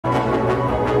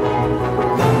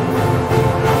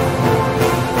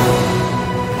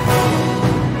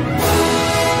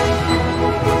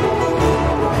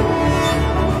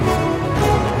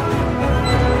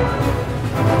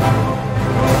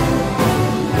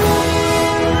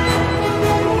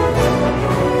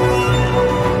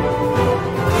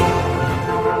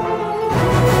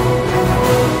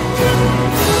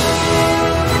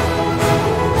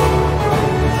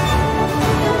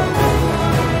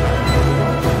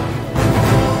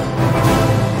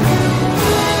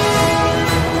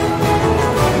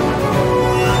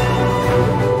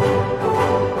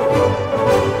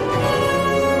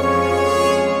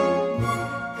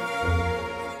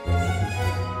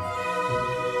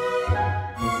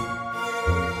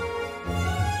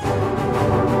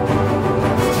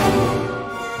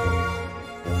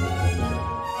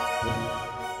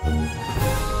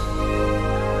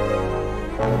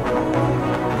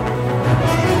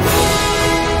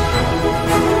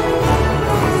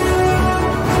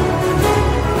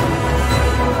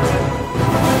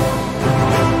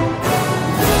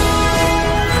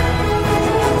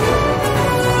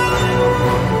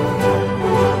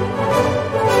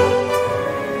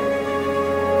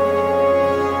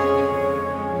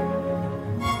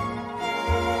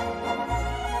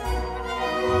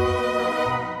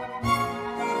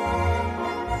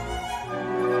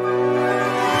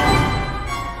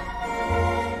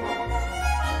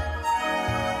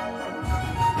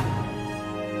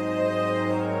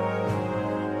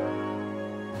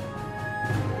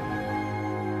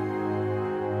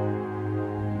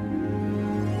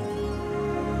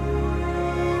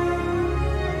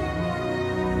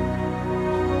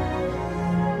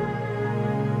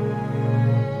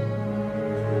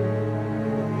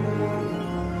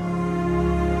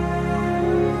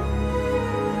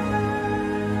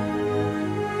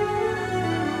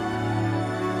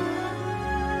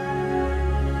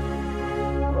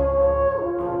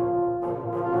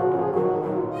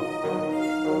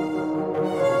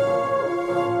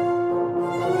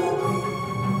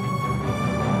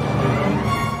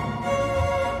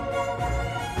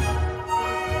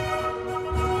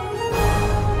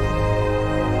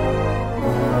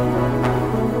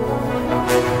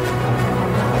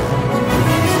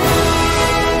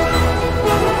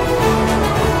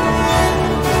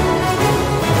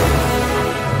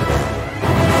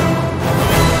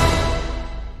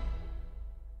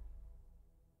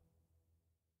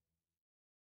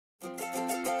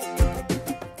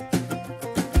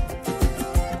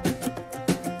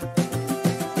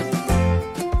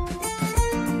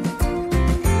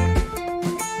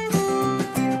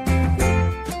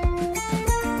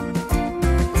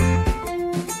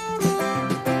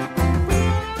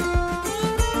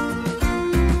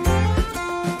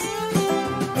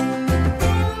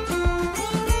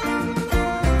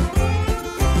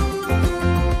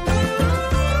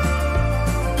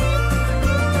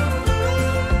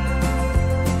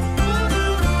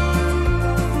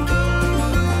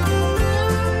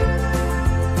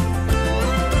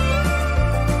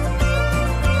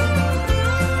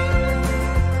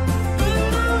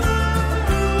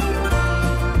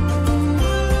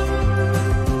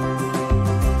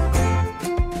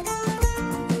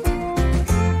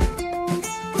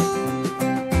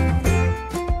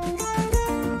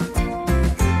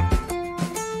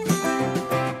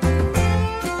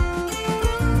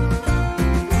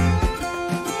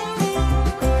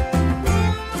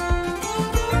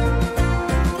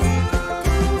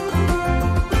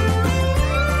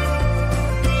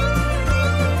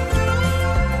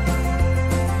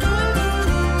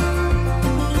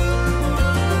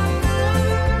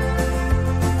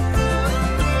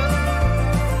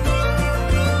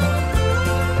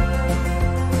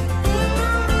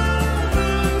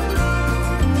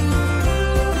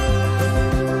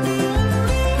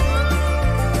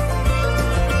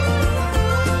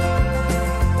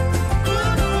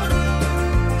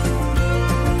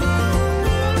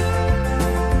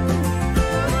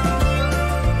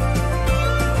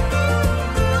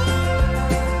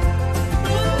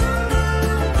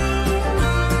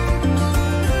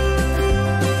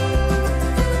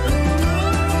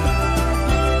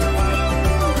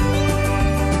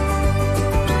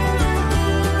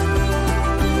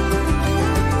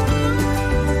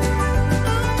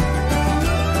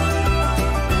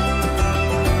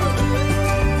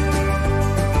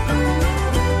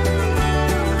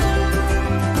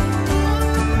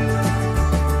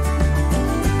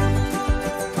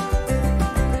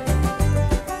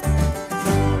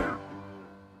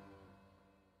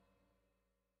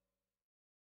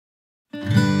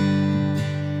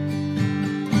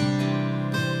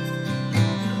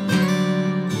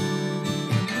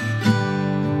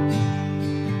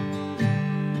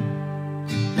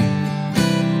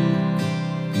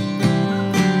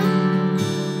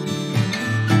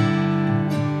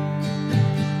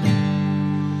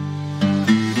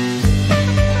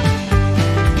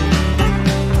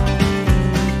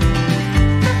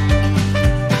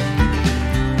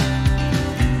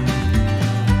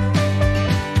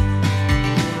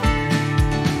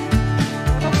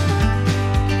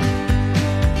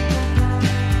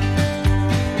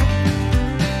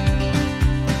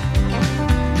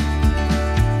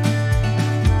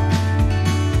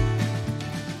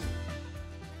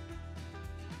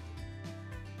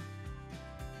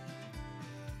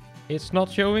It's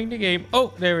not showing the game.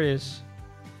 Oh, there it is.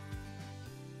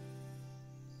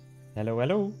 Hello,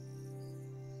 hello.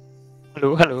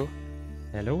 Hello, hello.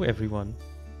 Hello, everyone.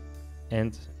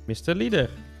 And Mr. Leader,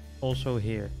 also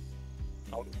here.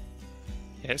 Oh.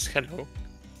 Yes, hello.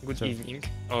 Good So- evening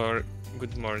or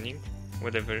good morning,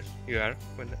 whatever you are.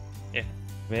 Yeah.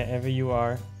 Wherever you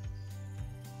are.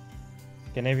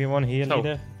 Can everyone hear, So-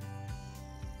 Leader?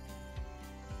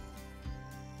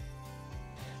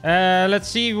 Let's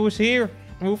see who's here.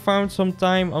 Who found some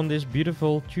time on this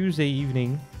beautiful Tuesday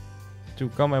evening to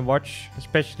come and watch,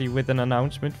 especially with an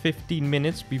announcement 15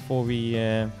 minutes before we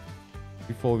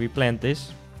planned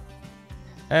this.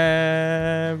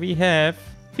 We have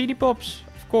Feedy Pops,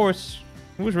 of course.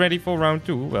 Who's ready for round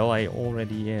 2? Well, I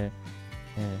already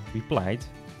replied,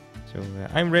 so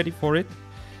I'm ready for it.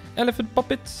 Elephant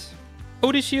Puppet,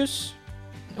 Odysseus,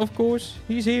 of course,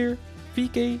 he's here.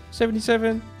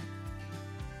 VK77,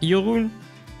 Jeroen,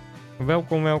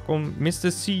 welcome, welcome.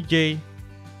 Mr. CJ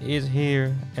is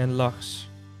here, and Lars,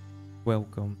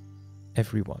 welcome,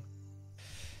 everyone.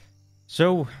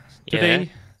 So,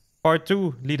 today, part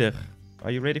 2, Leader.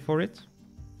 Are you ready for it?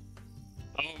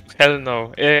 Oh, hell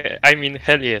no. I mean,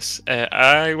 hell yes.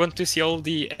 I want to see all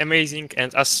the amazing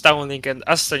and astounding and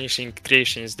astonishing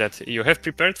creations that you have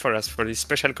prepared for us for this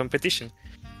special competition.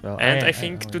 Well, And I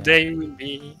think yeah. today will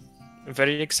be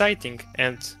very exciting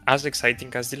and as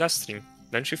exciting as the last stream.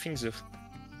 Don't you think so?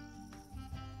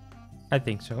 I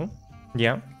think so.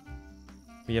 Yeah.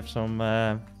 We have some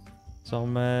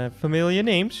familiar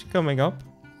names coming up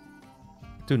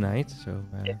tonight. So,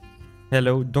 Yeah.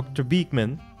 hello, Dr.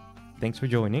 Beekman. Thanks for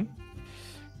joining.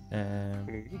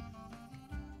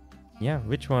 Yeah,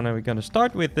 which one are we gonna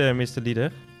start with, Mr.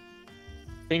 Leader?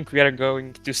 I think we are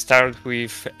going to start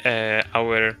with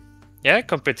our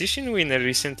competition winner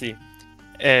recently,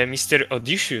 Mr.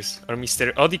 Odysseus, or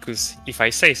Mr. Odicus, if I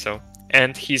say so,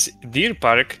 and his deer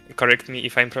park, correct me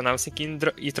if I'm pronouncing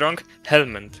it wrong,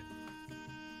 Helmond.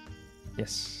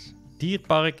 Yes.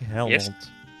 Dierpark Helmond. Yes.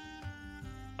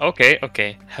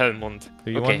 Okay, Helmond.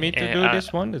 Do you want me to do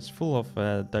this one? It's full of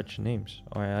Dutch names.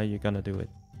 Or are you gonna do it?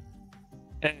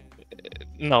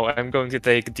 No, I'm going to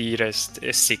take the rest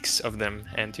 6 of them,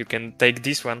 and you can take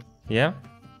this one. Yeah?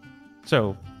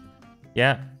 So,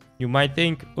 yeah, you might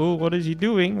think, oh, what is he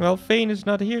doing? Well, Fane is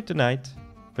not here tonight,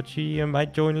 but she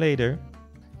might join later.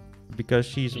 Because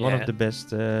she's one of the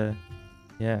best,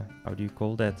 how do you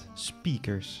call that?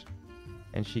 Speakers.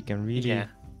 And she can really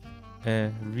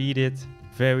read it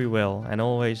very well and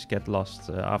always get lost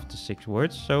after 6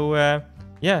 words. So,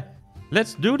 yeah,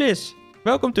 let's do this.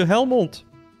 Welcome to Helmond,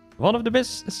 one of the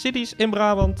best cities in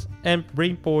Brabant and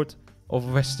brainport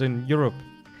of Western Europe.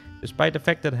 Despite the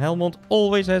fact that Helmond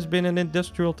always has been an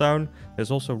industrial town,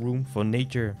 there's also room for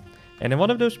nature. And in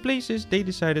one of those places, they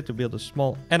decided to build a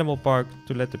small animal park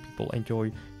to let the people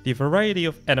enjoy the variety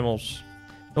of animals.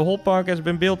 The whole park has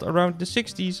been built around the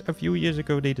 60s. A few years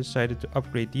ago, they decided to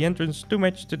upgrade the entrance to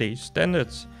match today's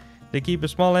standards. They keep a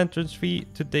small entrance fee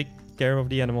to take care of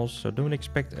the animals, so don't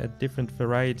expect a different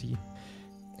variety.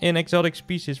 In exotic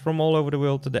species from all over the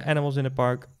world, the animals in the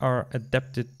park are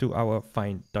adapted to our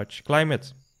fine Dutch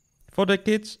climate. For the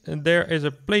kids, there is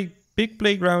a big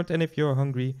playground, and if you're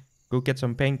hungry, go get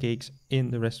some pancakes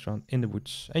in the restaurant in the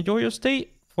woods. Enjoy your stay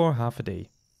for half a day.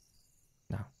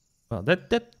 Now, well,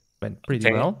 that went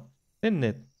pretty well, didn't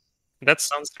it? That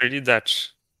sounds really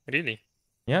Dutch. Really.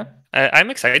 Yeah?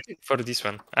 I'm excited for this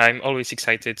one. I'm always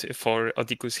excited for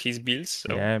Odicus, his builds.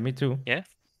 So. Yeah, me too. Yeah.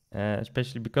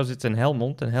 Especially because it's in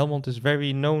Helmond, and Helmond is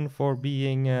very known for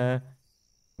being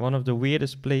one of the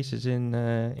weirdest places in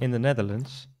the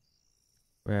Netherlands,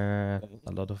 where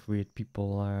a lot of weird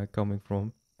people are coming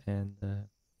from. And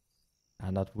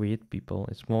not weird people,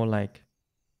 it's more like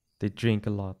they drink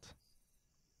a lot.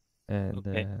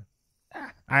 And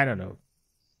I don't know.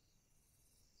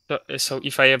 So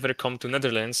if I ever come to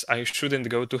Netherlands, I shouldn't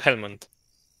go to Helmond.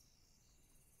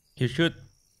 You should.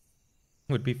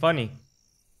 Would be funny.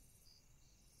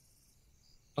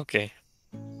 Okay.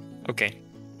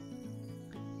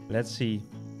 Let's see.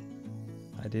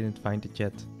 I didn't find it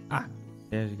yet. Ah,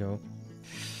 there you go.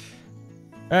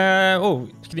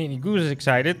 Skinny Goose is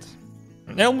excited.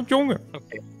 Helmut Jonge.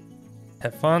 Okay.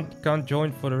 Have fun. Can't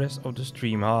join for the rest of the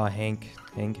stream. Ah, Hank.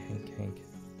 And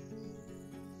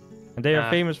they are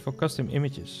famous for custom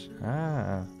images.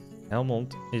 Ah,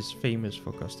 Helmond is famous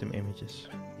for custom images.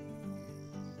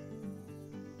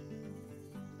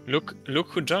 Look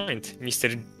who joined,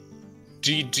 Mr.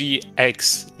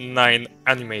 GGX9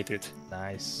 animated.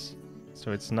 Nice.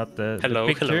 So it's not the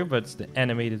picture, hello. but it's the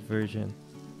animated version.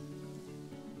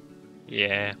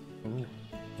 Yeah.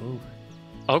 Ooh.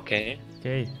 Okay.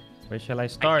 Where shall I I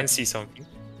start? can see something.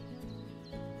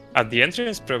 At the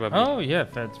entrance, probably. Oh yeah,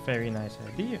 that's very nice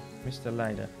idea, Mr.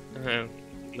 Leider.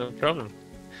 No problem.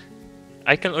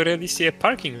 I can already see a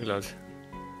parking lot.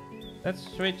 Let's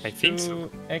switch I think to so.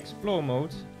 explore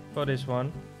mode for this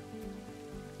one.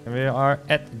 And we are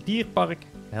at Dierpark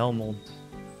Helmond.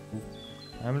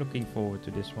 I'm looking forward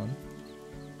to this one.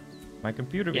 My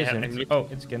computer Yeah, isn't. Oh,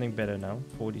 it's getting better now.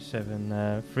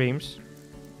 47 frames.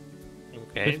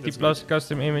 Okay. 50 plus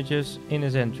custom images in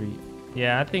his entry.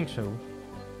 Yeah, I think so.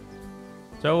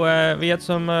 So we had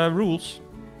some rules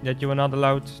that you were not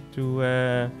allowed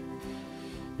to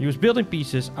use building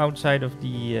pieces outside of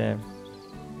the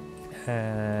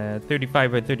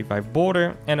 35 by 35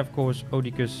 border. And of course,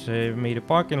 Oedicus made a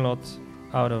parking lot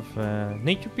out of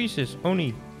nature pieces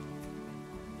only.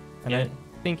 And I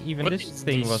think even What this is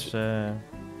thing this? was...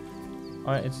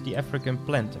 it's the African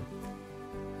planter.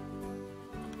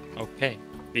 Okay.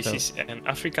 This So- is an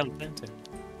African planter.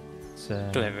 It's,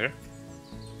 Clever.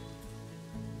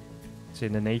 it's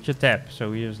in the nature tab,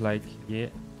 so he was like, yeah,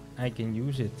 I can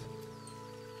use it.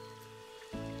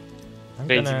 I'm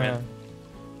Crazy gonna... man.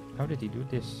 How did he do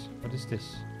this? What is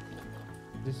this?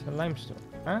 This is a limestone.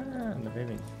 Ah, no, very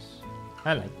nice.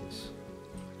 I like this.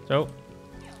 So,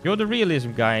 you're the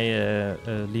realism guy,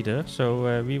 leader,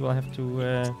 so we will have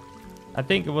to... I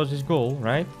think it was his goal,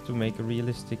 right? To make a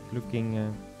realistic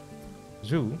looking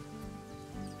zoo.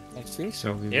 I think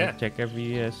So so. we Yeah. will check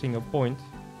every single point.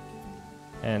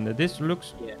 And this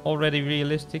looks Yeah. already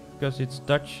realistic because it's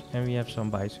Dutch and we have some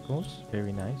bicycles.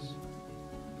 Very nice.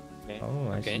 Okay. Oh,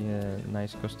 I Okay. see a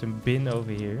nice custom bin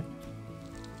over here.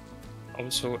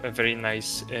 Also a very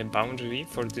nice boundary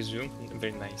for the zoom. A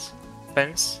very nice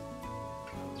fence.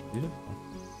 It's beautiful.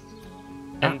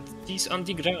 And these on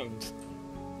the ground.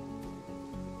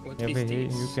 What is Over here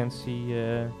this? you can see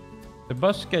the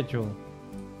bus schedule.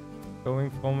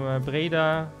 Going from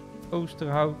Breda,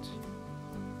 Oosterhout,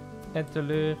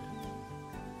 Etteleur.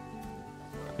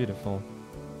 Beautiful.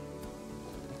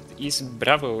 Is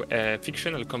Bravo a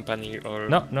fictional company or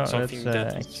No, something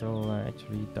that's that is...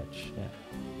 actually Dutch. Yeah.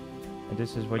 And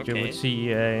this is what you Okay. would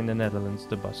see in the Netherlands,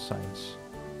 the bus signs.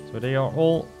 So they are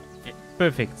all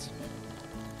perfect.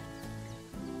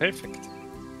 Perfect.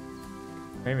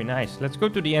 Very nice. Let's go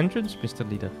to the entrance, Mr.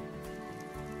 Leader.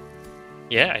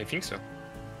 Yeah, I think so.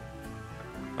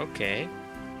 Okay.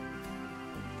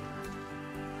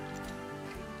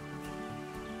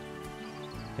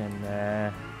 Can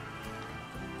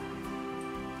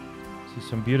see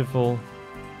some beautiful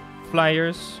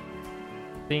flyers,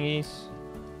 thingies.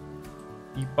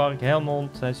 Park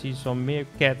Helmond. I see some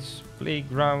meerkats,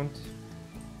 playground,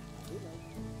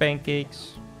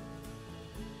 pancakes.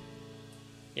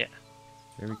 Yeah.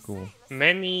 Very cool.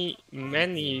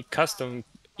 Many custom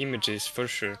images for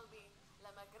sure.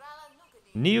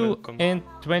 New Welcome. in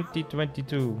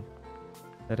 2022.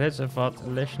 Reservat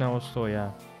Leshna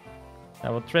Ostoja. I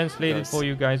will translate it Yes. for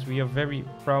you guys. We are very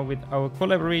proud with our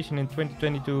collaboration in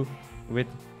 2022 with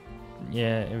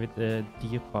the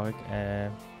Dierpark,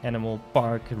 Animal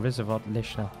Park Reservat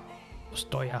Leshna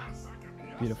Ostoja.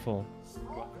 Beautiful.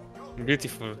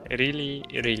 Beautiful. Really,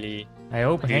 really. I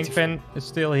hope Beautiful. Hangfan is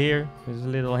still here. There's a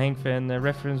little Hangfan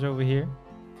reference over here.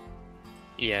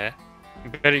 Yeah.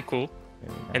 Very cool.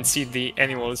 Very And nice. see the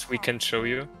animals we can show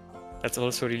you. That's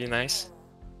also really nice.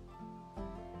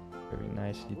 Very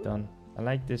nicely done. I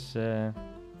like this.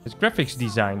 His graphics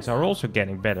designs are also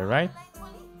getting better, right?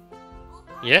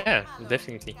 Yeah,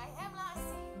 definitely.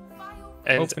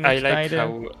 And Open I like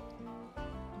Schneider.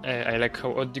 how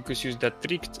Oedicus used that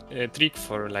trick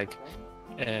for like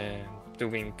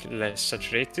doing less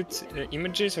saturated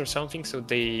images or something, so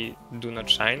they do not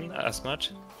shine as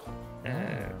much.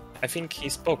 I think he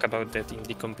spoke about that in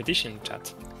the competition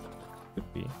chat.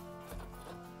 Could be.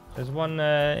 There's one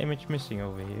image missing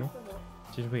over here,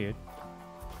 which is weird.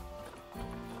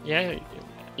 Yeah,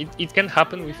 it can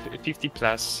happen with 50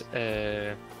 plus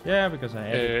Yeah, because I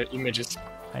added, images.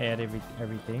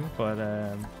 everything, but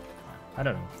I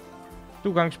don't know.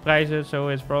 Toegangsprijzen, so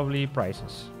it's probably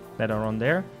prices that are on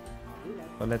there.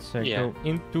 But let's Yeah. go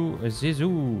into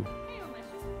Zizou.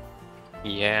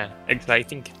 Yeah,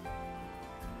 exciting.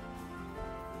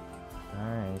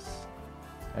 Nice.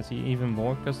 I see even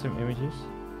more custom images.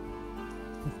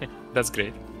 That's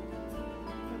great.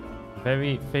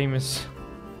 Very famous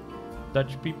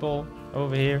Dutch people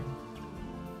over here.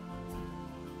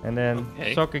 And then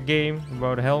Okay. soccer game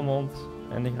about Helmond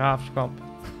and the Graafschap.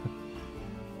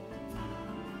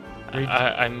 Great.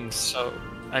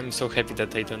 I'm so happy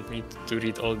that I don't need to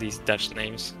read all these Dutch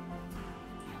names.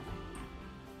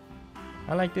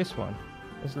 I like this one.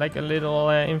 It's like a little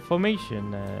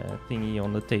information thingy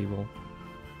on the table.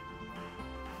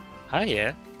 Ah,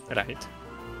 yeah, right.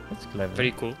 That's clever.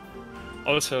 Very cool.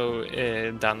 Also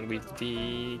done with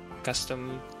the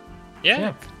custom,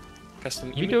 custom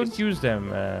We images. don't use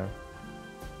them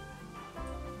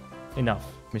enough,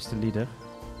 Mr. Leader.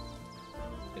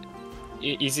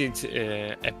 Is it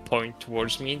a point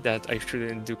towards me that I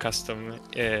shouldn't do custom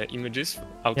images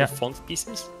out of font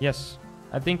pieces? Yes,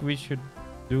 I think we should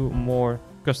do more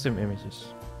custom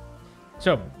images.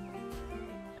 So,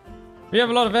 we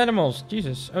have a lot of animals.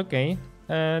 Jesus, okay.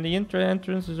 The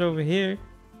entrance is over here.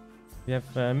 We have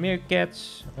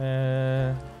meerkats,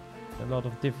 a lot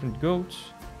of different goats,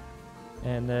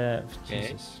 and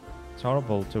Jesus, it's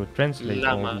horrible to translate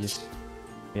all these.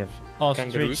 We have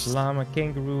ostrich, Kangaroos. llama,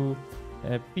 kangaroo,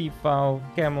 peafowl,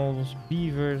 camels,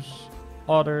 beavers,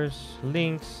 otters,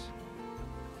 lynx,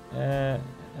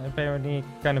 apparently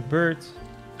kind of bird,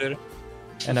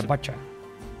 and a badger.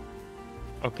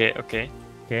 Okay. Okay,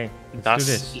 let's Das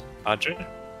do this. badger.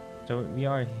 So we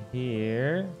are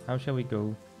here. How shall we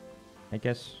go? I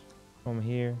guess from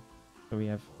here. So we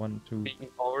have 1, 2, In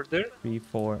order, 3,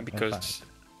 4, and because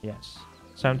 5. Yes,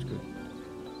 sounds good.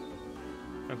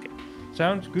 okay.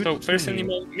 Sounds good. So to first me.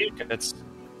 animal, meerkats.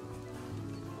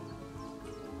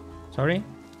 Sorry.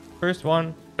 First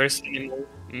one. First animal,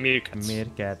 meerkats.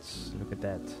 Meerkats. Look at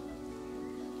that.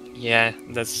 Yeah,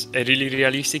 that's a really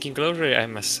realistic enclosure, I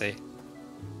must say.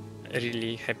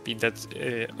 Really happy that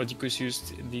Oedipus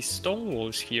used these stone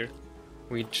walls here,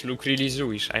 which look really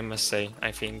zooish, I must say.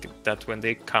 I think that when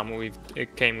they came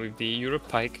with the Europe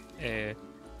Pike,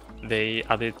 they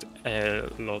added a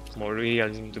lot more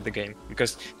realism to the game,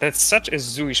 because that's such a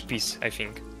zooish piece, I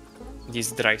think.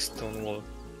 This dry stone wall.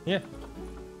 Yeah.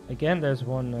 Again, there's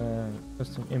one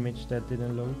custom image that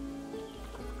didn't load.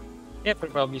 Yeah,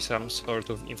 probably some sort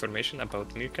of information about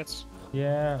meerkats.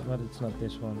 Yeah, but it's not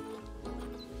this one.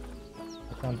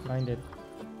 I can't find it.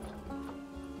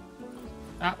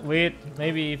 Ah, weird.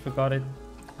 Maybe he forgot it.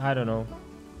 I don't know.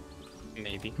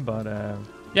 Maybe. But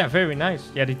yeah, very nice.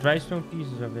 Yeah, the dry stone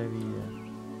pieces are very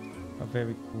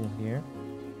cool here.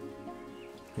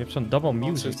 We have some double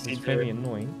music. see It's the- very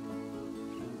annoying.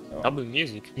 Double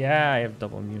music. Yeah, I have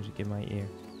double music in my ear.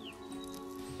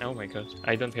 Oh my god,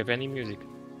 I don't have any music.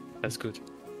 That's good.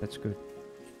 That's good.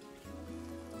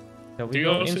 So Do we you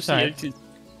go also inside. see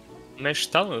a mesh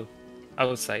tunnel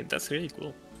outside? That's really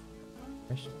cool.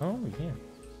 Oh yeah.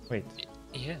 Wait,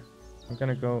 Yeah. I'm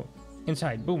gonna go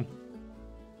inside. Boom.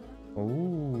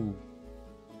 Oh,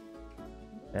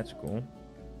 that's cool.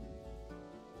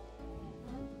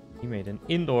 He made an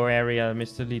indoor area,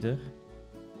 Mr. Leader.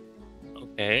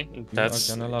 Okay, that's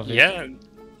gonna love it. yeah.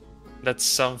 That's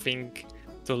something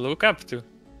to look up to.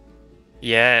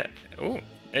 Yeah. Oh,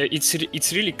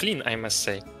 it's really clean, I must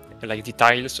say. Like the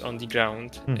tiles on the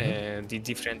ground, the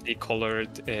differently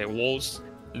colored walls,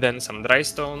 then some dry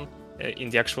stone in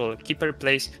the actual keeper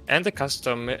place, and the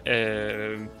custom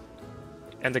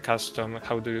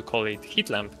how do you call it, heat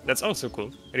lamp. That's also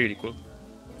cool. Really cool.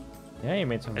 Yeah, you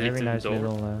made some A very little nice door.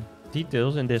 little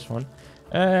details in this one.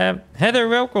 Heather,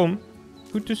 welcome.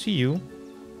 Good to see you.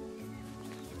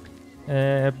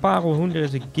 Parelhoender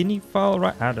is a guinea fowl,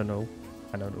 right? I don't know.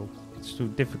 It's too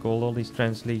difficult, all these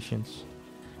translations.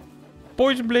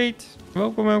 Poison Blade,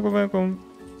 welcome.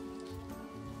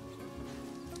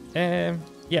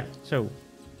 Yeah, so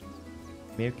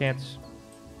meerkats.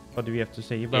 What do we have to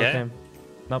say about them?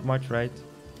 Not much, right?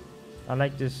 I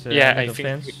like this Yeah, I little think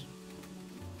fence.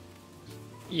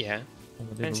 Yeah, And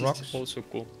the fence little is rocks. also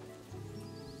cool.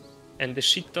 And the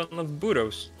shit ton of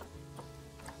burrows.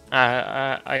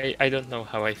 I don't know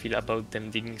how I feel about them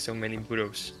digging so many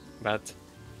burrows, but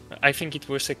I think it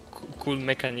was a cool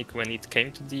mechanic when it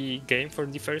came to the game for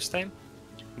the first time,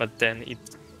 but then it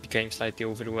became slightly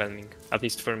overwhelming, at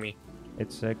least for me.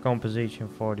 It's a compensation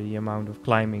for the amount of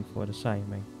climbing for the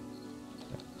Cyberman.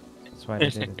 That's why they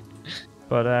did it.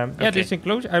 But yeah, Okay. this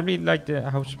enclosure, I really like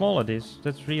how small it is.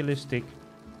 That's realistic.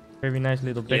 Very nice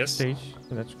little Yes. backstage.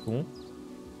 So that's cool.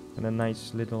 And a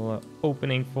nice little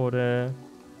opening for the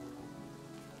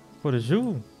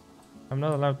zoo. I'm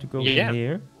not allowed to go Yeah. in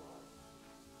here.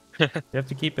 You have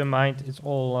to keep in mind it's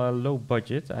all low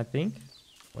budget, I think.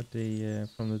 What they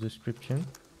from the description.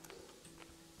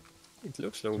 It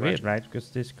looks low, Weird, right? Because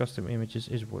this custom images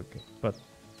is working. But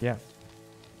yeah.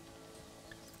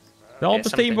 De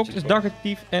Alpensteenbok is sometimes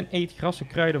dagactief en eet grassen,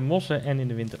 kruiden, mossen en in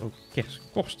de winter ook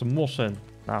korstenmossen.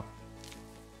 Nou,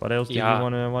 what else do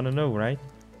you wanna know, right?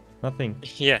 Nothing.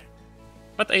 Yeah,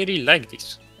 but I really like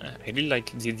this. I really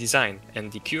like the design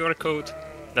and the QR code.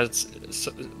 That's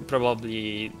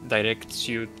probably directs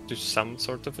you to some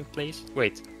sort of a place.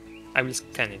 Wait, I will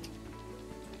scan it.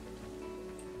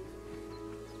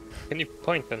 Can you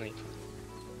point on it?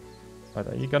 But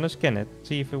are you gonna scan it?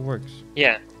 See if it works.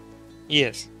 Yeah.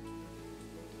 Yes.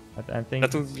 But I think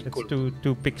That would be it's cool.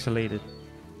 too pixelated.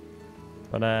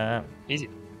 But Easy.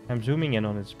 I'm zooming in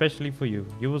on it, especially for you.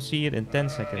 You will see it in 10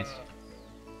 seconds.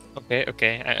 Okay,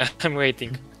 okay. I'm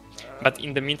waiting. But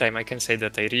in the meantime, I can say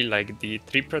that I really like the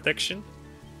tree protection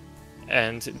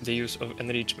and the use of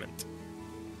enrichment.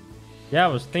 Yeah, I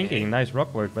was thinking nice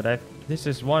rock work, but this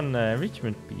is one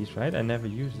enrichment piece, right? I never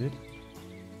used it.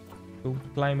 Go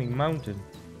climbing mountain.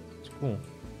 It's cool.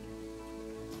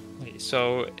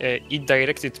 So it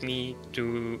directed me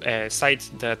to a site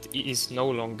that is no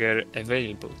longer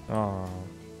available. Oh,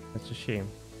 that's a shame.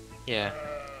 Yeah,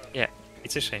 yeah,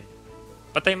 it's a shame.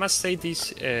 But I must say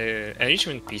this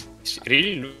enrichment piece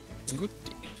really looks good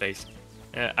in place.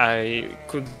 I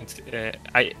couldn't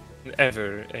I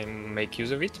ever make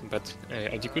use of it, but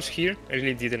Odicus here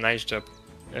really did a nice job,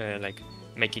 like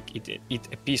making it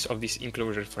a piece of this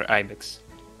enclosure for Ibex.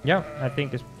 Yeah, I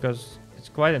think it's because it's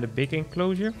quite a big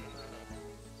enclosure,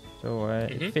 so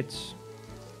it fits.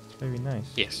 It's very nice.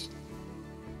 Yes,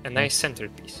 a nice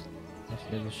centerpiece. There's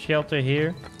a little shelter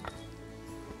here.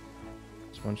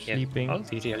 This one's sleeping. All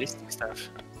the realistic stuff.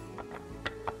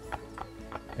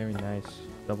 Very nice.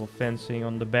 Double fencing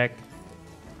on the back.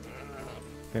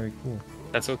 Very cool.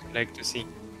 That's what we like to see.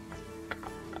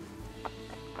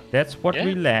 That's what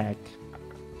we lack.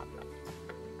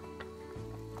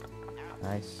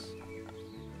 Nice.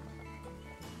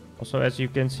 Also, as you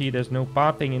can see, there's no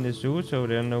pathing in the zoo, so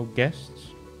there are no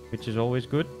guests, which is always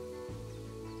good.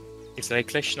 It's like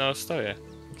Clash now story.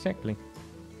 Exactly.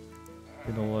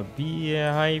 Little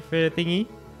beehive thingy.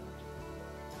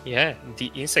 Yeah,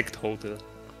 the insect holder.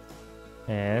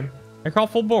 En een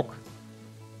gaffelbok.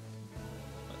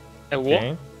 A what?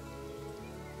 Okay.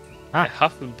 A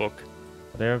Hufflepuff.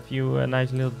 There are a few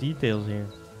nice little details here.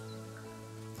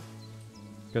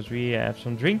 Because we have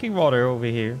some drinking water over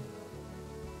here.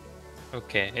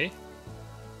 Okay.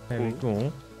 Very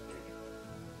cool.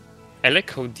 I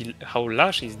like how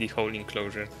large is the whole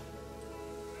enclosure.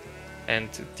 And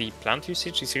the plant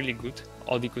usage is really good.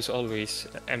 Odicus always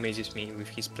amazes me with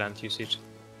his plant usage.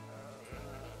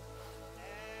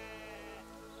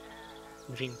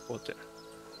 Drink water.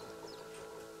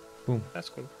 Boom. That's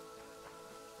cool.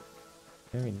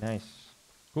 Very nice.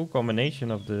 Cool combination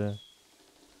of the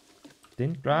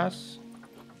tint grass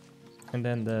and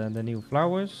then the new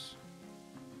flowers.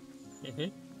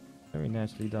 Very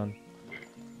nicely done.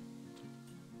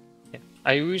 Yeah.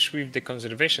 I wish with the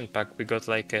conservation pack we got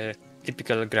like a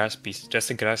typical grass piece, just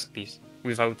a grass piece,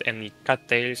 without any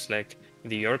cattails like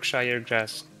the Yorkshire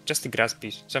grass, just a grass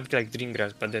piece, something like green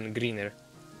grass but then greener,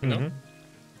 you know?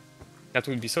 That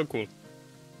would be so cool.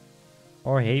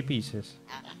 Or hay pieces.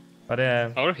 But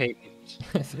or hay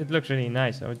pieces. it looks really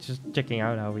nice. I was just checking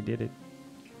out how we did it.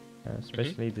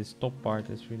 Especially this top part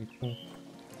is really cool.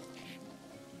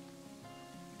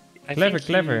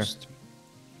 Clever.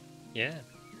 Yeah.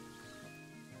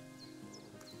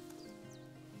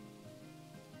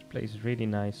 This place is really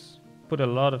nice. Put a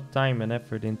lot of time and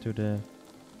effort into the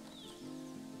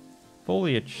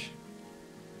foliage.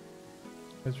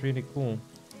 That's really cool.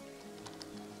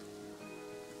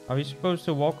 Are we supposed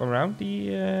to walk around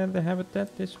the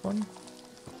habitat, this one?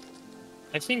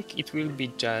 I think it will be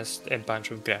just a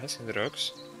bunch of grass and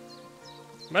rocks.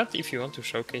 But if you want to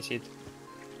showcase it...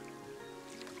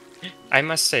 I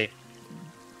must say,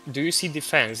 do you see the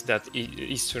fence that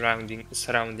is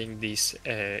surrounding this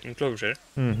enclosure?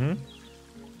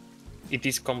 It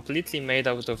is completely made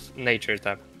out of nature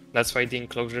tap. That's why the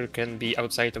enclosure can be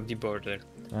outside of the border.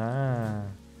 Ah.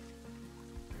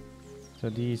 So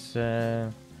these...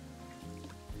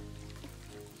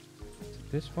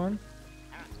 this one?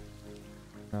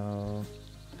 No.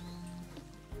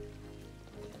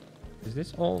 Is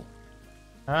this all?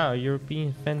 Ah,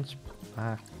 European fence.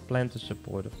 Ah, planter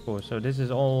support, of course. So this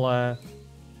is all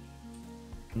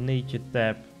nature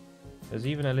tab. There's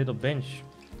even a little bench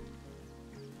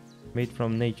made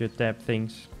from nature tab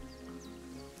things.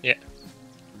 Yeah.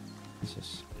 This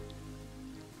is.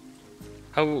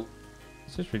 How?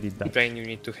 This is really Dutch. Brain you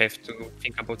need to have to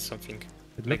think about something.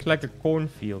 It looks like a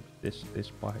cornfield. This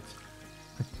part.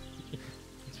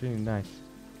 It's really nice.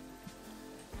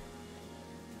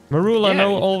 Marula,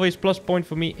 no, always plus point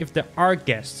for me if there are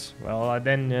guests. Well,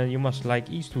 then you must like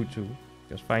Eastwood too.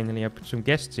 Because finally I put some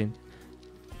guests in.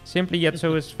 Simply yet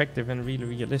so effective and really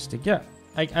realistic. Yeah,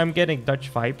 I'm getting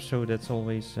Dutch vibes, so that's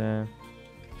always...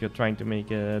 if you're trying to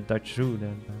make a Dutch zoo,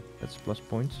 then that's plus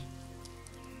points.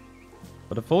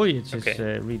 But the foliage is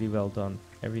really well done.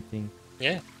 Everything.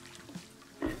 Yeah.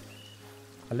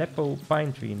 Aleppo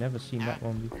pine tree. Never seen that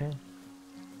one before.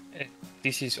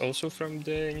 This is also from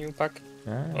the new pack.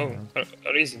 Ah, Oh,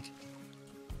 or is it?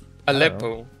 I don't know.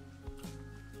 Aleppo.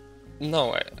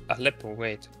 No, Aleppo,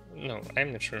 wait. No,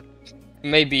 I'm not sure.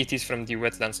 Maybe it is from the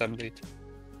Wetlands update.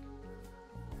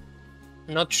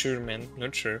 Not sure, man,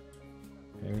 not sure.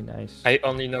 Very nice. I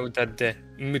only know that the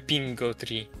Mpingo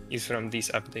tree is from this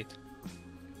update.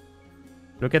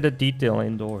 Look at the detail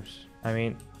indoors. I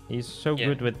mean, he's so Yeah.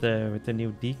 good with the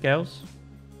new decals.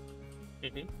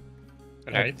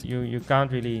 Right. You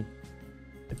can't really.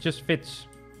 It just fits.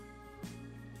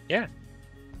 Yeah.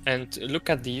 And look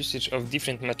at the usage of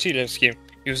different materials here.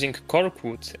 Using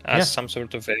corkwood as some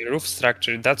sort of a roof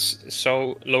structure. That's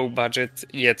so low budget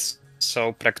yet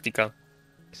so practical.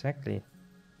 Exactly.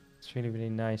 It's really, really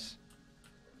nice.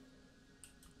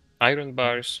 Iron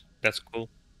bars, that's cool.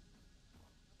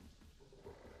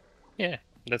 Yeah,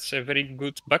 that's a very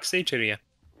good backstage area.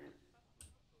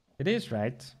 It is,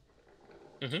 right?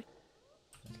 Mhm.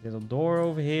 Little door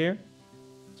over here.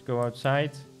 Let's go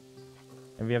outside.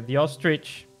 And we have the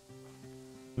ostrich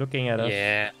looking at us.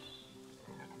 Yeah.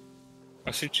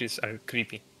 Ostriches are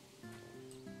creepy.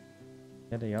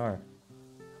 Yeah, they are.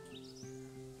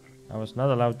 I was not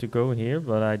allowed to go here,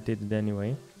 but I did it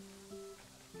anyway.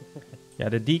 Yeah,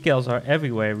 the decals are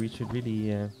everywhere. We should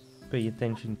really pay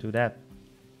attention to that.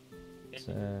 It's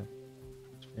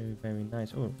very, very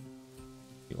nice. Oh,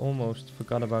 we almost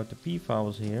forgot about the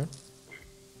peafowls here.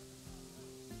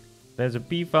 There's a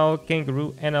peafowl,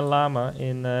 kangaroo, and a llama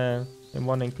in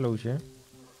one enclosure.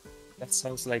 That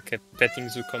sounds like a petting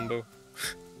zoo combo.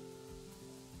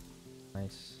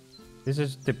 Nice. This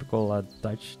is typical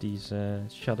Dutch. These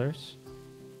shutters,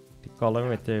 the color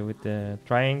with the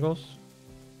triangles.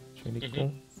 It's really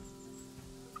cool.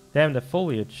 Damn, the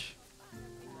foliage.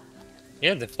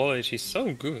 Yeah, the foliage is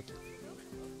so good.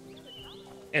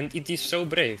 And it is so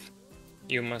brave.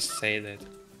 You must say that.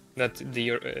 That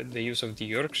the use of the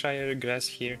Yorkshire grass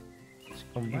here,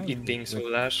 it being so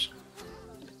lush.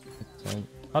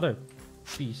 Other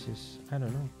pieces, I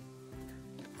don't know.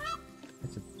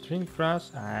 It's a drink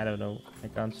grass. I don't know. I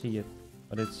can't see it,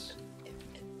 but it's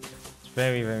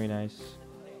very, very nice.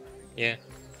 Yeah.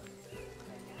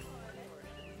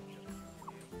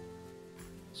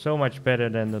 So much better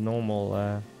than the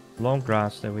normal long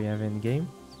grass that we have in game.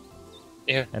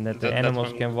 Yeah. And that the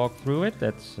animals can walk through it.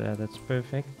 That's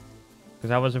perfect.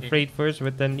 Because I was afraid first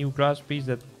with the new grass piece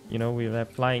that we will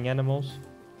have flying animals.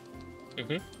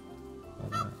 But,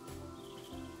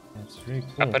 that's really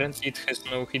cool. Apparently it has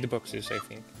no hitboxes, I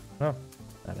think. Oh,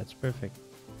 that's perfect.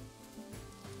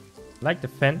 Like the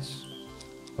fence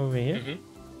over here.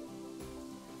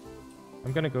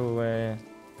 I'm gonna go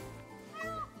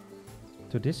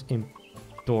to this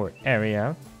indoor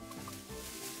area.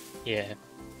 Yeah.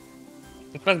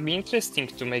 It must be interesting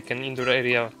to make an indoor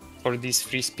area for these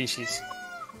three species.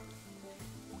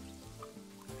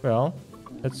 Well,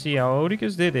 let's see how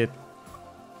Odicus did it.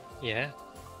 Yeah.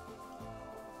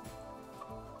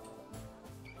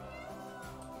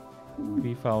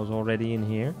 Peafowl's already in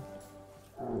here.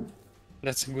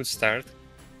 That's a good start.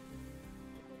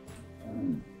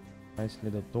 Nice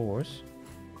little doors.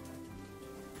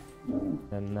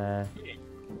 And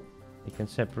you can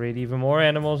separate even more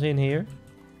animals in here.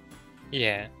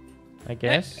 Yeah. I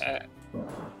guess.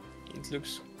 It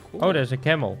looks cool. Oh, there's a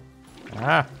camel.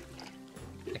 Ah.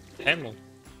 A camel.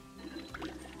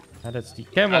 That's the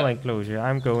camel enclosure.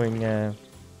 I'm going...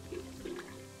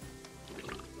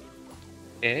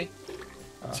 Okay.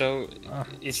 So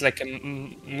it's like a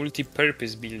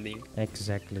multi-purpose building.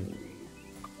 Exactly.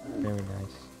 Very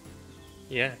nice.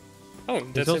 Yeah. Oh,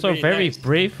 that's it's also very nice.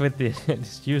 brave with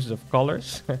this use of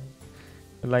colors.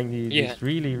 Like these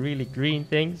really, really green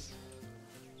things.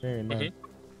 Very nice.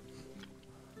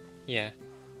 Yeah.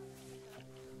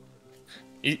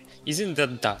 Isn't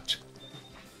that Dutch?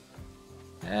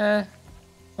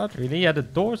 Not really. Yeah, the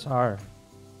doors are.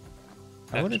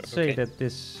 I wouldn't say okay. that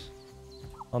this...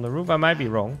 On the roof, I might be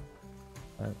wrong.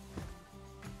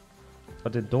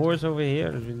 But the doors over here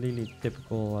are really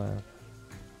typical...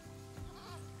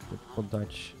 typical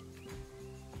Dutch.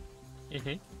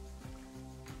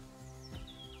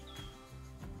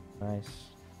 Nice.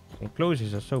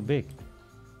 Enclosures are so big.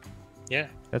 Yeah.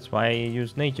 That's why I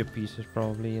use nature pieces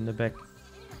probably in the back.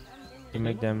 To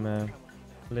make them a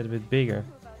little bit bigger.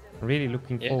 Really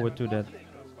looking forward to that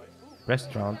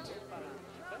restaurant.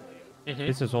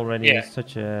 This is already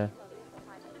such a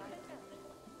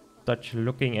Dutch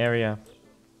looking area.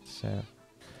 So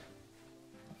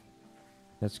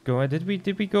let's go. Did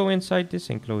we go inside this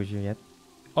enclosure yet?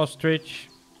 Ostrich.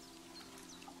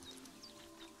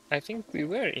 I think we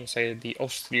were inside the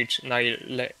ostrich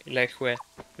lechwe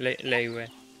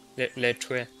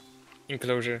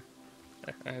enclosure.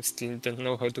 I still don't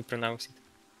know how to pronounce it.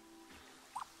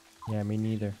 Yeah, me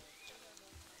neither.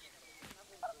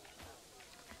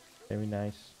 Very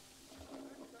nice.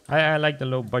 I like the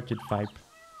low budget vibe.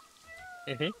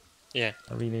 Yeah.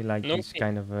 I really like No, these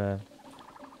kind of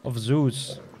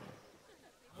zoos.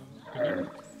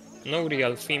 no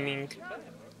real theming,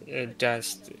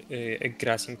 just a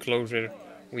grass enclosure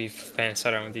with fence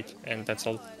around it, and that's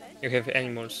all. You have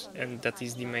animals, and that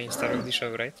is the main star of the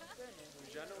show, right?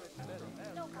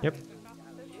 Yep.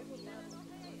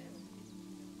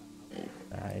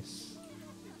 Nice.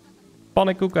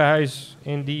 Pannenkoekenhuis,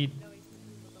 indeed.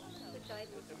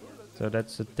 So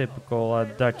that's a typical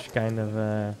Dutch kind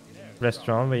of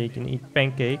restaurant where you can eat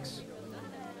pancakes.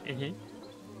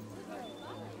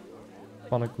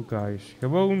 Pannenkoekenhuis.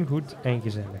 Gewoon goed en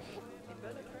gezellig.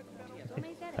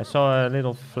 I saw a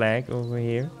little flag over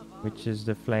here, which is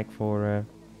the flag for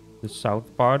the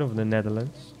south part of the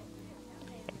Netherlands.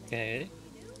 Okay.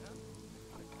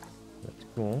 That's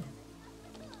cool.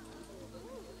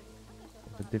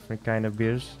 A different kind of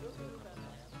beers,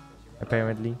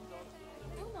 apparently.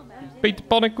 Peter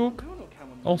Pannenkoek,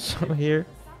 also here.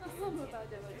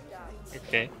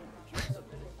 Okay.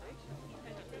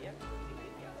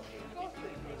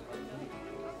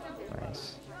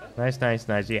 Nice.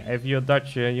 Yeah, if you're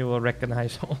Dutch, you will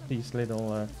recognize all these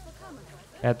little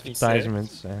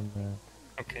advertisements. And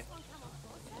Okay.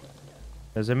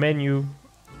 there's a menu.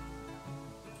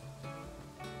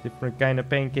 Different kind of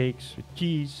pancakes with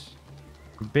cheese,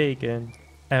 bacon,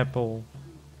 apple.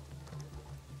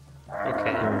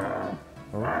 Okay.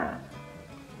 Oh.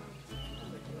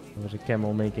 There was a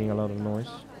camel making a lot of noise.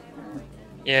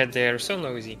 Yeah, they are so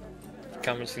noisy.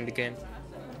 Camels in the game.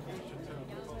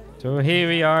 So here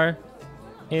we are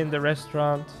in the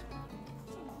restaurant.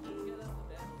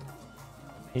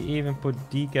 He even put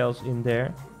decals in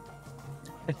there.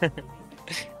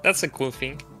 That's a cool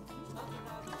thing.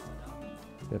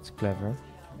 That's clever.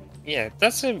 Yeah,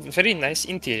 that's a very nice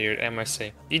interior, I must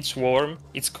say. It's warm,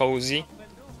 it's cozy.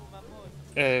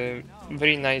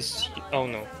 Very nice. Oh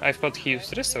no, I thought he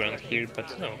used restaurant here,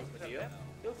 but no.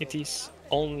 It is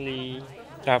only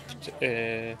wrapped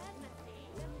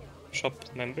shop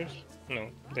members? No,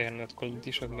 they are not called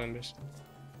the shop members.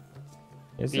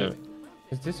 Is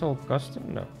this all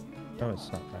custom? No. No, it's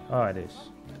not. Oh, it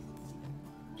is.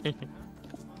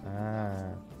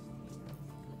 Ah.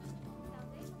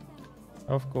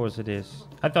 Of course it is.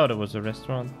 I thought it was a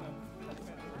restaurant.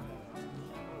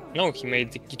 No, he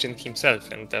made the kitchen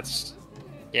himself, and that's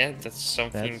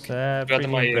something That's to pretty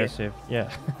admire. impressive.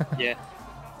 Yeah. Yeah.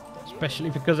 Especially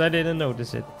because I didn't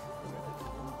notice it.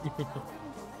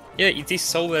 Yeah, it is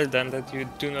so well done that you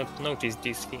do not notice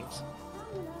these things.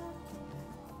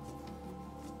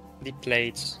 The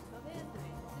plates.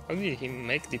 How did he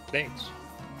make the plates?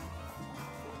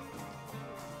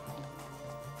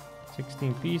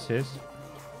 16 pieces.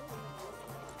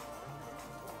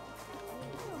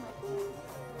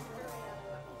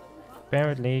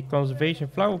 Apparently, conservation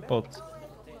flower pot.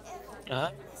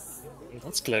 Ah,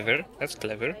 that's clever. That's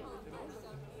clever.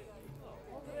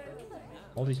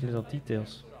 All these little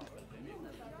details.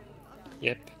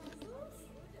 Yep.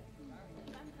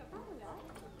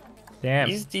 Damn.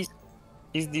 Is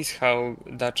this how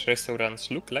Dutch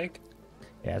restaurants look like?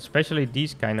 Yeah, especially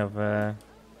these kind of.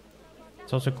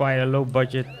 It's also quite a low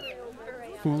budget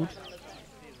food.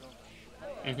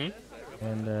 And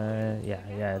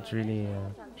yeah, it's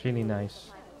really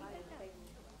nice.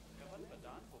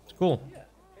 It's cool.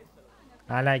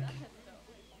 I like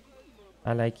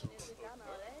it.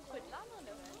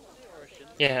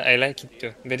 Yeah, I like it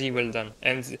too. Very well done.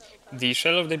 And the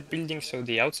shell of the building, so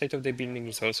the outside of the building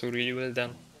is also really well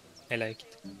done. I like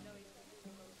it.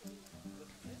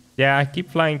 Yeah, I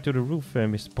keep flying to the roof,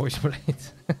 Mr.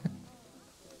 Poisonblade.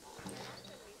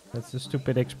 That's the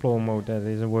stupid explore mode that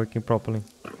isn't working properly.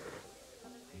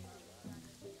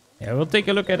 Yeah, we'll take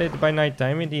a look at it by night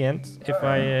time in the end, if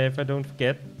I don't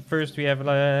forget. First we have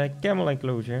a camel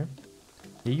enclosure.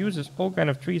 It uses all kind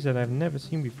of trees that I've never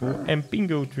seen before.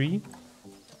 Mpingo tree.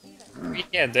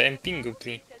 Yeah, the Mpingo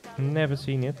tree. Never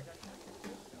seen it.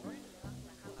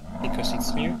 Because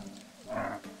it's new.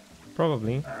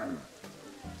 Probably.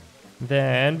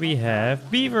 Then we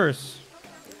have beavers.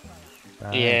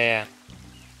 Nice. Yeah.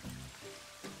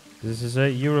 This is a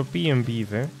European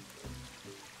beaver.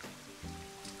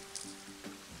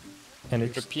 And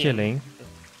it's chilling.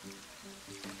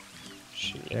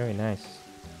 Very nice.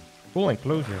 Cool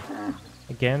enclosure.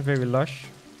 Again, very lush.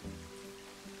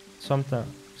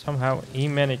 Somehow he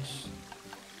managed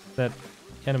that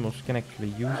animals can actually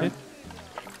use it.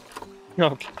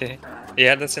 Okay.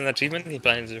 Yeah, that's an achievement he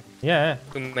plans to. Yeah.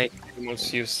 To make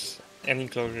animals use an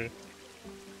enclosure.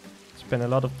 spent a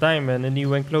lot of time in the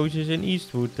new enclosures in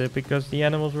Eastwood because the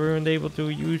animals weren't able to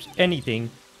use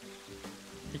anything.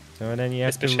 So then you have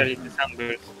Especially the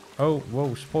sunburst. Oh,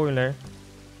 whoa, spoiler.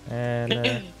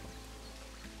 And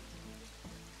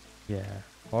yeah,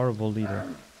 horrible leader.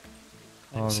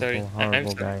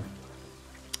 Horrible guy.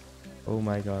 Oh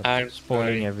my god, I'm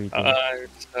spoiling sorry. everything.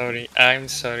 I'm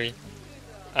sorry.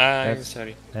 I'm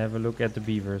sorry. Have a look at the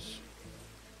beavers.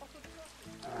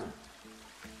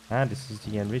 Ah, this is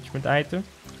the enrichment item.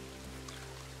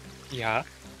 Yeah,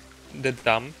 the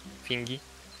dumb thingy.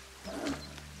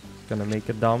 Gonna make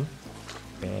a dam.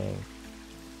 Bang.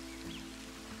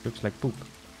 Looks like poop.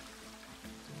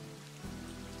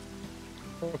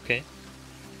 Okay.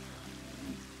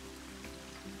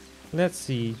 Let's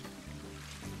see.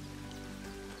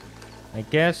 I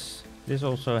guess this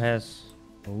also has...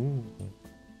 Ooh.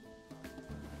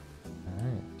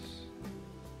 Nice.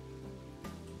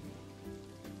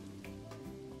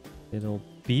 Little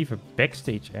beaver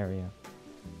backstage area.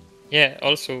 Yeah,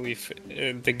 also with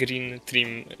the green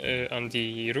trim on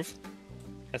the roof.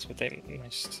 That's what I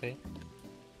must say.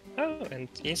 Oh, and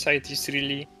inside is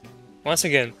really... Once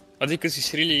again, Odicus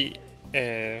is really...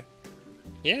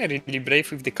 really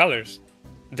brave with the colors.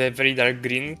 The very dark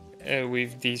green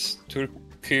with these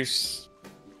turquoise...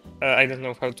 I don't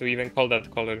know how to even call that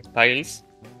color. Tiles.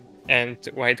 And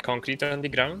white concrete on the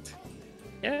ground.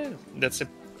 Yeah, that's a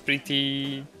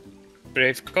pretty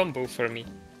brave combo for me.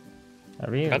 I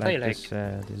really like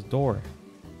this door.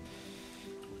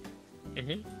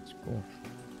 Mm-hmm. It's cool.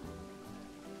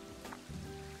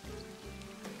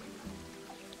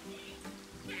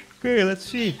 Okay, let's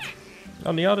see.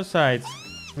 On the other side,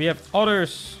 we have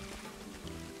others.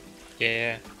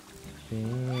 Yeah.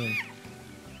 Damn.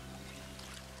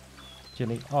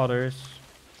 Killing otters.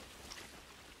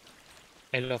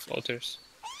 I love otters.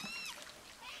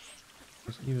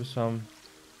 There's even some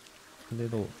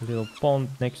little pond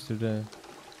next to the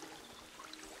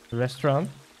restaurant.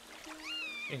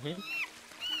 Mm-hmm.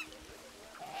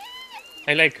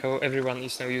 I like how everyone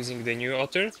is now using the new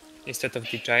otter instead of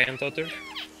the giant otter.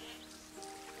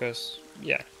 Because,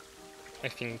 yeah, I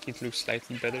think it looks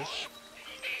slightly better.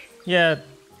 Yeah,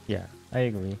 I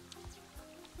agree.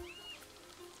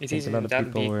 It I think a lot of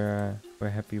people were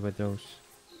happy with those.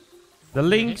 The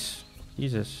lynx,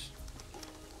 Jesus.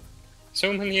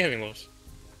 So many animals.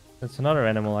 That's another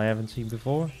animal I haven't seen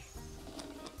before.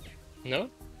 No?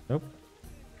 Nope.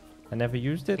 I never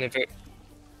used it. Never.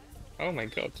 Oh my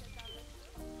god.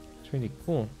 It's really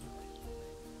cool.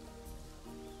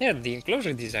 Yeah, the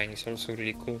enclosure design is also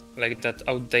really cool. Like that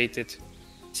outdated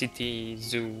city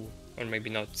zoo, or maybe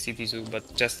not city zoo,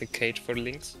 but just a cage for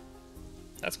lynx.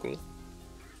 That's cool.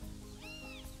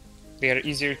 They are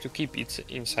easier to keep it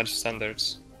in such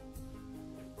standards.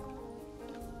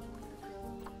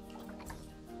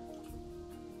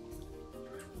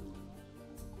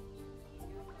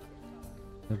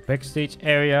 The backstage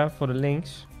area for the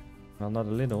lynx. Well, not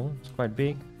a little, it's quite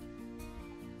big.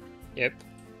 Yep.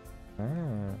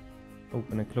 Ah,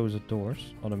 open and close the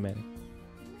doors, automatic.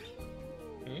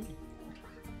 Mm.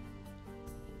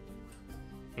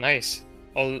 Nice.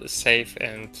 All safe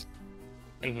and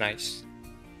nice.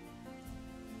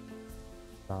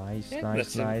 Nice, Yeah,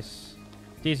 nice.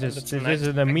 Jesus, this nice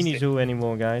isn't a mini zoo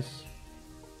anymore, guys.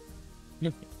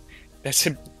 That's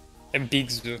a big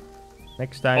zoo.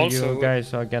 Next time Also, you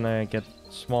guys are gonna get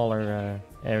smaller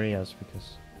areas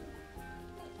because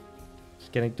it's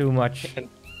getting too much.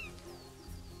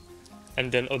 And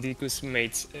then Odicus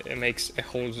makes a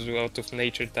whole zoo out of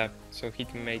nature tab, so he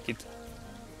can make it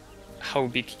how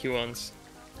big he wants.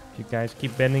 If you guys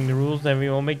keep bending the rules, then we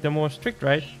will make them more strict,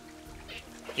 right?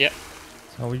 Yeah.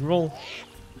 That's how we roll.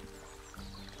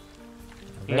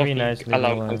 Very nice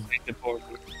little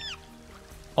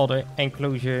other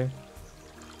enclosure.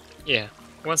 Yeah.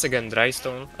 Once again, dry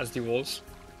stone as the walls.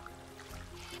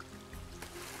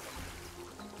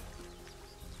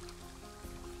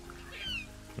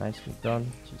 Nicely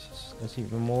done. Jesus, there's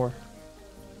even more.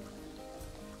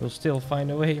 We'll still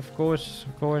find a way, of course,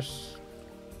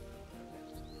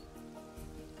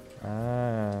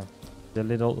 Ah, the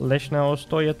little Leshna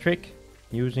Ostoya trick,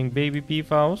 using baby P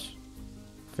files.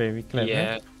 Very clever.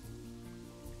 Yeah.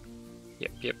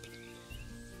 Yep.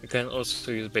 You can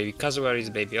also use baby cassowaries,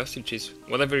 baby ostriches,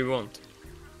 whatever you want.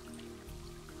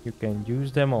 You can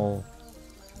use them all.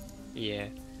 Yeah.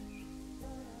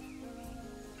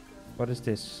 What is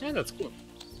this? Yeah, that's cool.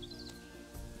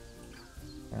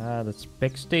 Ah, that's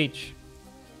backstage.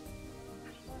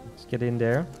 Let's get in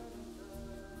there.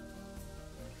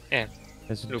 Yeah.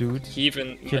 There's a Look, dude he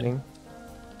even chilling.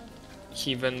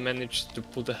 he even managed to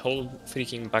put a whole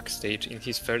freaking backstage in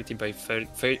his 30 by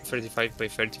 30, 35 by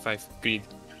 35 grid.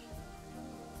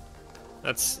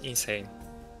 That's insane.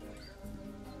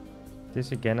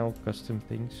 This again, all custom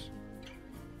things.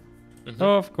 Mhm.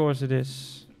 Oh, of course it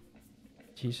is.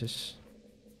 Jesus.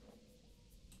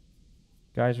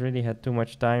 Guys really had too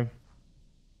much time.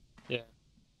 Yeah.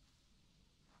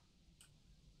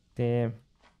 Damn.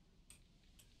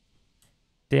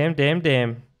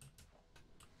 Damn.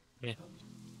 Yeah.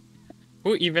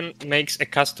 Who even makes a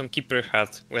custom keeper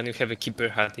hat when you have a keeper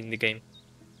hat in the game?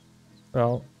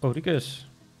 Well, Odicus.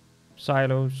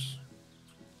 Silos.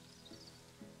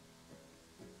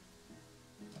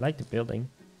 I like the building.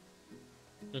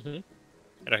 Mhm.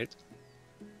 Right.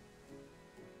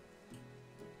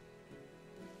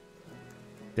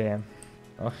 Damn.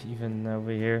 Oh, even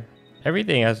over here.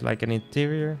 Everything has like an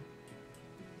interior.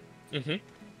 Mhm.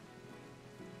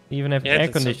 Even have Yeah, air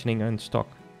that's so- conditioning in stock.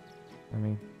 I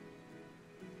mean.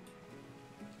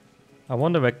 I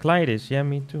wonder where Clyde is. Yeah,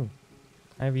 me too.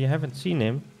 We haven't seen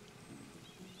him.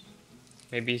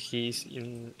 Maybe he's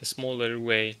in a smaller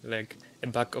way, like a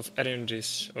bag of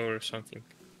oranges or something.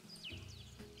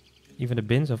 Even the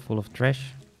bins are full of trash.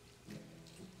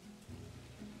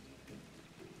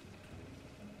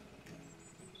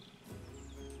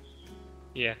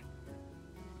 Yeah.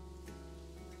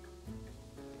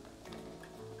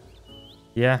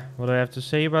 Yeah, what do I have to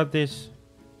say about this?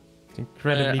 It's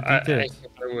incredibly I detailed.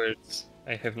 have no words.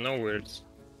 I have no words.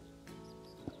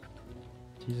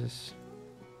 Jesus.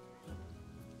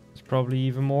 There's probably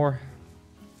even more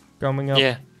coming up.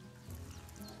 Yeah.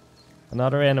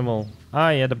 Another animal. Ah,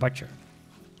 yeah, the butcher.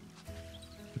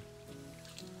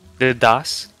 The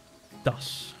Das.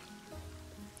 Das.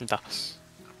 Das.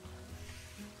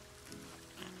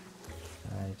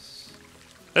 Nice.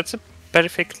 That's a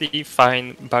perfectly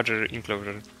fine badger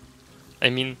enclosure. I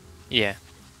mean, yeah.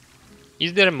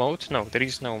 Is there a mode? No, there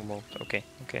is no mode. Okay,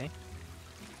 okay.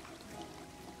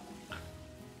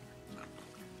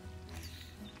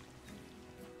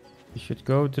 We should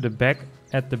go to the back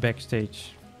at the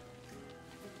backstage.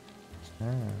 Ah,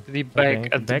 The back okay,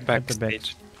 at the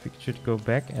backstage. We should go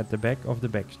back at the back of the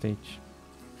backstage.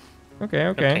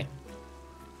 Okay.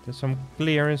 There's some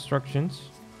clear instructions.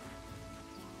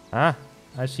 Ah,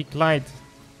 I see Clyde.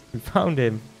 We found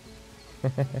him.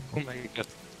 Oh my god.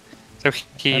 So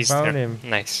he's I found there. him.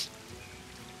 Nice.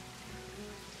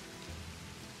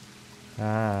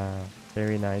 Ah,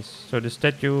 very nice. So the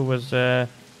statue was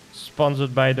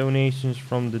sponsored by donations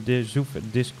from the Zoof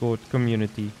Discord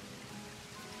community.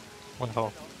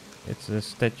 Wow. It's a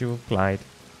statue of Clyde.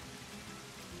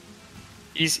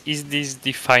 Is this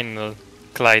the final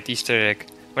Clyde Easter egg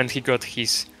when he got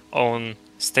his own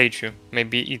statue?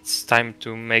 Maybe it's time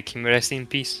to make him rest in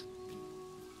peace.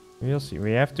 We'll see.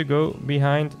 We have to go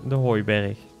behind the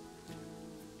Hooiberg.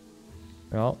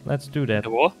 Well, let's do that. The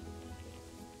what?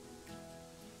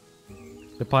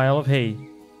 The pile of hay.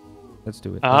 Let's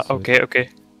do it. Ah, let's do it. okay.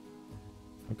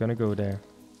 I'm gonna go there.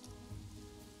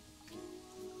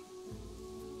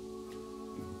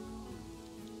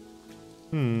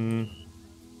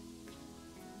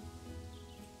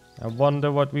 I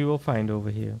wonder what we will find over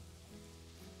here.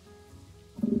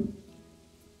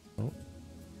 Oh.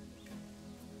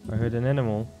 I heard an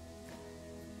animal.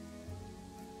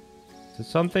 So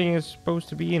something is supposed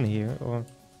to be in here, or...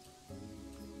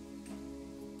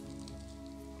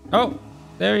 Oh!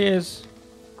 There he is!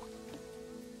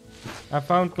 I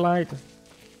found Clyde.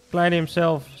 Clyde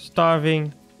himself,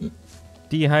 starving,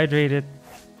 dehydrated.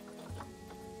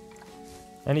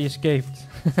 And he escaped.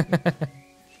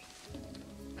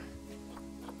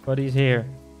 But he's here.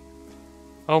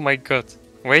 Oh my god.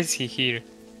 Why is he here?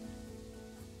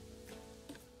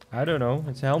 I don't know.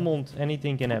 It's Helmond.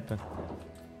 Anything can happen.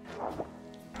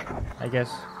 I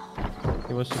guess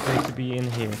it was supposed to be in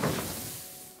here.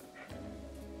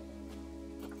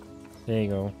 There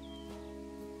you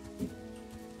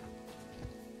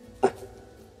go.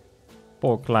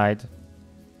 Poor Clyde.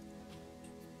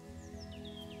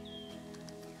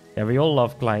 Yeah, we all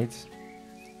love Clyde.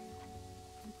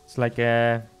 It's like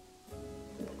a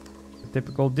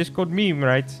typical Discord meme,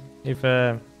 right? If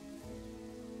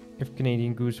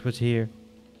Canadian Goose was here.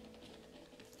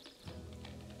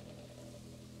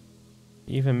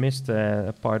 Even missed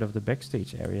a part of the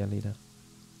backstage area, leader.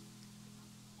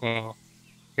 Wow.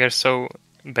 We are so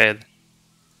bad.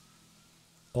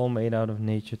 All made out of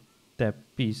nature tap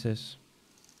pieces.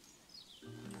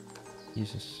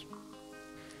 Jesus.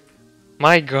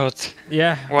 My god.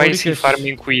 Yeah. Why is he Odicus,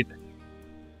 farming weed?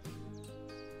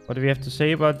 what do we have to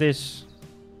say about this?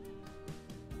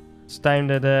 It's time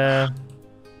that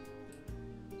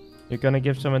You're gonna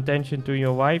give some attention to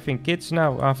your wife and kids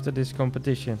now after this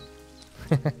competition.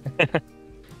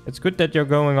 It's good that you're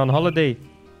going on holiday.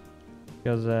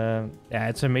 Because, yeah,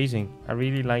 it's amazing. I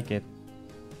really like it.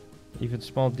 Even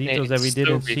small details that we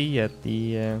didn't see yet.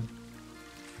 The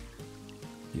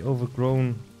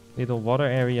overgrown little water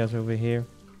areas over here.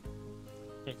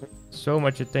 So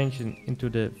much attention into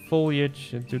the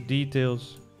foliage, into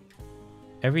details.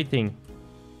 Everything.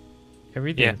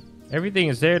 Everything. Yeah. Everything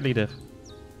is there, leader.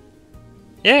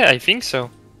 Yeah, I think so.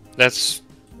 That's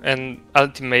an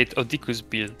ultimate Oedipus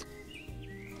build.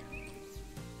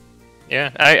 Yeah,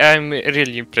 I'm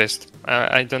really impressed.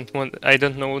 I don't know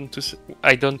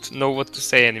what to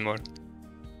say anymore.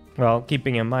 Well,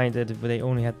 keeping in mind that if they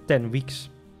only had 10 weeks.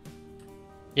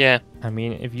 Yeah. I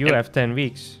mean, if you have 10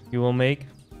 weeks, you will make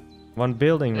one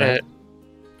building, right?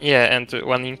 Yeah, and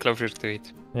one enclosure to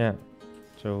it. Yeah.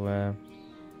 So,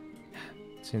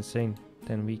 it's insane.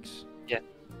 10 weeks. Yeah.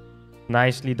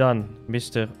 Nicely done,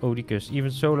 Mr. Oedipus.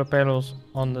 Even solar panels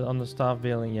on the staff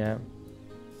building, yeah.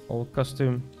 All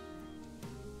custom.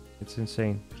 It's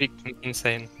insane. Freaking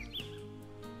insane.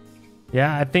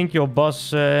 Yeah, I think your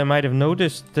boss might have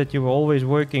noticed that you were always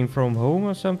working from home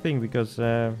or something, because,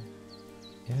 yeah,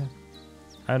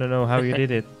 I don't know how you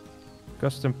did it.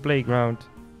 Custom playground.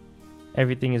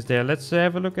 Everything is there. Let's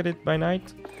have a look at it by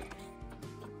night.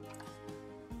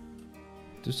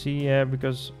 To see,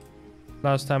 because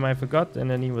last time I forgot and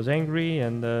then he was angry,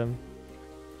 and the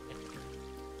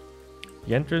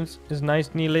entrance is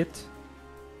nicely lit.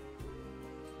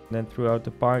 Then throughout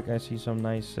the park I see some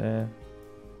nice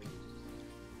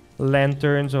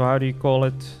lanterns, or how do you call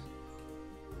it?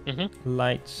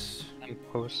 Lights.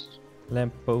 Lampposts.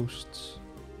 Lampposts.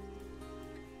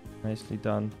 Nicely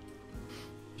done.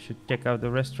 You should check out the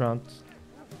restaurant.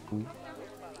 Ooh.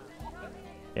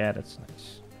 Yeah, that's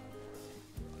nice.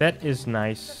 That is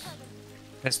nice.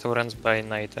 Restaurants by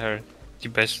night are the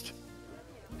best,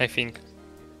 I think.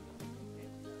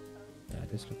 Yeah,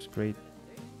 this looks great.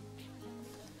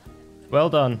 Well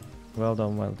done. Well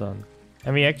done, well done.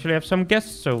 And we actually have some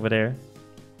guests over there.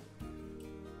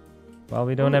 Well,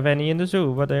 we don't have any in the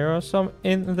zoo, but there are some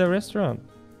in the restaurant.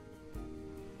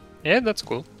 Yeah, that's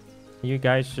cool. You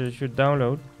guys should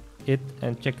download it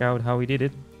and check out how he did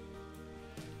it.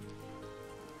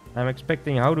 I'm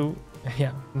expecting how to...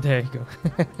 yeah, there you go.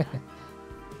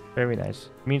 Very nice.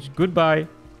 Means goodbye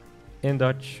in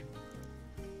Dutch.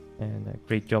 And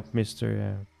great job,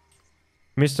 Mr.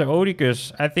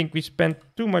 Oedipus. I think we spent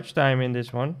too much time in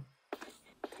this one.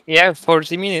 Yeah,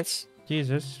 40 minutes.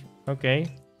 Jesus. Okay.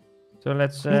 So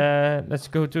let's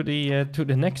go to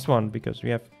the next one, because we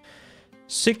have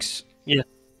 6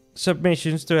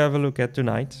 submissions to have a look at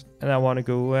tonight, and I want to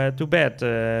go to bed,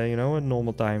 you know, at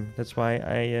normal time. That's why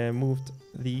I moved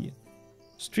the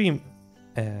stream,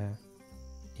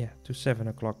 to 7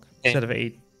 o'clock instead of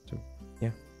 8. So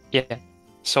yeah. Yeah.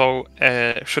 So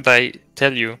should I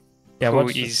tell you who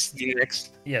is the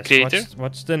next creator?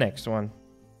 What's the next one?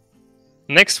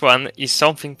 Next one is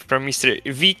something from Mr.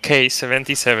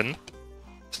 VK77.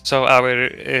 So our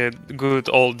good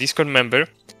old Discord member,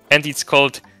 and it's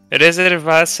called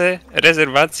Rezervace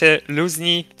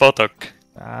Luzny Potok.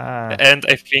 And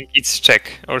I think it's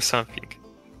Czech or something.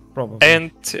 Probably.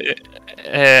 And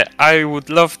I would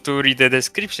love to read the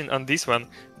description on this one,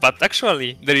 but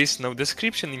actually there is no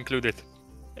description included.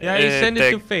 Yeah, you send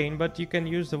it to Fane, but you can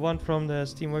use the one from the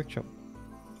Steam Workshop.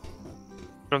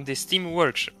 From the Steam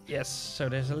Workshop? Yes, so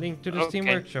there's a link to the Steam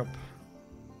Workshop.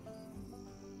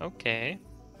 Okay.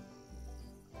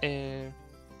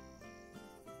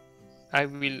 I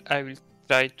will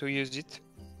try to use it.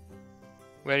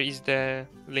 Where is the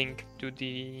link to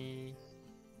the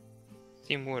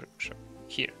Steam Workshop?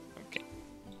 Here. Okay.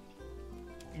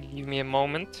 Give me a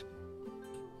moment.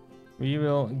 We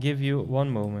will give you one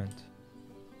moment.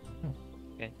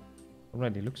 Okay.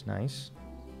 Already looks nice.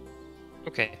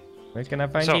 Okay. Where can I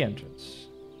find the entrance?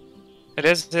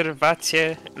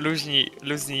 Rezerwacja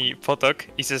Luzny Potok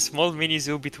is a small mini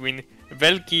zoo between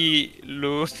Velki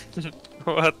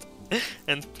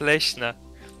and Pleśna,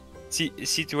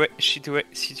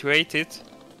 situated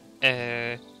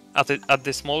at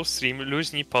the small stream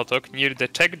Luzny Potok near the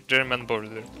Czech-German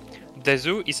border. The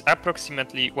zoo is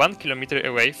approximately 1 kilometer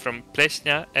away from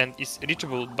Pleśna and is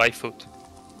reachable by foot.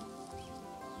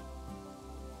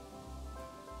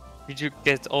 Did you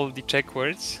get all the Czech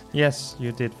words? Yes,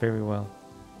 you did very well.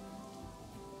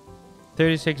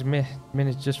 36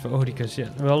 minutes just for Oedipus. Yeah.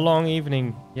 Well, long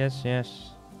evening. Yes,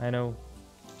 I know.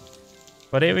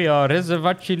 But here we are.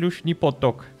 Rezerwacja Luzny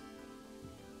Potok.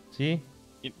 See?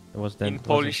 In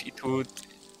Polish it would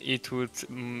it would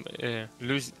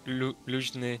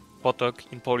luźny potok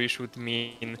in Polish would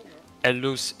mean a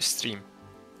loose stream.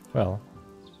 Well,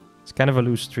 it's kind of a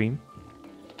loose stream.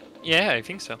 Yeah, I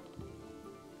think so.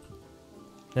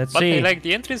 Let's But see. I like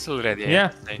the entrance already.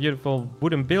 Yeah, beautiful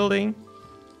wooden building.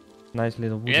 Nice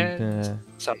little wooden,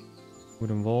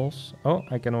 wooden walls. Oh,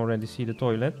 I can already see the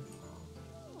toilet.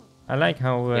 I like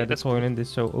how the toilet is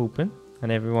so open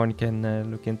and everyone can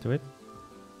look into it.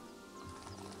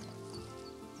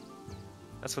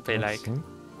 That's what I like.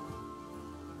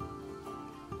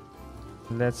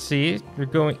 Let's see. We're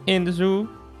going in the zoo.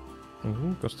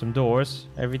 Custom doors,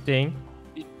 everything.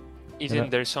 Isn't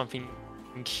there something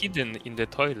hidden in the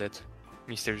toilet,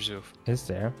 Mr. Zuf? Is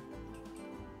there?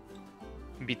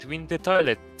 Between the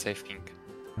toilets, I think.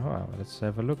 Oh, well, let's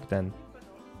have a look then.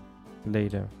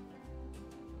 Later.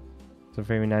 Some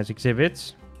very nice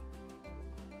exhibits.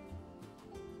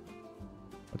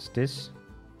 What's this?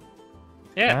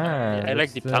 Yeah, I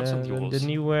like the plants on the walls. The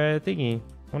new thingy,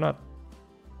 or not?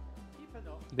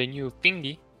 The new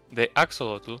thingy, the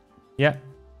axolotl. Yeah.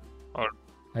 Or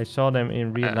I saw them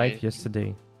in real life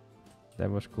yesterday. That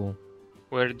was cool.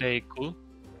 Were they cool?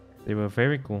 They were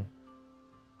very cool.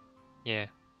 Yeah.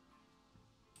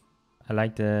 I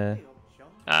like the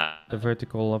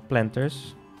vertical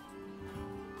planters.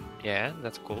 Yeah,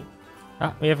 that's cool.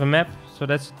 Ah, we have a map, so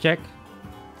that's a check.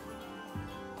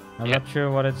 I'm not sure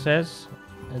what it says.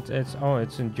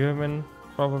 It's in German,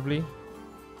 probably.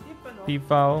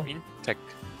 Peafowl.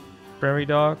 Prairie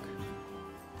dog.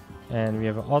 And we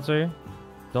have an otter,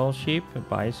 doll sheep, a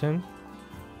bison,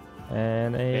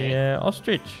 and a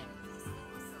ostrich.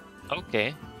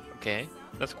 Okay,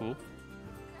 that's cool.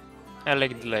 I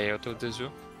like the layout of the zoo.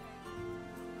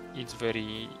 It's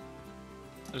very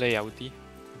layouty.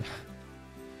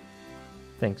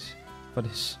 Thanks for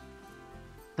this.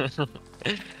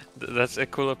 That's a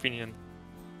cool opinion.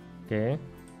 Okay.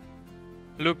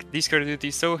 Look, Discord Duty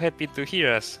is so happy to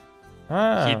hear us.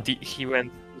 He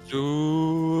went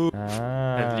zoo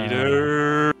and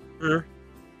leader.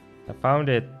 I found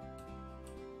it.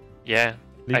 Yeah,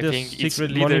 I think secret it's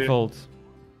leader. money vault.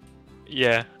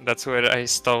 Yeah, that's where I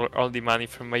stole all the money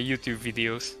from my YouTube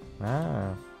videos.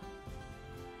 Well,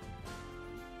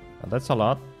 that's a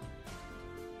lot.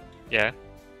 Yeah,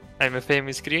 I'm a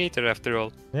famous creator after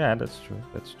all. Yeah, that's true.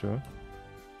 That's true.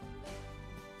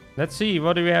 Let's see,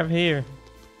 what do we have here?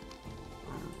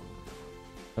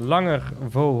 A langer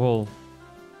vogel.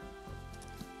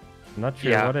 Not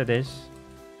sure what it is.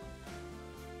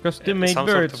 Custom made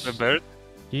birds. Sort of a bird.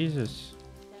 Jesus.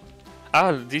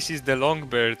 Ah, this is the long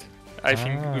bird. I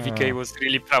think VK was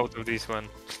really proud of this one.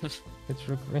 It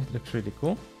looks really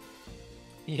cool.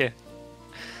 Yeah.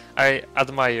 I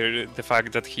admire the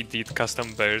fact that he did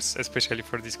custom birds, especially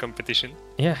for this competition.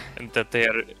 Yeah. And that they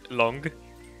are long.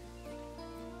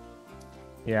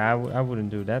 Yeah, I wouldn't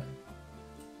do that.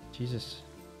 Jesus.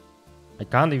 I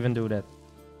can't even do that.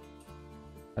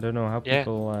 I don't know how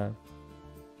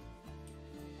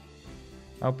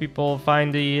people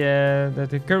find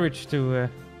the courage to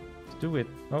do it.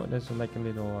 Oh, there's like a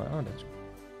little. Oh, that's cool.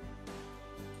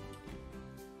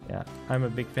 Yeah, I'm a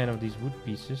big fan of these wood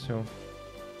pieces, so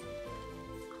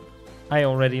I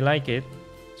already like it.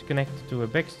 It's connected to a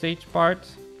backstage part.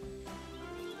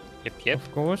 Yep.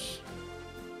 Of course.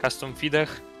 Custom feeder.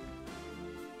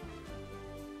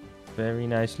 Very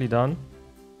nicely done.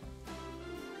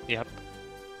 Yep.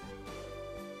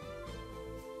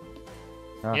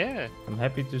 Yeah. I'm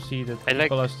happy to see that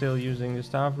people are still using the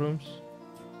staff rooms.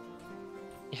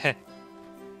 Yeah.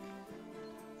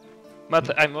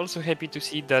 But I'm also happy to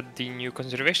see that the new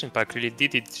conservation pack really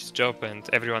did its job and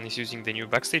everyone is using the new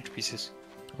backstage pieces.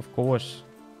 Of course.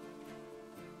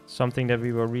 Something that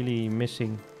we were really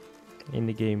missing in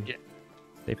the game. Yeah.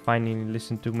 They finally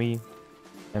listened to me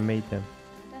and made them.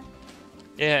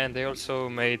 Yeah, and they also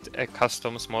made a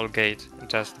custom small gate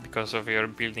just because of your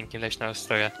building in Leśna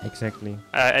Ostroja. Exactly.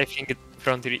 I think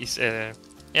Frontier is,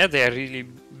 yeah, they are really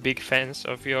big fans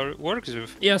of your work,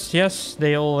 Zuf. Yes,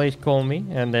 they always call me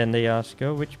and then they ask,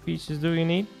 which pieces do you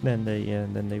need? Then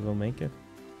they will make it.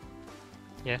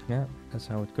 Yeah. Yeah, that's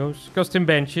how it goes. Custom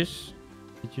benches.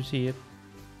 Did you see it?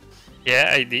 Yeah,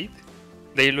 I did.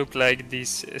 They look like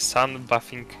these sun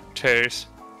bathing chairs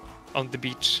on the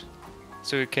beach.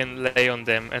 So you can lay on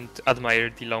them and admire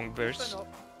the long birds.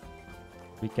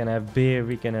 We can have beer,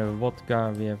 we can have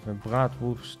vodka, we have a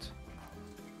braadworst.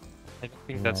 I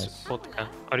think that's vodka.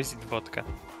 Or is it vodka?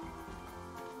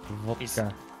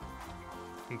 Vodka.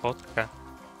 Vodka.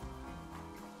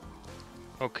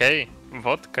 Okay,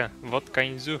 vodka. Vodka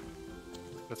in zoo.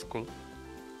 That's cool.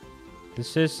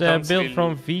 This is built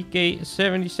from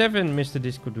VK77, Mr.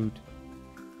 Disco Dude.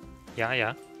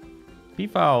 Yeah.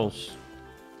 P-Files.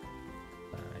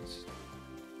 Nice.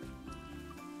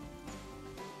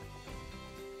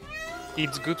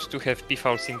 It's good to have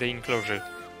P-Files in the enclosure.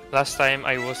 Last time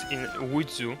I was in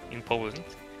Łódź in Poland,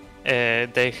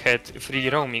 they had free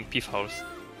roaming P-Files,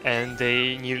 and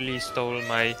they nearly stole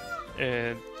my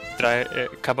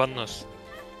cabanos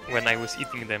when I was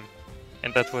eating them,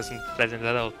 and that wasn't pleasant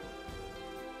at all.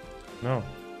 No.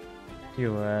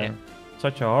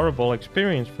 Such a horrible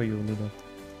experience for you, Nino.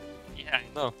 Yeah, I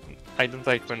know. I don't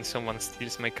like when someone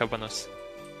steals my cabanos.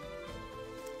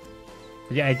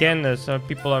 Yeah, again, some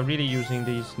people are really using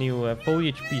these new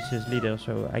foliage pieces, Lido,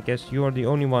 so I guess you're the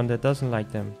only one that doesn't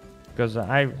like them. Because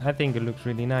I think it looks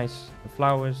really nice. The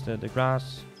flowers, the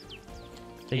grass.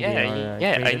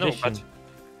 I know, but...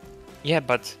 Yeah,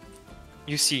 but...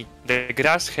 You see, the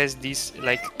grass has these,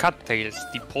 like, cattails,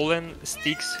 the pollen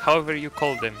sticks, however you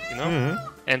call them, you know? Mm-hmm.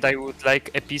 And I would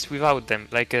like a piece without them,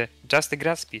 like just a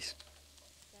grass piece.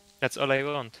 That's all I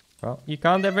want. Well, you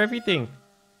can't have everything.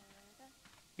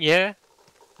 Yeah,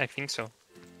 I think so.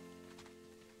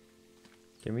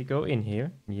 Can we go in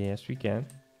here? Yes, we can.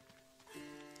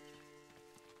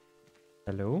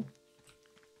 Hello?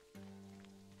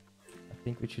 I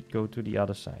think we should go to the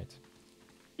other side.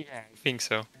 Yeah, I think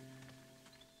so.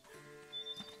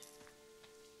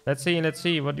 Let's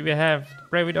see. What do we have?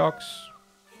 Prairie dogs.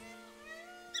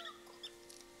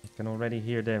 I can already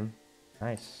hear them.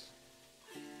 Nice.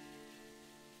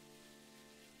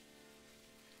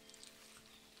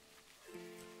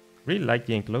 Really like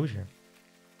the enclosure.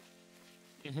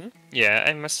 Yeah,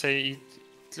 I must say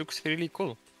it looks really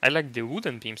cool. I like the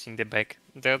wooden beams in the back.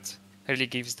 That really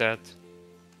gives that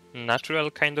natural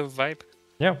kind of vibe.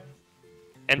 Yeah.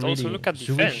 And really also look at the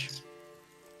zooish. fence.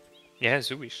 Yeah,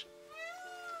 zooish.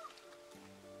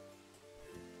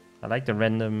 I like the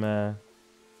random...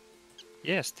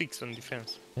 Yeah, sticks on the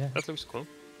fence. Yeah. That looks cool.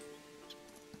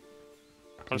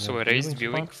 Yeah, Also a raised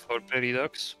viewing viewing spot. for prairie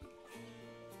dogs.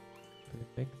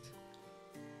 Perfect.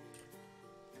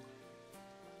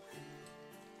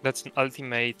 That's an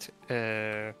ultimate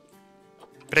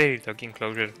prairie dog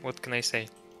enclosure. What can I say?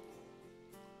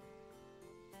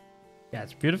 Yeah,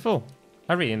 it's beautiful.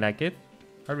 I really like it.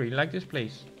 I really like this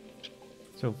place.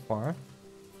 So far.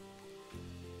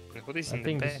 What is I in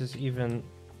think the this back? is even...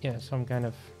 Yeah, some kind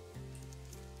of...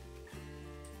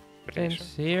 Pretty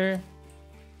fence sure. here.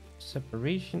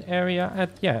 Separation area.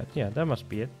 Yeah, that must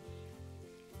be it.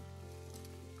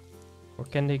 Or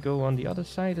can they go on the other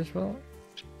side as well?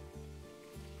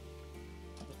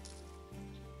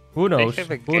 Who knows? have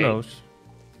a Who gate. knows?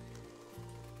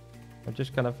 I'm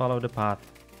just gonna follow the path.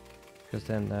 Because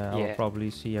then I will Yeah. probably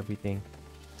see everything.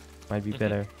 Might be Mhm.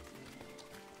 better.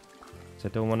 So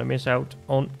I don't want to miss out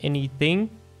on anything.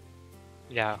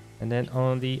 Yeah. And then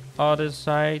on the other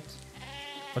side...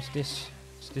 What's this?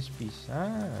 What's this piece?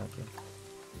 Ah, okay.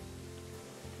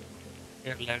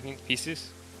 You're learning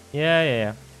pieces.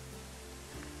 Yeah.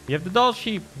 You have the doll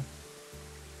sheep.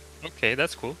 Okay,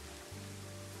 that's cool.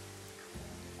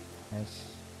 Nice.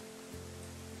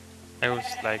 I always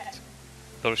liked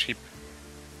Doll Sheep.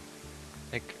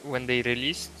 Like when they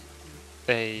released,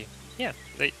 they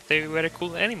were a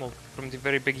cool animal from the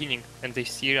very beginning, and they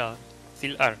still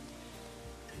are.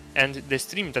 And the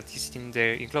stream that is in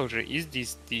the enclosure, is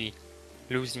this the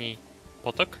Luzny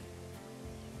Potok?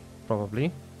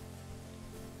 Probably.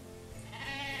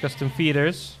 Custom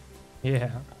feeders.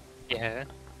 Yeah. Yeah,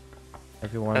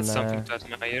 Everyone, that's something to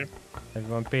admire.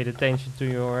 everyone paid attention to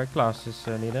your classes,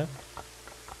 Nida.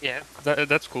 Yeah,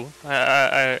 that's cool.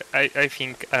 I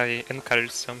think I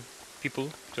encourage some people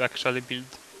to actually build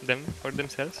them for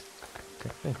themselves.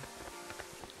 Okay.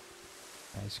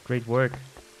 Nice, great work.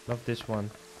 Love this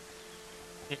one.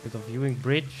 Bit of viewing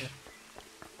bridge.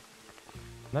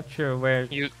 Not sure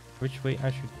which way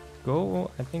I should go.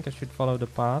 I think I should follow the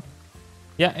path.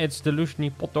 Yeah, it's the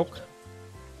Luzhny Potok.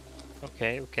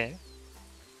 Okay.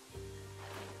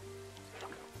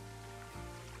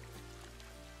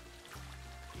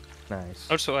 Nice.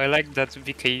 Also, I like that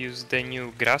VK used the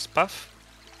new grass path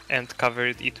and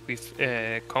covered it with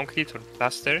concrete or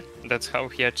plaster. That's how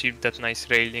he achieved that nice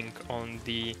railing on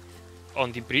the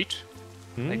bridge,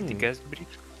 like the gas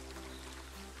bridge.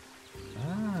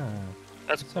 Ah,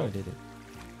 That's that's how I cool. did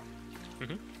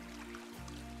it.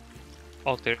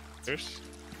 Otters,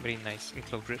 very nice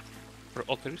enclosure for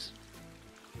otters.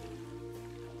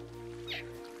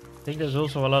 I think there's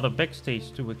also a lot of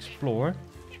backstage to explore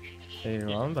later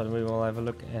on, but we will have a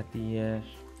look at the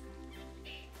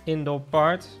indoor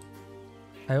part.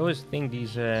 I always think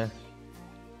these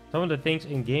some of the things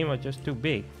in game are just too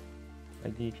big,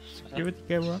 like the security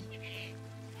camera.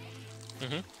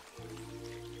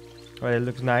 Well, it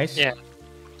looks nice. Yeah.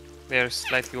 They are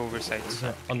slightly oversized.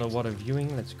 Underwater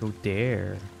viewing. Let's go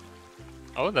there.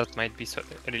 Oh, that might be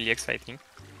really exciting.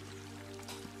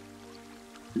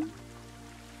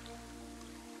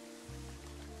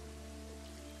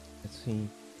 Let's see.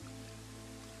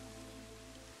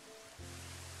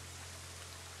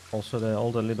 Also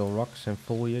all the little rocks and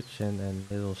foliage and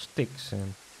little sticks,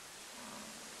 and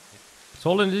it's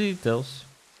all in the details.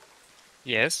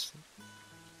 Yes.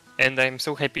 And I'm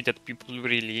so happy that people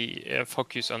really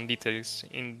focus on details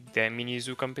in the mini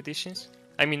zoo competitions.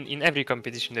 I mean, in every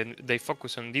competition they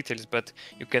focus on details, but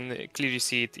you can clearly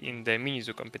see it in the mini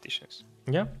zoo competitions.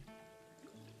 Yeah.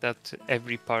 That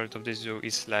every part of the zoo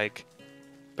is like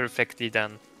perfectly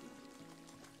done.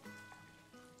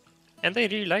 And I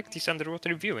really like this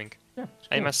underwater viewing. Yeah,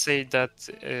 I cool. must say that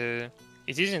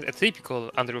it isn't a typical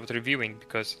underwater viewing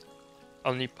because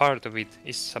only part of it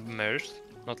is submerged,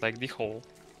 not like the whole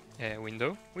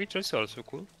window, which is also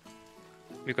cool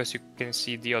because you can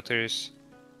see the otters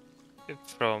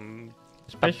from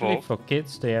Especially above. for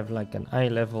kids, they have like an eye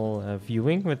level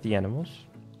viewing with the animals.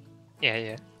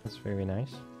 Yeah. That's very nice.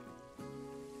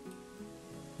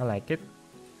 I like it.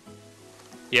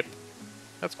 Yep,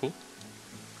 that's cool.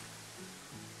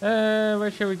 Where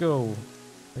shall we go?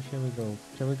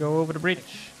 Shall we go over the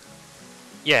bridge?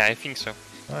 Yeah, I think so.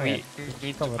 Oh, We yeah.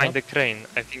 need to Cover find up. a crane.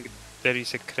 I think there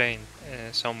is a crane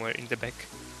somewhere in the back.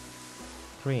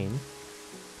 Crane.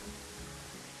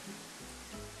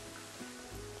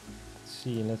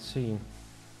 Let's see.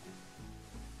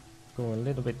 Go a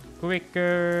little bit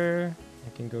quicker. I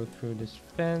can go through this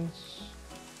fence.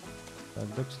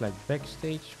 That looks like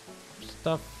backstage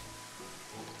stuff.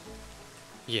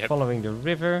 Yep. Following the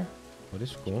river. Oh,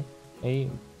 this is cool. A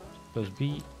plus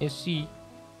B is C.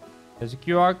 There's a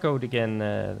QR code again,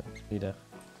 leader.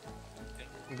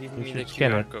 Give You me the should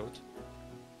scan QR it. code.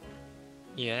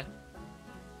 Yeah.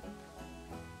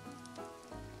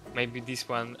 Maybe this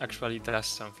one actually does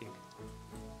something.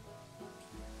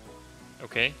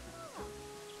 Okay.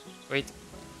 Wait.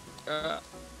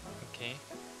 Okay.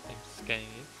 I'm scanning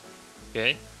it.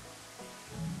 Okay.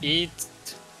 It.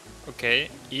 Okay.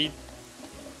 It.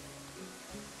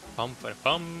 Pum.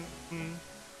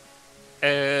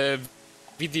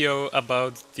 Video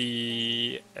about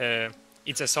the.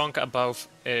 It's a song about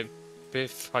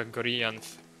Pythagorean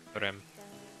theorem.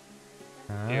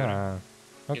 Ah,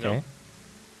 okay. You know?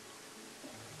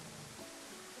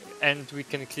 And we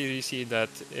can clearly see that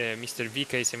Mr.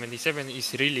 VK77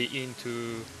 is really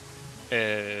into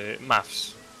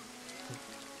maths.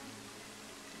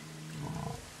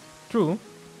 True.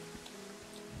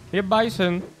 Here,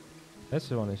 bison.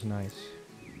 This one is nice.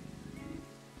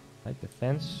 Like the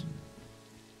fence.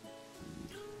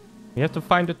 We have to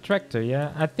find the tractor,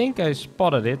 yeah? I think I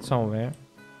spotted it somewhere.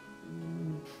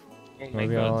 Oh my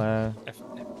Maybe god.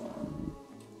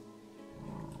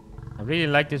 I really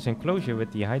like this enclosure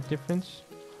with the height difference.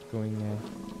 Going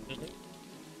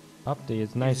up there,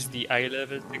 it's This nice. is the eye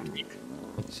level technique.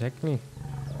 Exactly.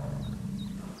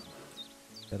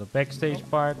 Little backstage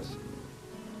part.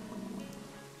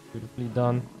 Beautifully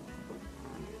done.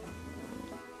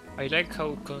 I like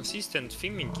how consistent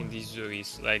filming in this zoo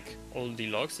is. Like all the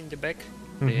logs in the back,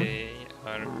 Mhm. they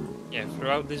are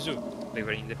throughout the zoo. They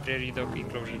were in the prairie dog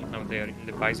enclosure, now they are in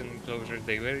the bison enclosure,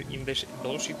 they were in the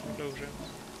bullshit enclosure.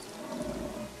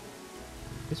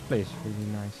 This place is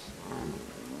really nice.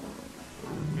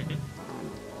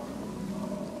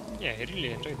 Yeah, I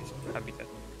really enjoy this habitat.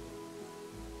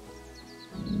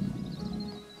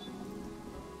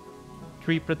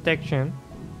 Tree protection.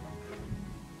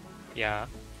 Yeah.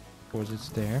 Of course it's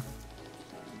there.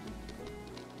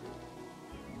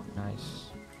 Nice.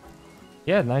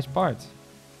 Yeah, nice part.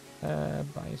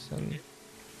 Bison.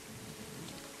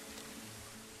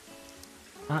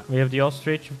 Ah, we have the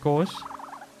ostrich, of course.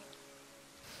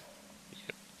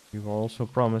 You were also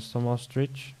promised some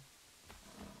ostrich.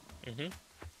 Ah,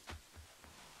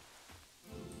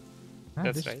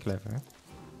 That's this right. is clever.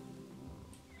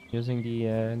 Using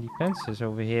the fences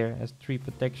over here as tree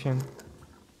protection.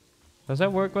 Does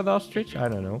that work with ostrich? I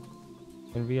don't know.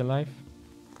 In real life?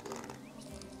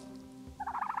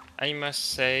 I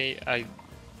must say I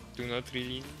do not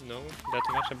really know that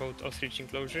much about ostrich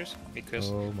enclosures because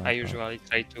Oh my I God. usually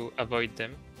try to avoid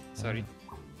them. Sorry.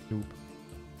 Nope.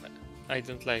 I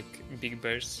don't like big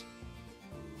birds.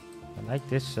 I like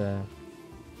this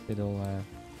little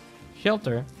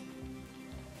shelter.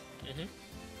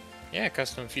 Yeah,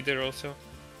 custom feeder also.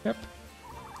 Yep.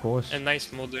 Of course. A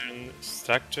nice modern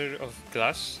structure of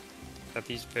glass that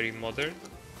is very modern.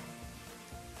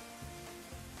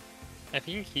 I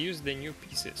think he used the new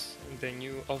pieces, the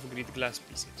new off-grid glass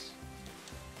pieces.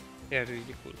 They are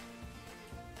really cool.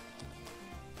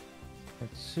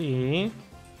 Let's see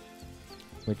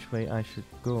which way I should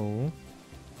go.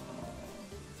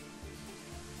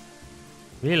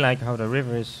 Really like how the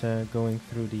river is going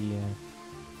through the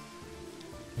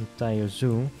entire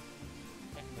zoo.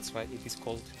 That's why it is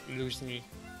called Luzhny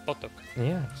Potok.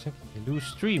 Yeah, exactly. Loose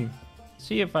stream.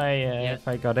 See if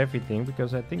I got everything,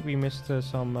 because I think we missed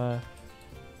some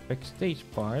backstage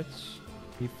parts.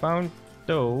 We found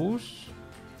those.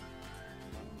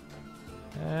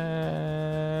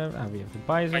 We have the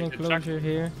bison enclosure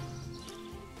here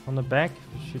on the back.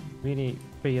 You should really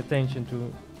pay attention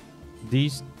to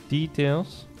these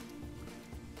details.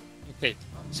 Okay,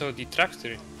 so the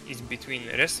tractor is between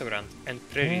restaurant and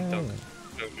prairie dog.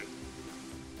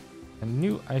 I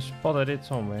knew I spotted it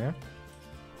somewhere.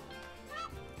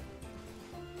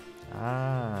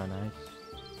 Ah, nice.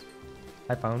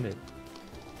 I found it.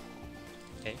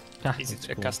 Okay. Ah, is it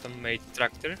a cool. custom-made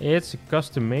tractor? It's a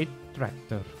custom-made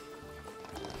tractor.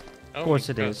 Oh, Of course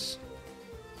it is.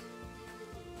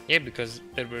 Yeah, because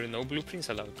there were no blueprints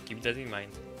allowed. Keep that in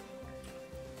mind.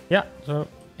 Yeah, so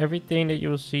everything that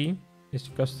you'll see is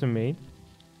custom-made.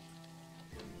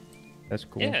 That's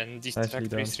cool. Yeah, and this Nicely tractor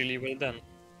done. is really well done.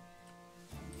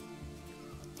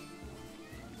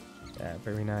 Yeah,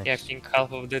 very nice. Yeah, I think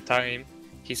half of the time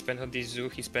he spent on this zoo,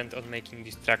 he spent on making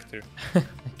this tractor. I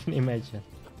can imagine.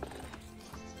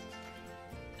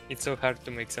 It's so hard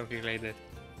to make something like that.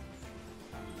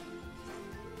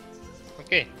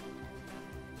 Okay.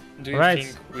 Do you Right.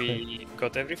 think we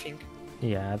got everything?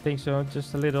 Yeah, I think so.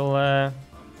 Just a little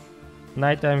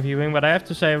nighttime viewing, but I have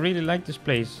to say I really like this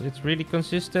place. It's really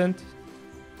consistent.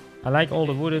 I like all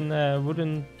the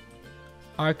wooden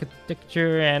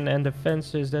architecture and the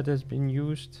fences that has been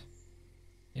used.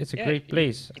 It's a great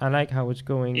place. I like how it's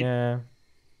going yeah,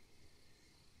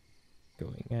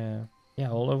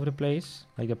 all over the place,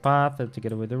 like the path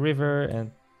together with the river,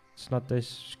 and it's not this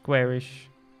squarish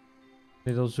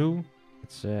little zoo.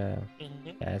 It's yeah,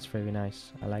 it's very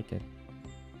nice. I like it.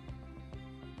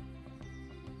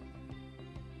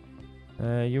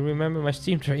 You remember my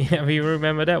Steam tray? Yeah, you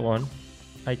remember that one?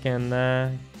 I can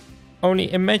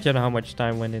only imagine how much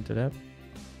time went into that.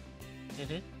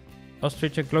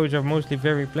 Ostrich enclosure are mostly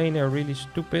very plain. They're really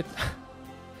stupid.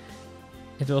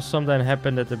 It will sometimes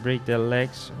happen that they break their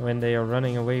legs when they are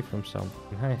running away from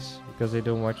something. Nice, because they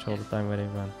don't watch all the time when they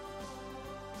run.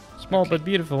 Small but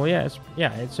beautiful. Yeah,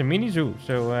 it's a mini zoo.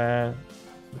 So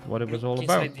what it was all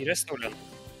about. Inside the restaurant.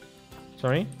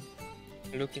 Sorry?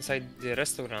 Look inside the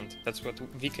restaurant. That's what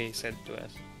VK said to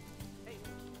us.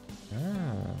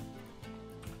 Ah.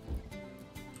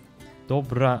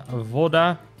 Dobra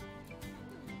woda.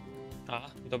 Ah,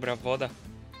 dobra woda.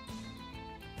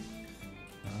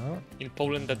 Oh. In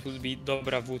Poland that would be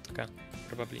dobra wódka,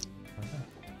 probably.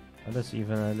 Oh, there's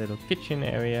even a little kitchen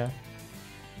area.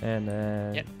 And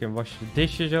you can wash the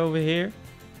dishes over here.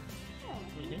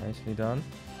 Nicely done.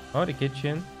 Oh, the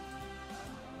kitchen.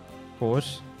 Of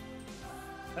course.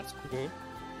 That's cool.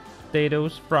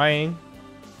 Potatoes frying.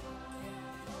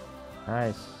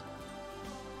 Nice.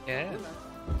 Yeah.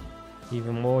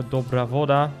 Even more dobra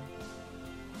voda.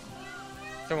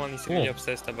 Someone is really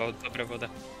obsessed about dobra woda.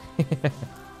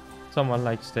 Someone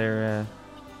likes their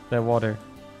water.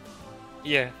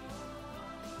 Yeah.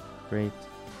 Great.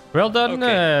 Well done,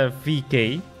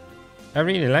 VK. I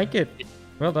really like it.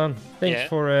 Well done. Thanks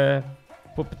for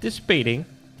participating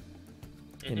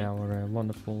in our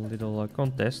wonderful little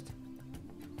contest.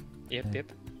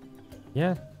 Yep.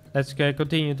 Yeah. Let's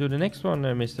continue to the next one,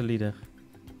 Mr. Leader.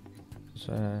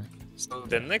 So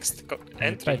the next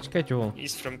entry schedule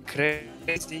is from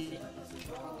Crazy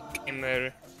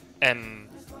Gamer M.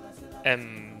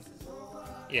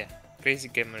 Yeah, Crazy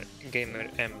Gamer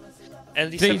M.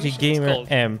 And the Crazy Gamer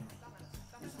called, M.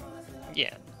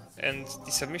 Yeah, and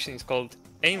the submission is called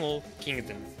Animal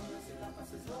Kingdom.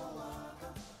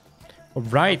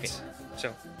 Right. Okay,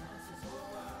 so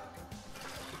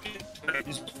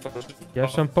you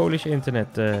have some Polish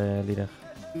internet, Leader.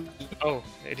 Oh,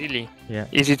 really? Yeah.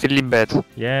 Is it really bad?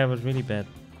 Yeah, it was really bad,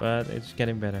 but it's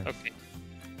getting better.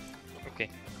 Okay.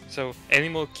 So,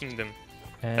 Animal Kingdom.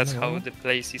 That's how the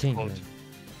place is called.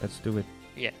 Let's do it.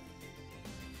 Yeah.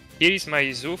 Here is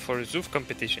my zoo for zoo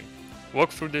competition. Walk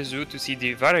through the zoo to see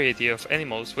the variety of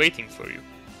animals waiting for you.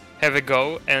 Have a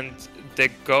go and the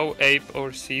go ape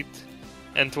or sit,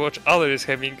 and watch others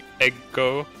having a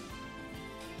go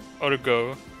or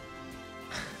go.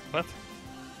 What?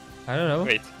 I don't know.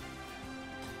 Wait.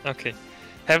 Okay.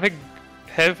 Have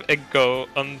a go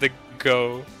on the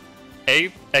go.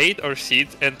 Eat or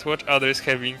sit and watch others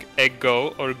having a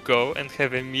go or go and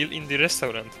have a meal in the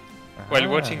restaurant. While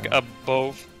watching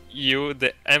above you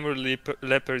the emerald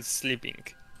leopard sleeping.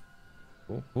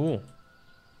 Cool.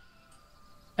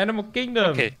 Animal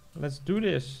Kingdom. Okay. Let's do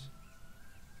this.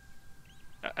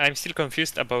 I'm still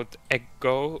confused about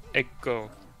Eggo.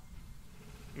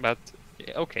 But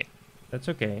okay. That's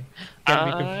okay. Can't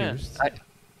be confused.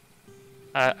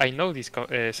 I know this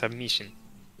submission.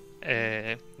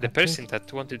 The person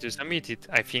that wanted to submit it,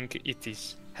 I think it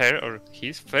is her or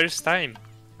his first time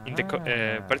in the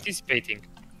participating.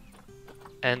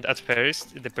 And at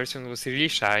first, the person was really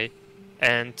shy,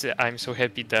 and I'm so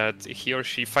happy that he or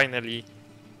she finally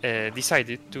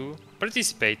decided to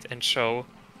participate and show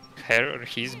her or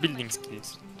his building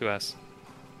skills to us.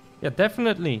 Yeah,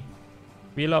 definitely.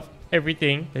 We love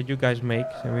everything that you guys make,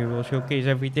 and we will showcase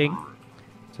everything.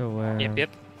 So, Yep.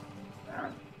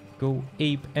 Go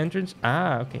ape entrance.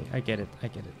 Ah, okay, I get it.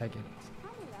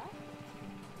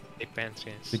 Ape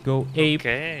entrance. The go ape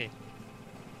Okay.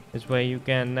 is where you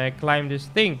can climb this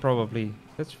thing, probably.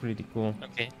 That's really cool.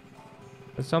 Okay.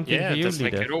 That's something for you, that's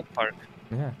like leader. a rope park.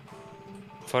 Yeah.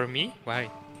 For me? Why?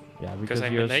 Yeah, because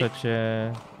I'm you're an ape?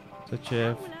 such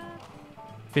a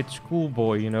fit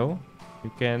schoolboy, you know.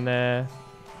 You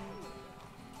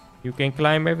can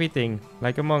climb everything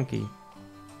like a monkey.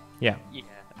 Yeah. Yeah,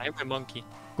 I'm a monkey.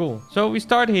 Cool. So we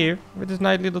start here with this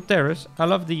nice little terrace. I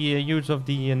love the use of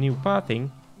the new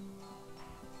pathing.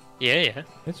 Yeah.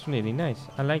 It's really nice.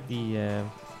 I like the.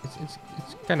 It's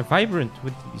kind of vibrant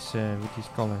with these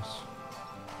colors.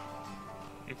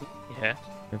 Yeah.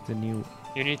 With the new.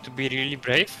 You need to be really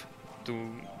brave to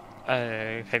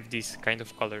have these kind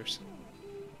of colors.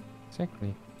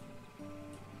 Exactly.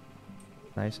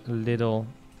 Nice little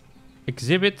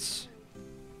exhibits.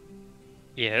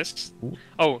 Yes. Ooh.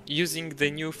 Oh, using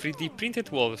the new 3D printed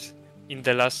walls. In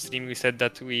the last stream we said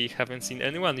that we haven't seen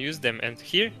anyone use them, and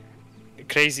here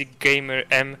Crazy Gamer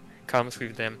M comes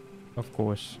with them. Of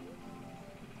course.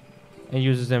 And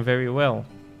uses them very well.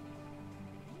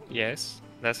 Yes,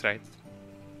 that's right.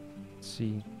 Let's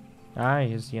see. Ah,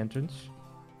 here's the entrance.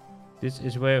 This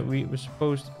is where we were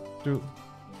supposed to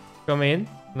come in,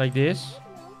 like this.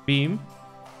 Beam.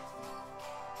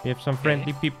 We have some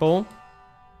friendly people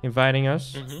inviting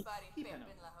us.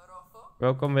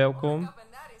 Welcome.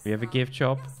 We have a gift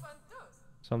shop.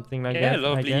 Something like that,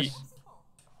 lovely. I guess.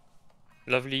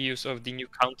 Lovely use of the new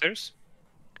counters.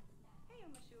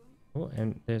 Oh,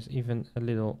 and there's even a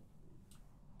little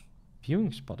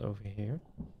viewing spot over here.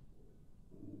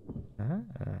 Ah,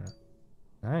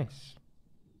 nice.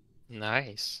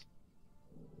 Nice.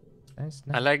 Nice.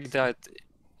 I like that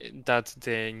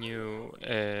the new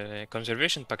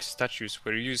conservation pack statues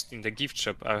were used in the gift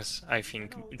shop as, I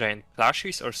think, giant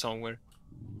plushies or somewhere.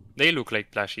 They look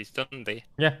like plushies, don't they?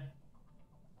 Yeah.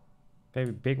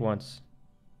 Very big ones.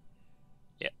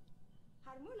 Yeah.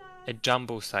 A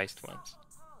jumbo-sized ones.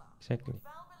 Exactly.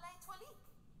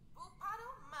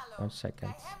 1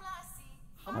 second.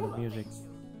 Out of music.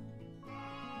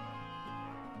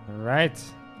 Alright.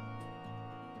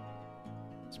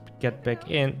 Let's get back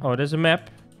in. Oh, there's a map.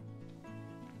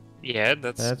 Yeah,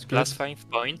 that's good. plus 5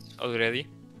 points already.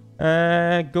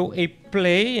 Go a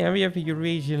play. And we have a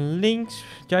Eurasian Lynx,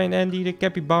 Giant Andy, the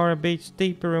Capybara, Bates,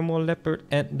 Taper, and more leopard,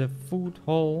 and the Food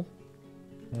Hall.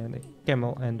 And the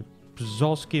camel and the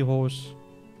Bzalski horse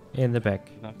in the back.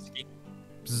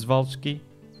 Bzwalski.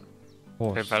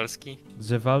 Horse.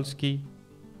 Zawalski.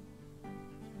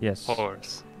 Yes.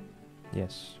 Horse.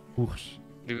 Yes. Horse.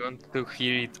 Do you want to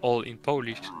hear it all in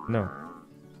Polish? No.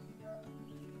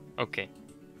 Okay.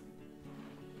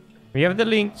 We have the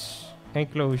Lynx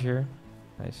enclosure.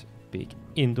 Nice big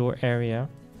indoor area.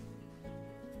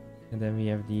 And then we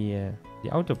have the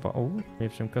autobahn. Oh, we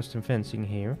have some custom fencing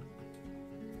here.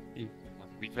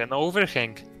 With an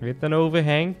overhang. With an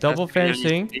overhang, double That's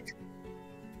fencing. realistic.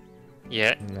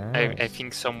 Yeah, Nice. I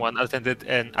think someone attended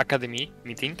an academy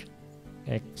meeting.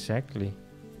 Exactly.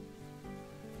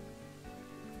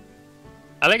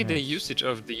 I like the Nice. usage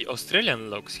of the Australian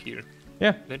logs here.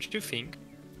 Yeah, Don't you think?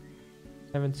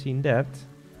 haven't seen that.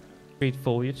 Great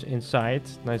foliage inside.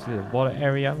 Nice little water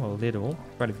area. Well, little.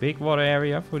 Quite a big water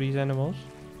area for these animals.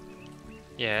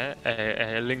 Yeah,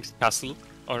 a lynx castle.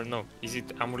 Or no, is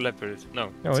it Amur leopard?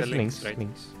 No, No, it's it's a lynx, Lynx. right?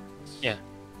 Lynx. Yeah.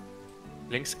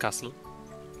 Lynx castle.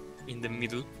 In the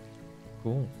middle.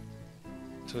 Cool.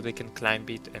 So they can climb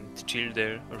it and chill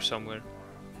there or somewhere.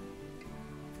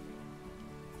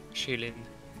 Chilling.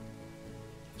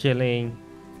 Chilling.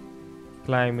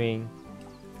 Climbing.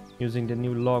 Using the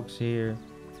new logs here.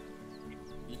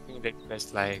 Living their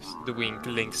best lives. Doing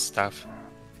lynx stuff.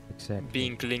 Exactly.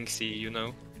 Being lynxy, you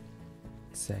know?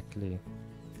 Exactly.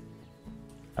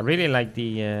 I really like the.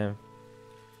 You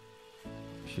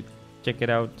should check it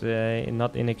out.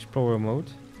 Not in Explorer mode.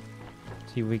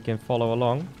 See if we can follow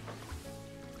along.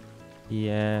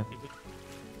 The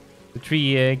the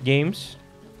 3 games.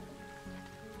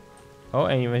 Oh,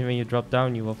 and when you drop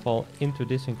down, you will fall into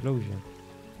this enclosure.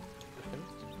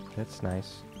 That's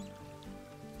nice.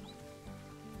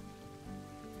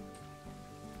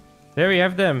 There you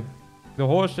have them. The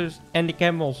horses and the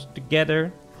camels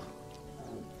together.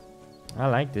 I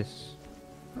like this.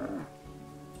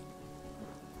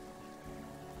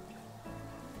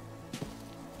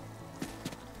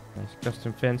 Nice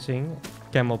custom fencing.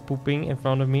 Camel pooping in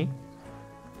front of me.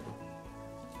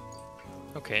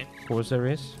 Okay. Corsair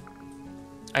is.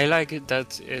 I like it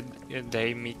that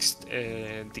they mixed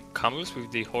the camels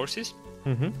with the horses.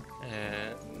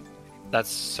 That's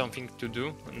something to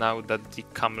do now that the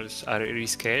camels are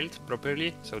rescaled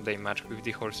properly, so they match with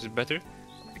the horses better.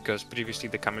 Because previously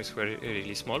the camels were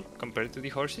really small compared to the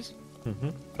horses.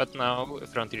 But now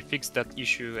Frontier fixed that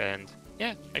issue, and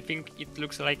yeah, I think it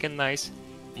looks like a nice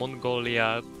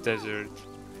Mongolia desert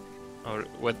or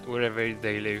wherever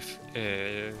they live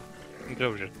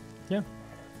enclosure. Yeah,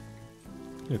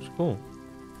 looks cool.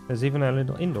 There's even a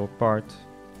little indoor part.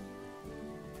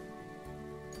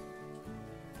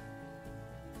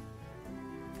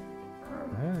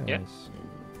 Nice.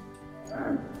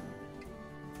 Yeah.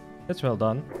 That's well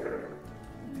done.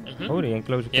 Oh, the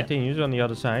enclosure continues on the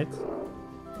other side.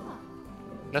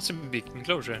 That's a big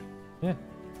enclosure. Yeah.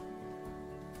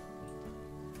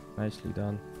 Nicely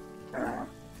done.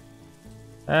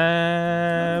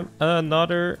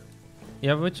 Another...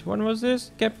 Yeah, which one was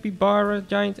this? Capybara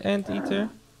giant anteater.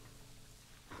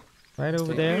 Right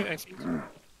over there. I think.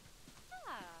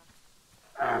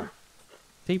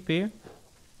 Tapir.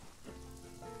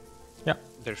 Yeah.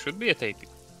 There should be a tapir.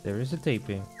 There is a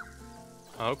tapir.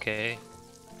 Okay.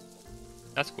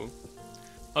 That's cool.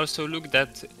 Also look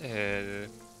that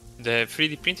the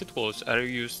 3D printed walls are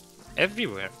used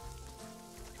everywhere.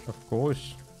 Of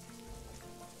course.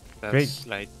 That's great.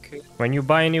 like... when you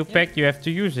buy a new pack, you have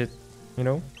to use it, you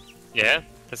know? Yeah,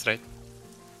 that's right.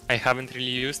 I haven't really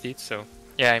used it, so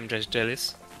yeah, I'm just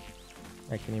jealous.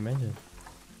 I can imagine.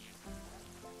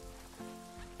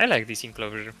 I like this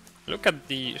enclosure. Look at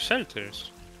the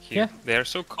shelters here. Yeah. They are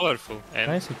so colorful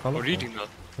and Nice and colorful. original.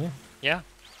 Yeah. Yeah.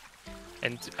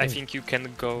 And I think you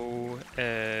can go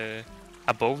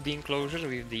above the enclosure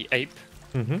with the ape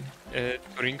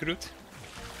ring route.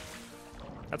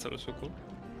 That's also cool.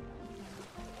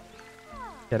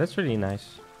 Yeah, that's really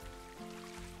nice.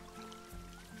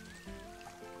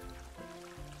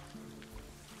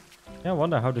 Yeah, I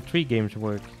wonder how the 3 games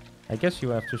work. I guess you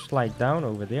have to slide down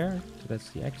over there. So that's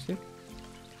the exit.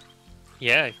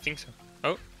 Yeah, I think so.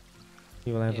 Oh.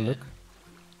 You will have a look.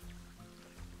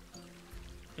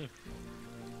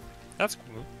 That's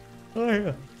cool. Oh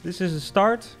yeah. This is a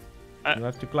start. You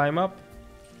have to climb up.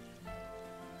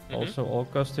 Also all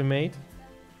custom made.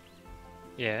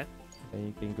 Yeah. And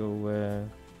you can go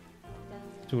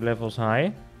 2 levels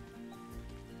high.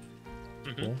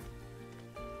 Yeah.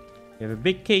 You have a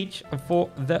big cage for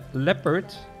the leopard.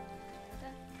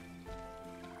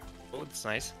 Oh, that's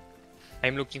nice.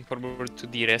 I'm looking forward to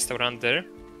the restaurant there.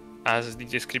 As the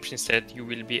description said, you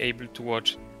will be able to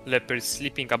watch leopards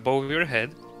sleeping above your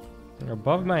head.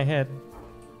 Above my head.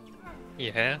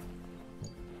 Yeah.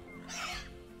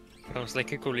 Sounds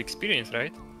like a cool experience,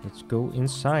 right? Let's go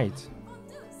inside.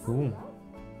 Boom.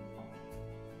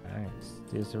 Nice.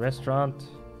 There's the restaurant.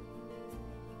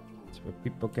 It's where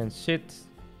people can sit.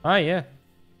 Ah, yeah.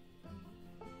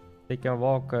 They can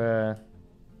walk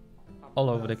all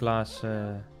over the glass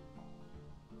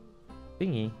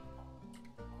thingy.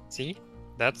 See?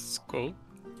 That's cool.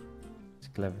 It's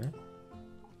clever.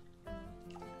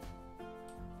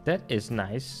 That is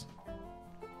nice.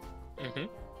 You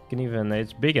can even,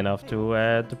 it's big enough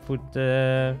to put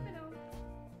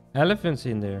elephants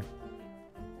in there.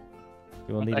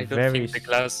 You will need I a don't very... think the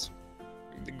glass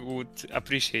would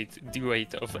appreciate the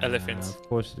weight of elephants. Of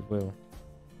course it will.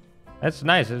 That's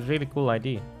nice. That's a really cool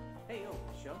idea.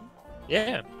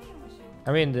 Yeah.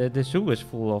 I mean, the zoo is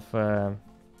full of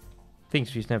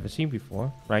things we've never seen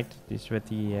before, right? This with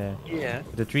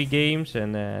the 3 games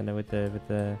and with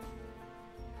the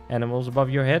animals above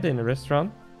your head in the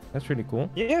restaurant. That's really cool.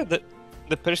 Yeah,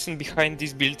 the person behind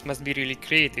this build must be really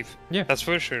creative. Yeah. That's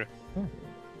for sure. Yeah,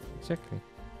 exactly.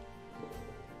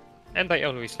 And I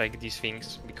always like these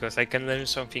things because I can learn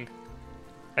something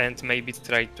and maybe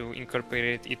try to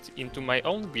incorporate it into my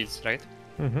own builds, right?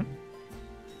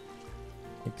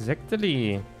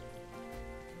 Exactly.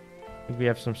 We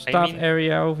have some staff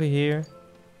area over here.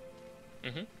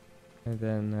 And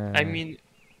then... I mean,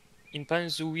 in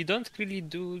Panzu we don't really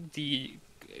do the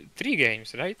 3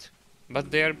 games, right?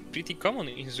 But they are pretty common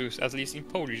in zoos, at least in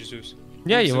Polish zoos.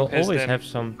 Yeah, you will always have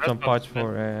some parts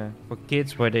for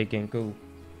kids where they can go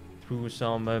through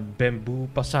some bamboo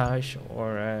passage,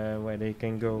 or where they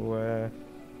can go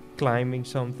climbing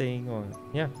something, or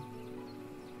yeah.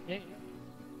 Yeah.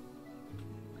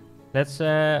 Let's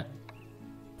have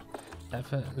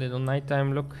a little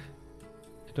nighttime look.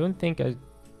 I don't think I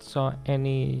saw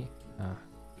any.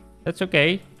 That's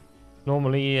okay.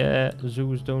 Normally,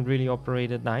 zoos don't really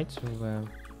operate at night, so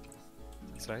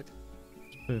That's right.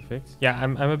 it's perfect. Yeah,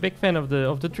 I'm a big fan of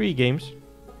the tree games,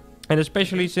 and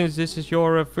especially since this is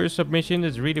your first submission,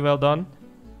 it's really well done.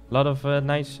 A lot of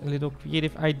nice little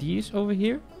creative ideas over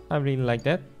here. I really like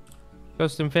that.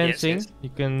 Custom fencing. Yes. You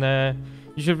can.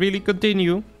 You should really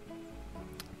continue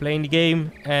playing the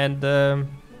game, and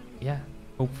yeah,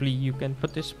 hopefully you can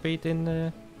participate in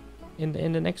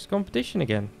the next competition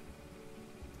again.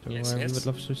 So we would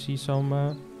love to see some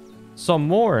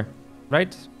more,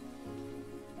 right?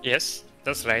 Yes,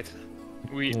 that's right.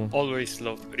 We Cool. always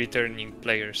love returning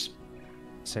players.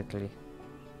 Exactly.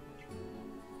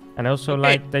 And I also Okay.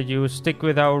 like that you stick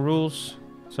with our rules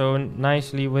so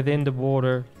nicely within the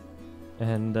border,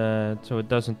 and so it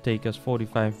doesn't take us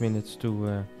 45 minutes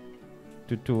to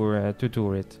tour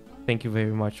it. Thank you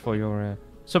very much for your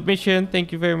submission.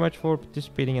 Thank you very much for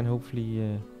participating, and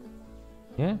hopefully,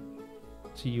 yeah,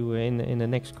 see you in the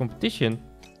next competition.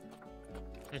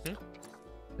 Mhm.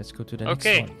 Let's go to the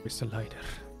Okay. next one, Mr. Leider.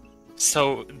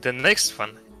 So the next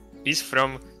one is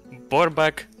from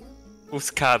Borbak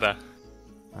Uskada,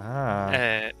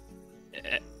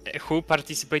 who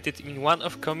participated in one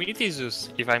of community zoos,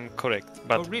 if I'm correct.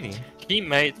 But really? he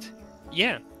made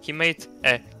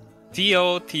a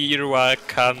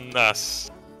Teotihuacanas.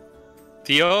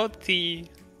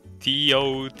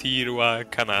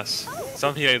 Teotihuacanas.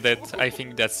 Something like that. I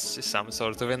think that's some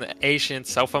sort of an ancient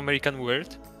South American word.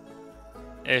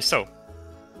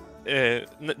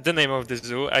 The name of the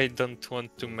zoo, I don't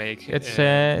want to make.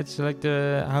 It's like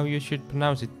the how you should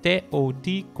pronounce it.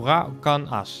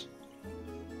 Teotihuacanas.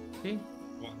 See?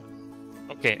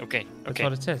 Okay. That's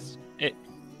what it says.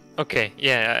 Okay,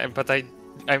 yeah, but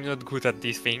I'm not good at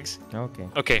these things. Okay.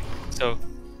 Okay, so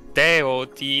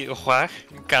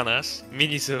Teotihuacanas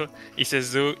Mini Zoo is a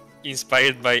zoo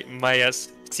inspired by Maya's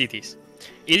cities.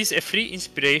 It is a free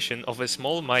inspiration of a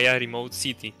small Maya remote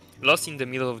city, lost in the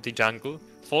middle of the jungle,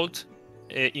 fallen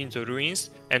into ruins,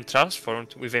 and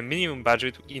transformed with a minimum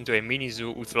budget into a mini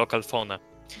zoo with local fauna.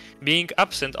 Being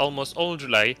absent almost all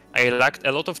July, I lacked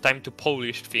a lot of time to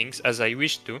polish things as I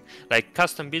wished to, like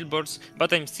custom billboards,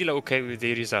 but I'm still okay with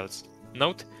the results.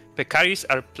 Note, Pecaris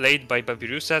are played by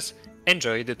Babirusas.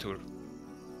 Enjoy the tour.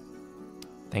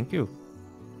 Thank you.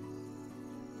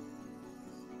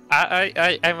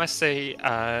 I must say,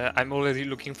 I'm already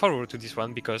looking forward to this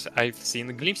one because I've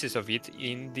seen glimpses of it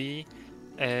in the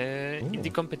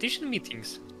competition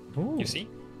meetings. Ooh, You see,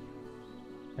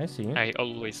 I see. I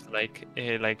always like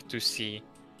to see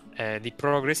the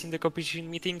progress in the competition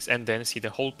meetings and then see the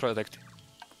whole product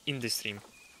in the stream.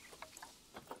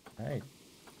 Right.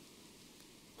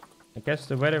 I guess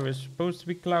the weather is supposed to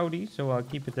be cloudy, so I'll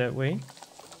keep it that way.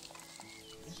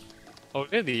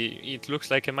 Already, it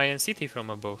looks like a Mayan city from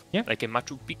above. Yeah. Like a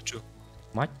Machu Picchu.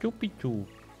 Machu Picchu.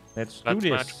 Let's But do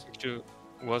this. Machu Picchu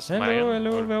was Hello, Mayan.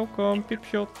 hello, or- welcome.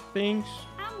 Pipshot, thanks.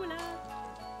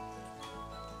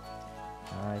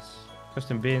 Nice.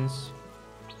 Custom bins.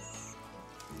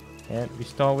 And we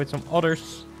start with some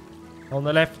others on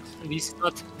the left. This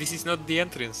is not the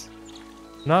entrance.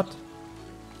 Not?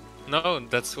 No,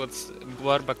 that's what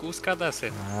Barbacuskada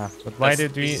said. But why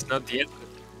This did we is not the entrance.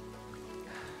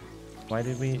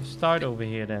 start over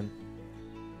here then?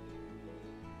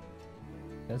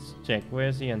 Let's check.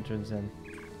 Where's the entrance then?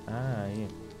 Here.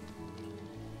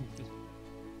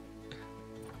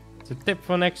 It's a tip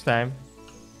for next time.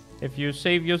 If you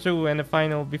save your zoo and the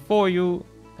final before you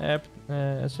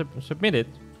submit it,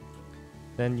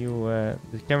 then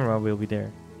the camera will be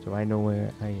there, so I know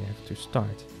where I have to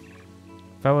start.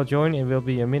 If I will join, it will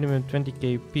be a minimum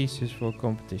 20k pieces for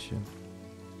competition.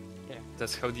 Yeah,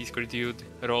 that's how Discord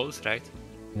rolls, right?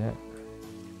 Yeah.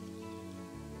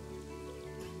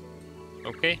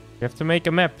 Okay. You have to make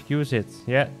a map. Use it.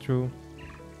 Yeah, true.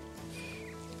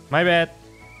 My bad.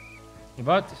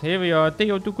 But here we are.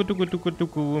 Teo tuku tuku tuku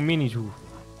tuku mini zoo.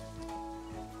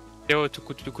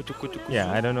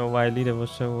 Yeah, I don't know why Lida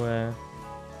was so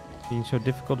being so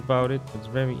difficult about it. It's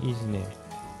very easy now.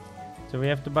 So we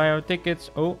have to buy our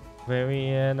tickets. Oh, very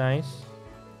nice.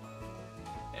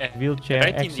 Wheelchair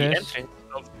right access. in the entrance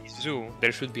of the zoo,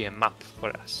 there should be a map for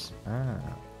us.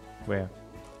 Where?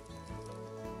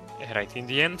 Right in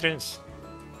the entrance.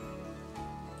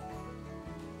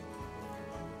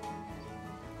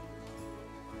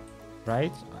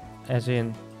 Right? As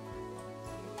in...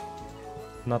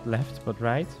 Not left, but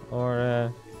right?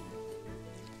 Or...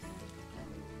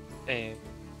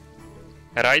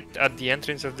 Right at the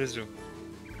entrance of the zoo.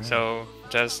 So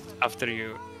just after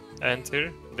you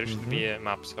enter, there should be a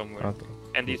map somewhere. Okay.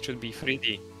 And it should be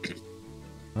 3D.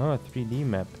 Oh, a 3D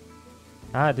map.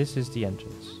 Ah, this is the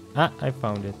entrance. Ah, I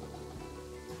found it.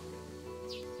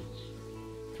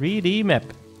 3D map.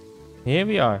 Here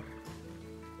we are.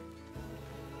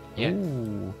 Yeah.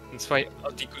 Ooh. That's why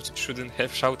Arctis shouldn't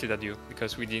have shouted at you,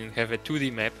 because we didn't have a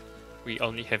 2D map. We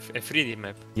only have a 3D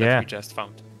map that we just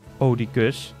found.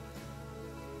 Odicus.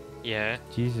 Yeah.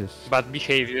 Jesus. Bad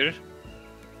behavior.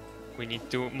 We need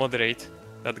to moderate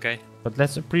that guy. But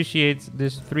let's appreciate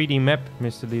this 3D map,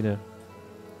 Mr. Leader.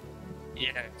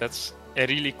 Yeah, that's a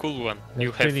really cool one. That's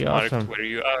you have pretty marked awesome. where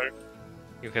you are.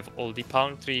 You have all the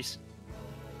palm trees.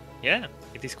 Yeah,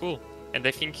 it is cool. And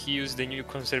I think he used the new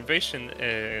conservation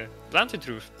planted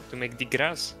roof to make the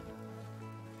grass.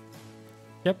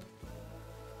 Yep.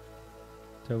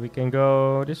 So we can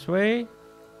go this way.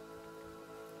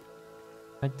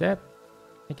 Like that,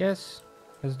 I guess.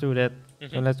 Let's do that.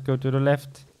 So let's go to the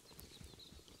left.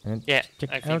 And Yeah,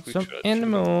 check I think out we some should.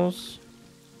 animals.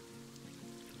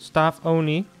 Staff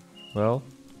only. Well,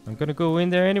 I'm gonna go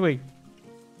in there anyway.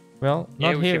 Well,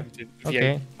 Yeah, not we here. have the VIP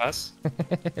Okay. pass.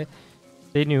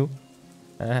 They knew.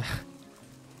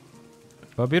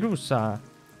 Babirusa.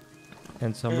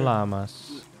 And some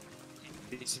llamas.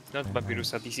 This is not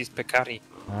Babirusa, this is Pekari.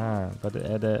 Ah, but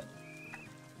the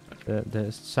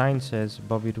sign says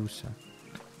Babirusa.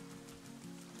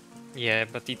 Yeah,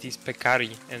 but it is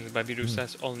Pekari and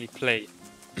Babirusa's only play.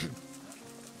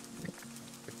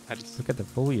 Look at the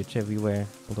foliage everywhere.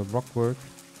 All the rock work.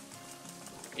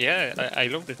 Yeah, I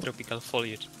love the tropical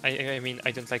foliage. I mean,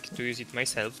 I don't like to use it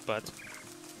myself, but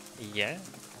yeah,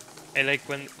 I like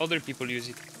when other people use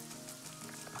it.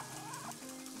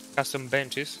 Custom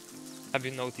benches. Have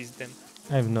you noticed them?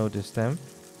 I've noticed them.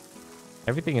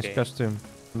 Everything is Okay. custom.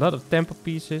 A lot of temple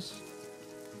pieces.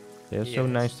 They are so Yes.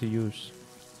 nice to use.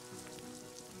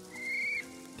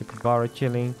 Capybara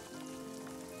chilling.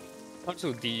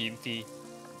 Also, the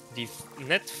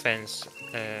net fence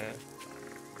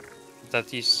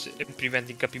that is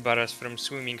preventing capybaras from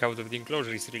swimming out of the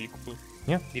enclosure is really cool.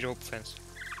 Yeah. The rope fence.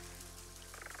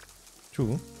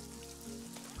 True.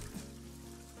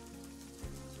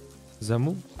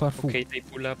 Zamu Parfou. Okay, they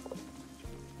pull up.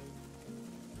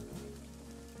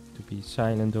 To be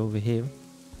silent over here.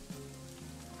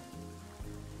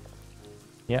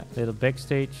 Yeah, little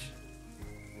backstage.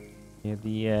 Here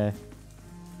the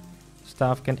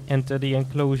staff can enter the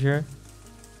enclosure.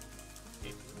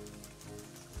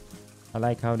 I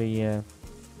like how they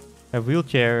have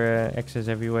wheelchair access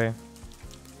everywhere.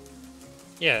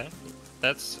 Yeah,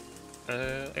 that's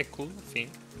a cool thing.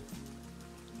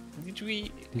 Did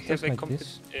we It have looks a like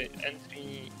this.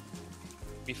 entry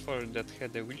before that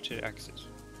had a wheelchair access?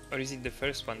 Or is it the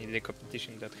first one in the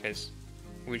competition that has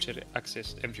wheelchair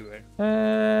access everywhere?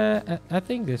 I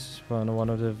think this is one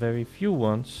of the very few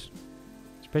ones.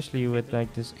 Especially with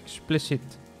like this explicit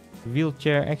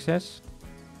wheelchair access.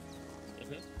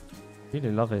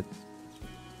 Really love it.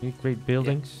 Really great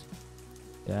buildings.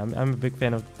 Yeah, I'm a big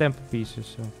fan of the temple pieces.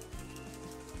 So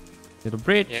little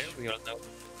bridge. Yeah, we all know.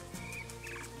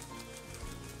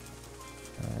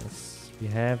 Nice. We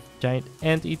have giant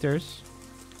anteaters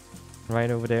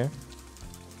right over there.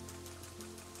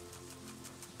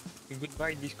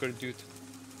 Goodbye, Discord dude.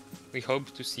 We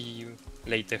hope to see you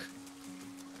later.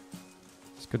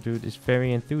 This dude is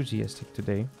very enthusiastic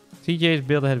today. CJ's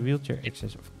build had wheelchair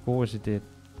access. Of course it did.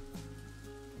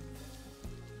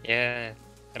 Yeah,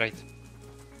 right.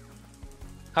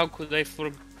 How could I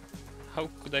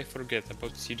forget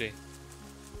about CJ?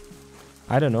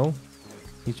 I don't know.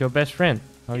 He's your best friend.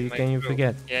 How He's my can you bro.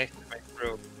 forget? Yeah, he's my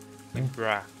bro. My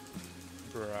Yeah.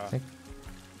 Bruh. Like-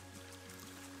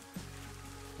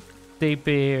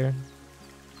 Tapir.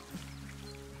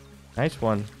 Nice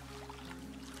one.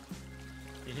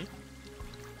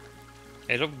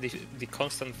 I love the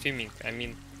constant theming. I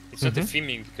mean, it's not a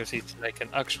theming because it's like an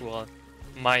actual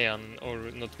Mayan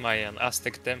or not Mayan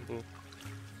Aztec temple.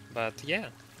 But yeah,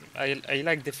 I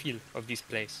like the feel of this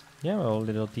place. Yeah, all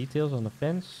little details on the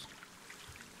fence.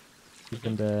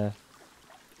 Even the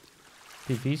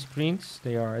TV screens,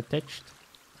 they are attached.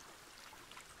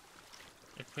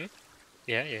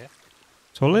 Yeah, yeah.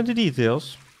 It's all in the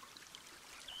details.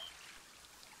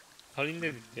 All in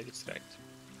the details, right?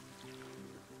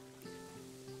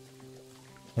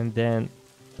 And then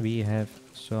we have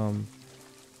some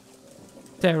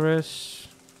terrace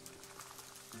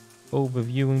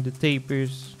overviewing the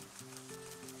tapirs.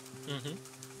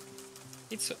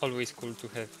 It's always cool to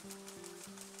have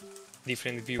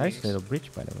different viewings. Nice little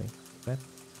bridge, by the way. That.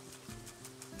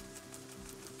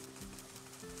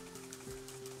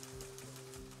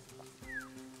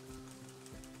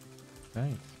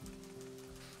 Right.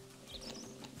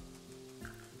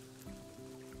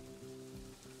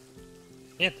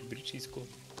 Yeah, the bridge is cool.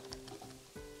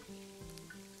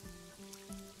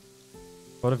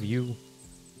 What a view.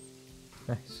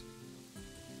 Nice.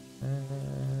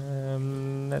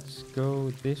 Let's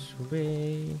go this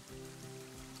way.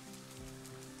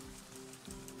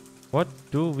 What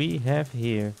do we have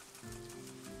here?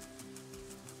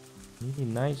 Really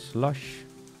nice lush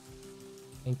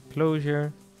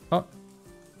enclosure. Oh,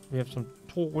 we have some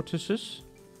tortoises.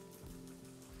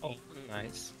 Oh,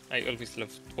 nice. I always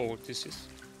love tortoises.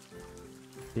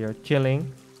 They are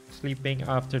chilling, sleeping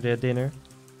after their dinner.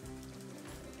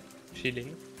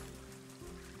 Chilling.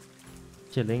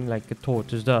 Chilling like a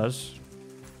tortoise does.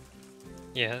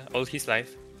 Yeah, all his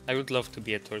life. I would love to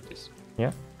be a tortoise.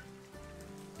 Yeah.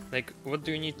 Like, what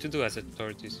do you need to do as a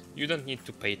tortoise? You don't need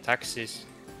to pay taxes.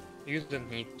 You don't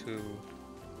need to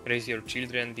raise your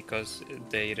children because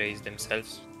they raise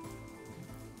themselves.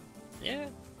 Yeah,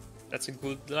 that's a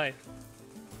good life.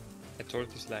 A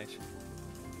tortoise life.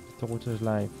 Tortoise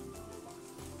life.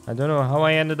 I don't know how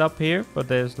I ended up here, but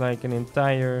there's like an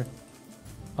entire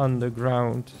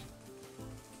underground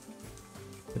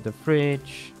with the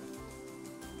fridge.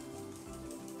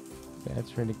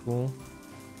 That's really cool.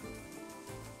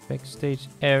 Backstage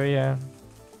area.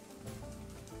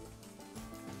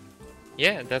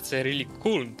 Yeah, that's a really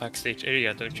cool backstage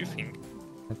area, don't you think?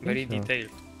 Very so.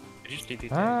 detailed. Really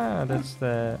detailed. Ah, that's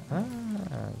the... Ah,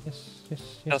 yes, yes,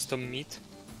 yes. Custom meat.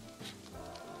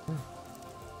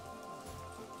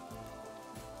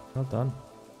 Well done.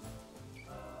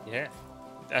 Yeah,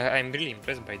 I'm really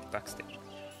impressed by the backstage.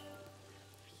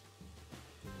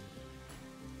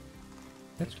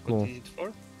 That's cool. What is it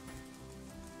for?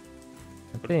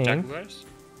 I For Jaguars?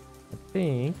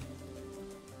 think...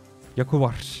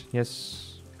 Jaguars,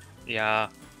 yes. Yeah.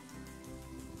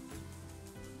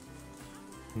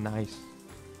 Nice.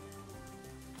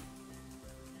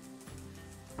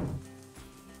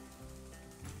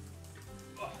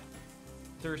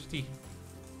 Thirsty.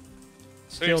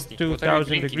 Still Thirsty. 2000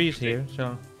 drinking degrees today? here,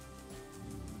 so...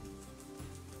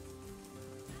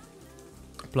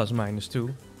 Plus minus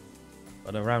 2.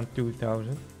 But around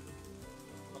 2000.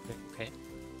 Okay.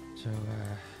 So,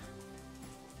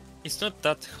 It's not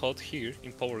that hot here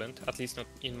in Poland, at least not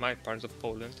in my part of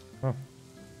Poland. oh.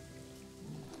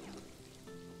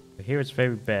 Here it's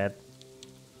very bad.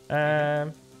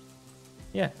 Yeah,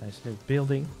 nice little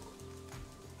building.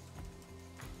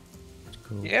 It's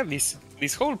cool. Yeah,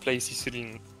 this whole place is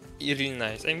really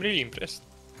nice. I'm really impressed.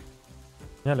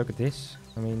 Yeah, look at this.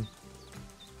 I mean...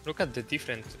 Look at the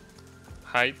different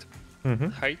Mm-hmm.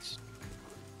 heights.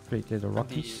 Great little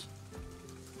rockies.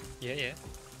 Yeah.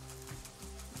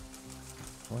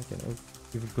 Oh, I can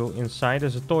even go inside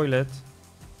as a toilet.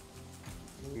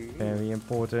 Ooh. Very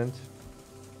important.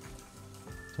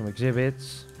 Some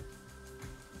exhibits.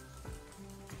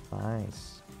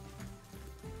 Nice.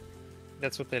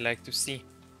 That's what I like to see.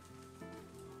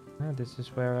 Ah, this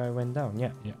is where I went down.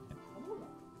 Yeah.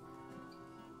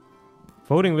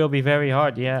 Voting will be very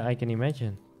hard. Yeah, I can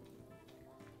imagine.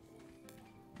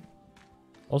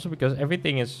 Also because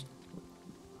everything is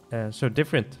so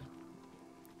different.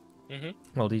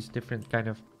 Mm-hmm. All these different kind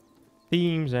of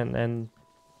themes and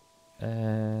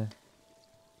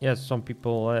yeah, some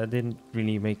people didn't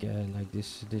really make like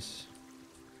this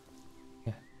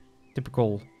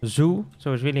typical zoo,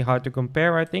 so it's really hard to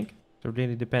compare, I think. So it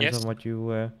really depends on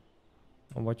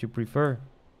what you prefer.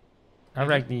 I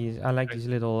like these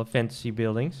little fantasy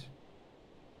buildings.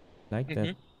 Like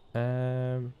that.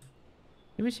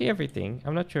 Did we see everything?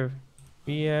 I'm not sure.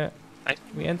 We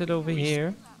ended over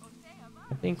here.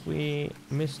 I think we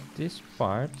missed this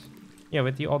part. Yeah,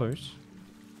 with the others.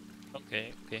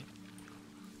 Okay.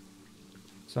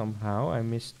 Somehow I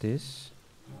missed this.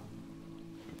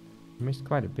 Missed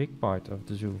quite a big part of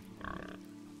the zoo.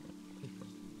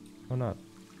 Or not?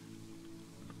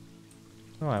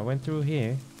 Oh, I went through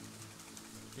here.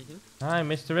 I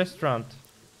missed the restaurant.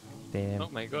 Damn. Oh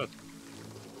my god.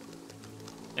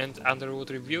 And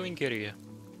underwater viewing area.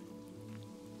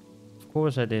 Of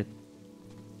course I did.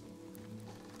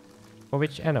 For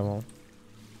which animal?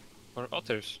 For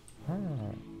otters. Ah.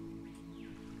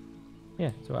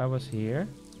 Yeah, so I was here.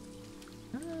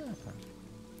 Ah.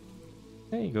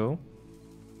 There you go.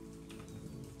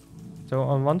 So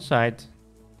on one side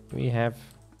we have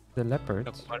the leopard.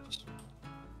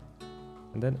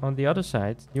 And then on the other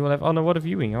side you will have underwater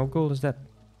viewing. How cool is that?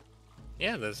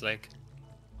 Yeah, that's like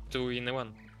 2 in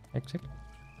 1. Exactly.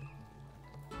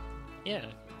 Yeah,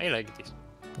 I like this.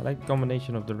 I like the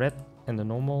combination of the red and the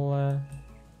normal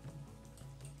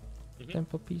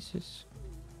temple pieces.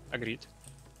 Agreed.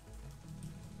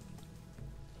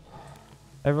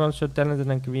 Everyone's so talented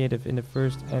and creative in the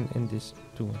first and in this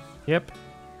tool. Yep.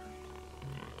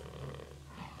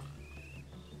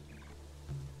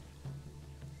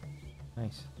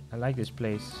 Nice. I like this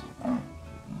place.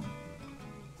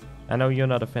 I know you're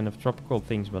not a fan of tropical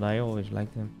things, but I always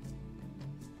like them.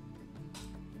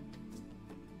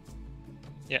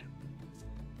 Yeah.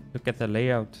 Look at the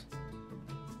layout.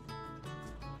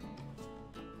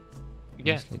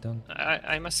 Yeah. Nicely done.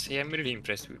 I must say I'm really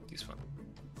impressed with this one.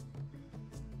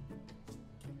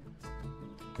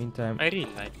 Meantime, I really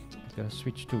like it. I'm gonna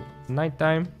switch to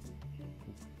nighttime.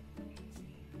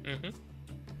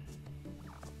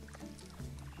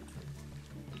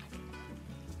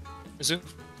 So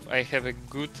I have a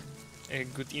good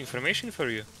information for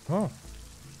you. Oh.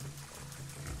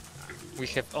 We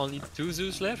have only 2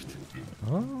 zoos left.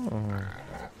 Oh.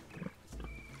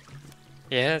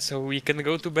 Yeah, so we can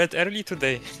go to bed early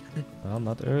today. Well,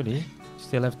 not early.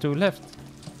 Still have 2 left.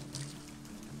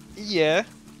 Yeah.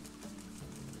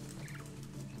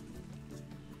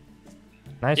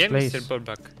 Nice Yeah, place. Mr.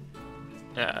 Borbak.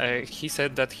 He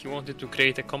said that he wanted to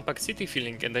create a compact city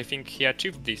feeling, and I think he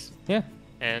achieved this. Yeah.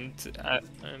 And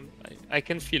I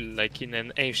can feel like in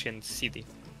an ancient city.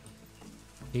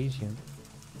 Asian.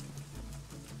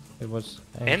 It was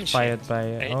Ancient. inspired by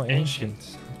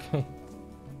ancient. Okay.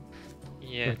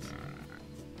 Yes. Good.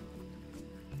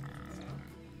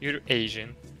 You're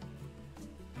Asian.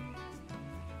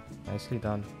 Nicely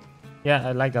done. Yeah,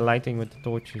 I like the lighting with the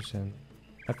torches, and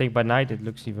I think by night it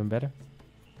looks even better.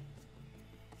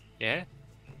 Yeah.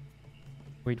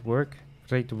 Great work,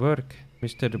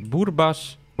 Mr.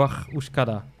 Burbas Bach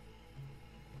Uskada.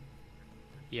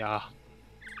 Yeah.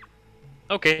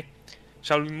 Okay.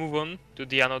 Shall we move on to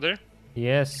the another?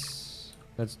 Yes,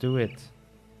 let's do it.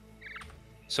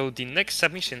 So the next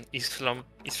submission is from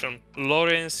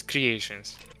Lawrence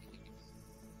Creations.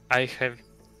 Do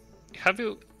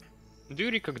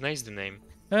you recognize the name?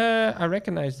 I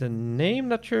recognize the name.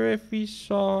 Not sure if we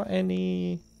saw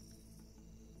any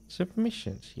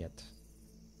submissions yet.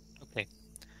 Okay.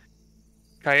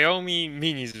 Xiaomi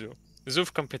Mini Zoo. Zoo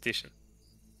competition.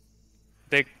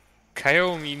 The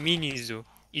Xiaomi Mini Zoo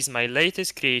is my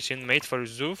latest creation made for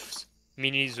Zoo's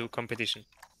Mini Zoo competition.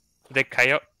 The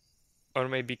or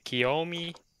maybe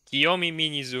Kiyomi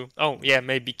Mini Zoo. Oh yeah,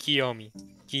 maybe Kiyomi.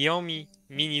 Kiyomi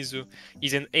Mini Zoo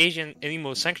is an Asian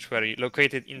animal sanctuary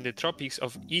located in the tropics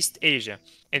of East Asia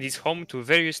and is home to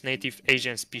various native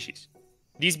Asian species.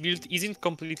 This build isn't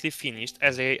completely finished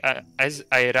as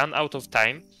I ran out of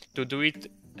time to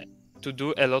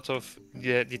do a lot of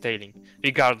detailing.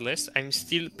 Regardless, I'm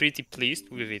still pretty pleased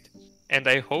with it, and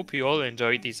I hope you all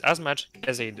enjoy this as much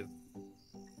as I do.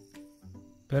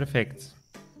 Perfect.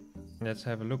 Let's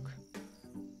have a look.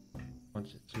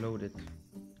 Once it's loaded.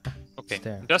 Okay,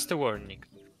 there. just a warning.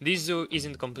 This zoo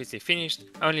isn't completely finished,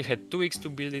 I only had 2 weeks to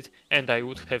build it, and I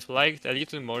would have liked a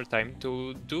little more time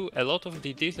to do a lot of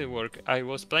the detail work I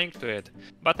was planning to add,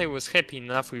 but I was happy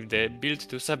enough with the build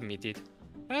to submit it.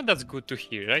 And that's good to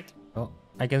hear, right? Well,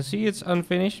 I can see it's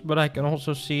unfinished, but I can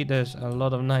also see there's a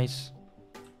lot of nice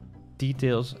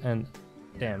details and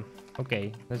damn.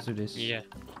 Okay, let's do this. Yeah.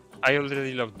 I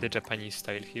already love the Japanese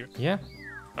style here. Yeah?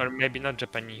 Or maybe not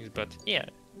Japanese, but yeah,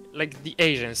 like the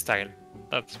Asian style.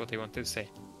 That's what I want to say.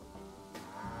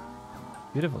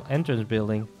 Beautiful entrance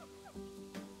building.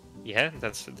 Yeah,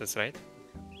 that's right.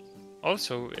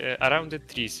 Also, around the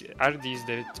trees, are these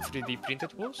the 3D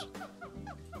printed walls?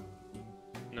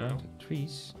 No. Around the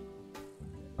trees.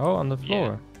 Oh, on the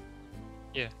floor.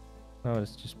 Yeah. No,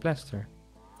 it's just plaster.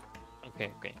 Okay,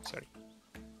 sorry.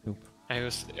 Oop. I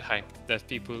was hyped that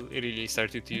people really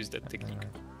started to use that technique.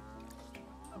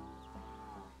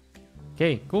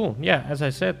 Okay, cool. Yeah, as I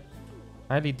said,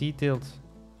 highly detailed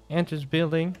entrance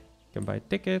building. You can buy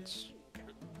tickets.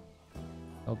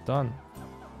 Well done.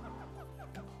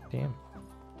 Damn.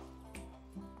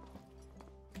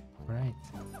 Right.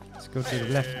 Let's go to the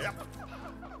left.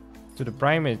 To the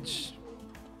primates.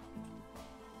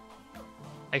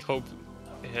 I hope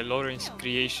Lawrence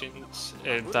Creations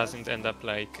doesn't end up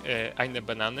like Eine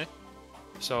Banane.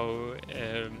 So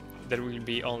there will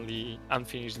be only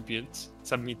unfinished builds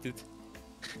submitted.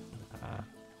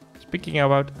 Speaking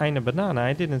about Eine Banana,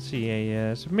 I didn't see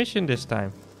a submission this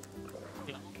time.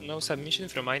 No submission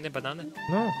from Eine Banane?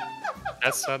 No.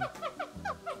 That's sad.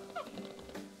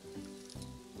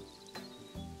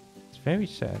 It's very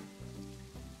sad.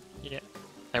 Yeah.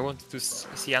 I wanted to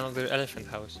see another elephant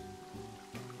house.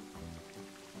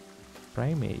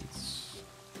 Primates.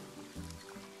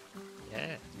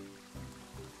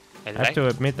 I have to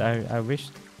admit, I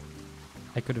wished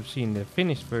I could have seen the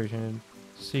finished version and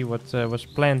see what was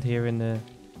planned here in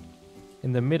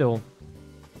the middle.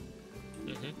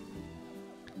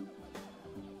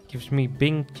 Gives me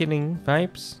Bing chilling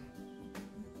vibes.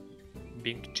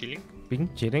 Bing chilling? Bing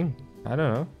chilling? I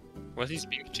don't know. What is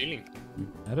Bing chilling?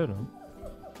 I don't know.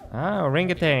 Ah,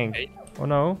 orangutan. Okay. Oh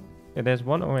no. Yeah, there's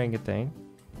one orangutan.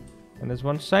 And there's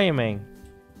one Siamang.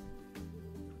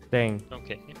 Dang.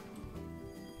 Okay.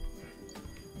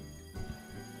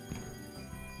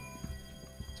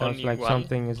 Sounds Only like one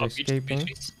something is of each escaping.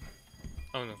 species?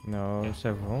 Oh no. No, Yeah.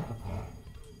 several.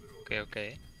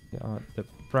 Okay. The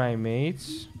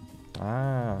primates.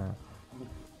 Ah.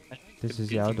 This is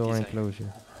the building outdoor design.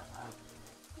 enclosure.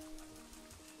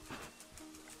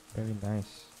 Very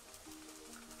nice.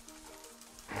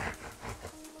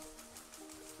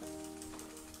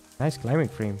 Nice climbing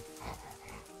frame.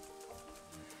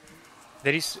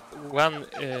 There is one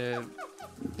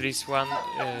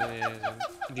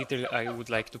detail I would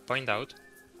like to point out.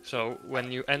 So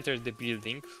when you enter the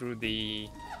building through the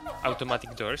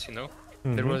automatic doors, you know,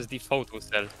 there was the photo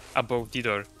cell above the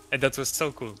door, and that was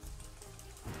so cool.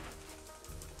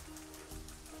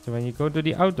 So when you go to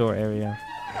the outdoor area,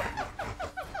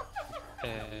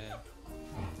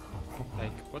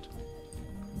 Like what?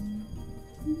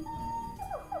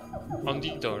 On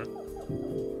the door,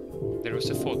 there was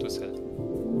a photo cell,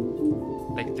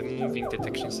 like the moving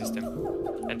detection system,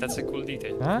 and that's a cool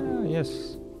detail ah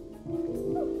yes,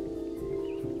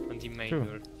 on the main True.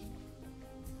 door.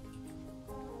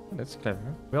 that's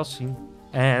clever. Well seen.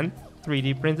 And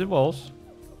 3D printed walls.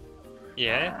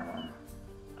 Yeah,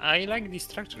 I like the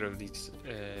structure of this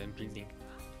building.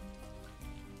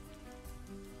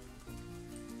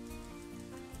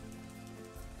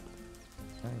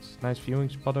 Nice viewing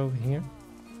spot over here.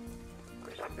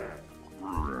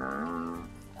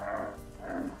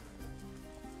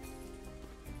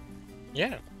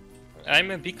 Yeah,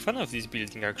 I'm a big fan of this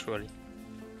building actually.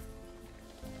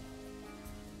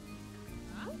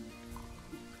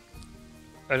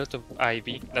 A lot of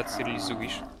ivy, that's really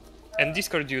zooish. And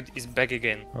Discord dude is back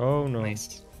again. Oh no.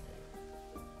 Nice.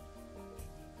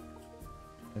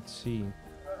 Let's see.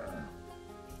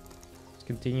 Let's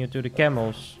continue to the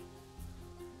camels.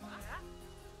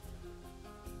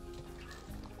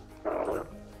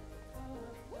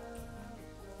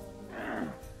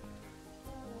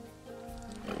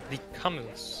 The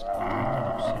camels.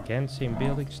 Again, same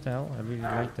building style. I really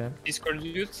like that. Discord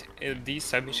dude, this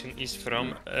submission is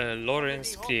from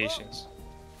Lawrence Creations.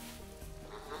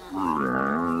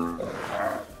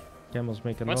 Camels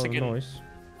make a Once lot of again- noise.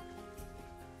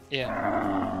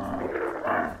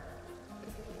 Yeah.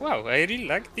 Wow, I really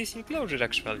like this enclosure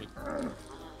actually.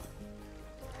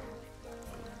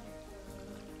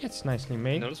 It's nicely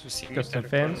made. And also similar Custom for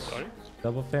fence. color.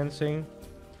 Double fencing.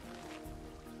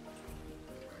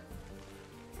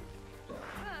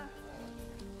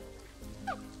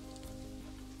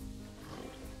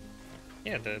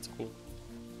 Yeah, that's cool.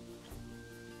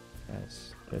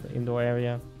 Nice. The indoor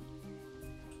area.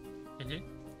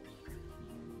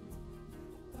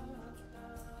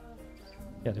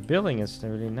 Yeah, the building is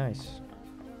really nice.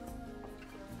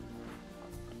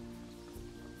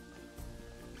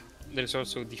 There's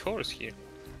also the horse here.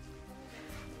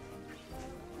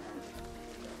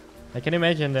 I can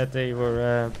imagine that they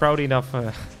were proud enough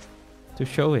to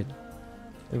show it,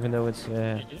 even though it's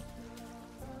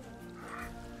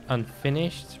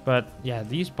unfinished. But yeah,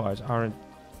 these parts aren't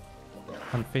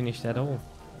unfinished at all.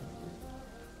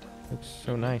 Looks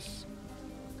so nice.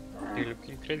 They look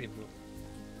incredible.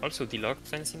 Also, the log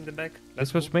fence in the back.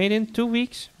 This was made in 2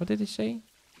 weeks. What did he say?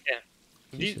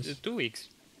 These Jesus. 2 weeks.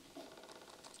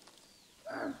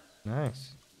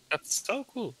 Nice. That's so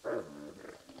cool.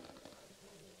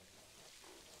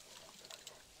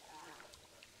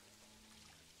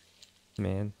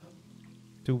 Man.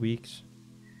 2 weeks.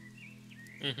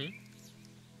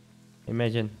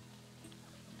 Imagine.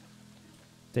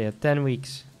 They had 10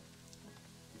 weeks.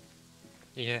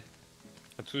 Yeah.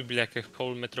 It would be like a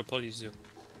whole metropolis zoo.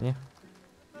 Yeah.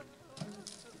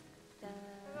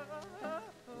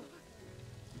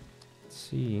 Let's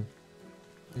see.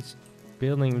 This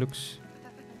building looks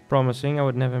promising. I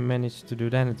would never manage to do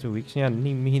that in 2 weeks. Yeah,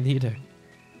 me neither.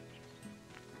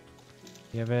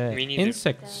 You have a Me neither.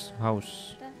 insects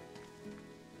house.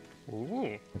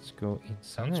 Ooh, Let's go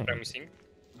sounds inside. promising.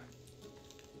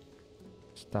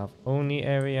 Staff only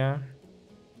area.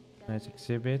 Nice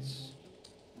exhibits.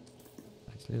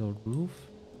 Nice little roof.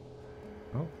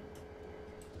 Oh.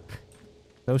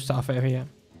 No staff area.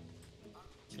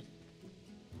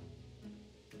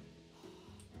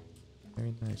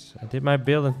 Very nice. I did my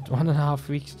build in 1.5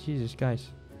 weeks. Jesus, guys.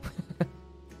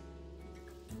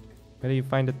 Where do you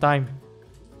find the time?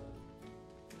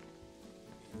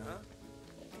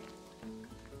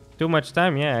 Too much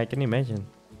time, yeah, I can imagine.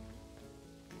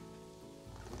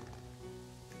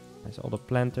 There's all the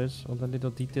planters, all the little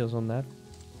details on that.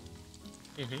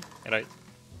 Right.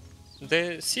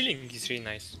 The ceiling is really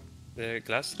nice. The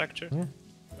glass structure. Yeah.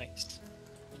 Nice.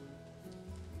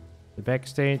 The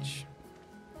backstage.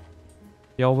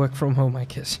 They all work from home, I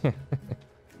guess.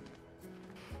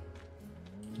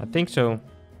 I think so.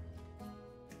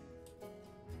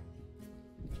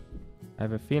 I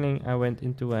have a feeling I went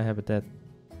into a habitat.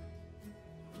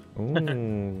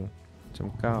 Ooh,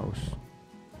 some cows.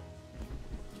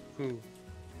 Ooh.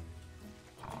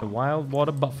 The wild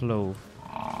water buffalo.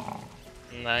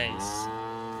 Nice.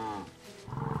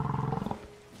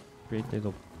 Great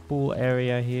little pool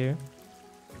area here.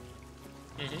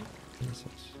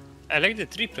 I like the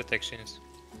tree protections.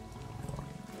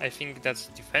 I think that's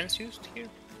defense used here.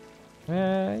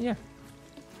 Yeah.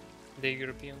 The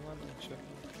European one, actually.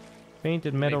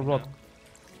 Painted metal Maybe rod.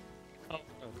 not. Oh,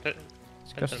 no,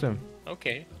 It's custom.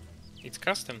 Okay, it's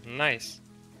custom. Nice.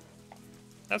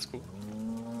 That's cool.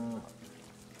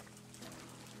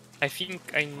 I think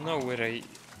I know where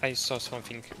I saw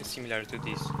something similar to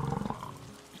this.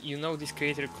 You know this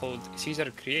creator called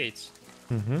Caesar Creates?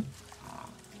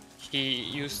 He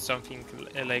used something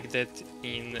like that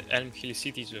in Elm Hill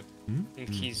City Zoo, in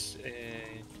his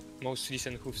most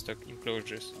recent hoofstock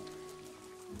enclosures.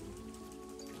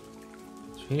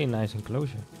 It's really nice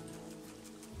enclosure.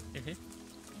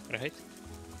 Right?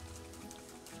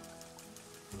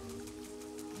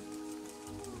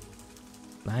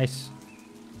 Nice.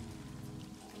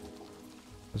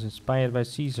 Was inspired by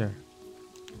Caesar.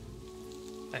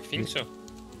 I think so.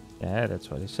 Yeah, that's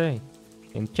what they say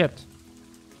in chat.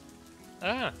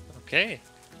 Ah, okay.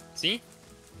 See?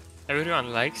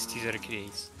 Everyone likes Caesar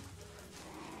Creates.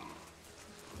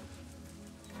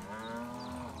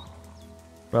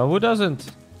 Well, who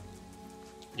doesn't?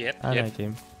 Yep, I yep. like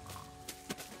him.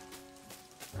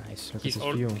 Nice. Look at He's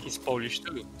this view. he's Polish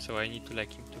too, so I need to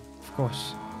like him too. Of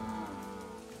course.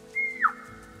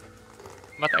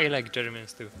 But I like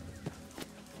Germans too.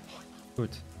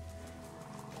 Good.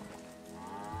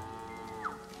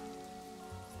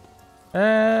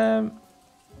 Damn.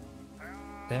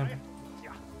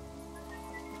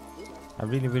 I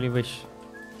really wish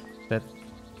that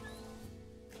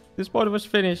this part was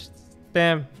finished.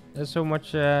 Damn. There's so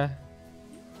much. Oh,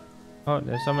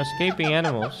 there's some escaping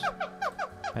animals.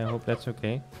 I hope that's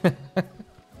okay.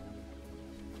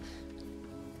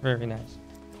 Very nice.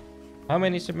 How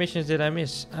many submissions did I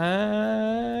miss?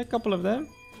 A couple of them,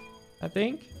 I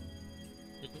think.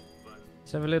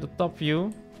 Let's have a little top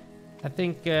view. I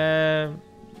think, yeah,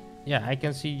 I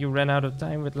can see you ran out of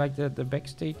time with like the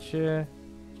backstage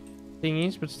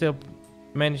thingies, but still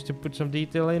managed to put some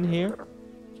detail in here.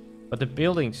 But the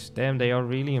buildings, damn, they are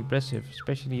really impressive.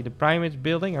 Especially the Primates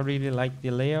building. I really like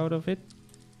the layout of it.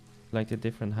 Like the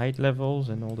different height levels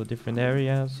and all the different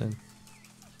areas, and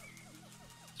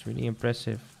it's really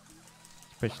impressive.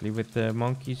 Especially with the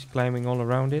monkeys climbing all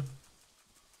around it.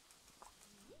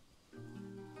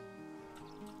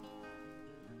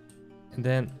 And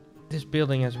then this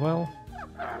building as well.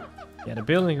 Yeah, the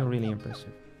buildings are really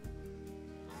impressive.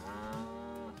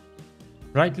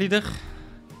 Right, Lieder?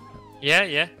 Yeah.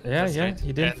 Yeah, right.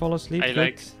 you didn't fall asleep. I good.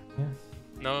 liked. Yeah.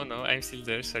 No, I'm still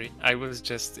there. Sorry, I was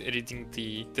just reading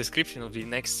the description of the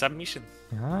next submission.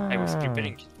 Ah, I was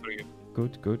preparing it for you.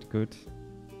 Good.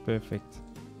 Perfect.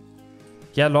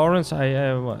 Yeah, Lawrence,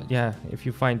 yeah, if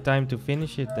you find time to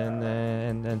finish it, then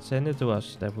and send it to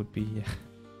us, that would be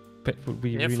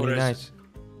really nice.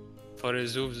 For a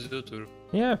zoo tour.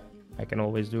 Yeah, I can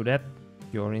always do that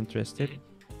if you're interested.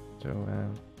 So,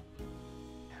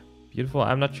 beautiful.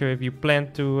 I'm not sure if you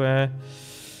plan to,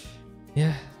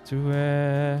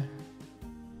 to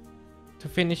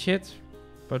finish it,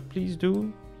 but please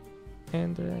do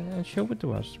and show it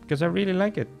to us because I really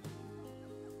like it.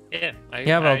 Yeah,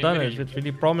 Well done. It's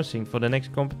really promising for the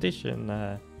next competition.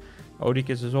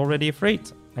 Odicus is already afraid.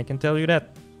 I can tell you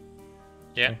that.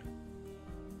 Yeah.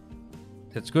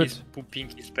 That's good. He's pooping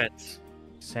his pants.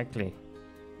 Exactly.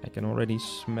 I can already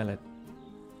smell it.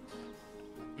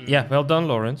 Yeah, well done,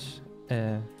 Lawrence.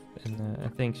 And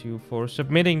thanks you for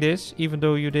submitting this, even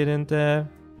though you didn't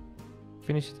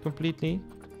finish it completely.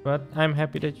 But I'm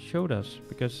happy that you showed us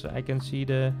because I can see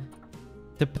the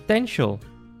potential,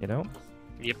 you know?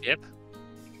 Yep.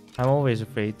 I'm always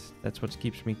afraid. That's what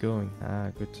keeps me going.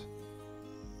 Ah, good.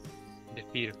 The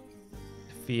fear.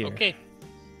 The fear. Okay.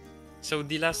 So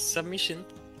the last submission.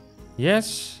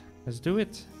 Yes, let's do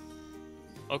it.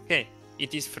 Okay.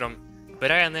 It is from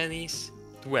Brian Ennis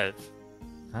 12.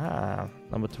 Ah,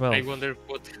 number 12. I wonder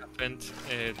what happened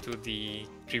to the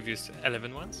previous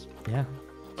 11 ones. Yeah.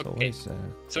 It's Okay. always,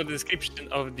 So the description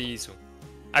of the zoo.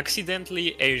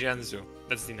 Accidentally Asian Zoo.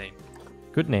 That's the name.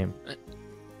 good name.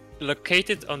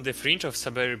 Located on the fringe of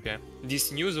suburbia,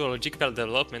 this new zoological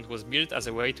development was built as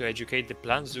a way to educate the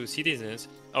plant zoo citizens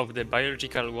of the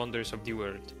biological wonders of the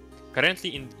world. Currently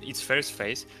in its first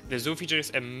phase, the zoo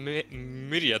features a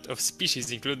myriad of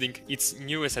species, including its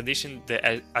newest addition,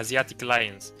 the Asiatic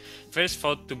lions. First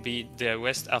thought to be the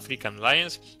West African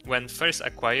lions, when first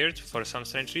acquired for some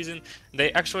strange reason,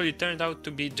 they actually turned out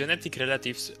to be genetic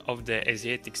relatives of the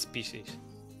Asiatic species.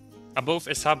 Above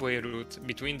a subway route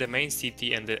between the main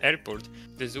city and the airport,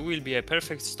 the zoo will be a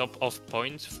perfect stop-off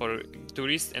point for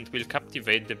tourists and will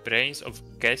captivate the brains of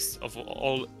guests of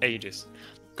all ages.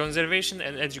 Conservation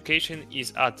and education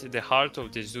is at the heart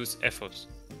of the zoo's ethos.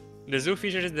 The zoo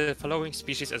features the following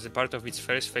species as a part of its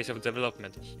first phase of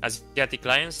development: Asiatic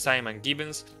lions, Siamang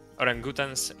gibbons,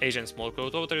 orangutans, Asian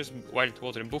small-clawed otters, wild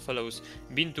water buffaloes,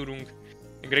 binturong,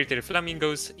 greater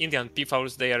flamingos, Indian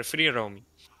peafowls. They are free-roaming.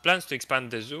 Plans to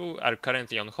expand the zoo are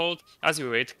currently on hold as we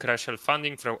wait crucial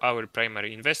funding from our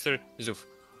primary investor, ZOOF.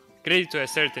 Credit to a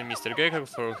certain Mr. Greco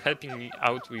for helping me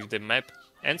out with the map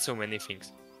and so many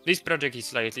things. This project is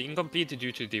slightly incomplete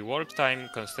due to the work time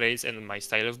constraints and my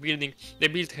style of building. The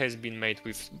build has been made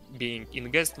with being in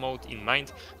guest mode in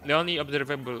mind. The only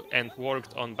observable and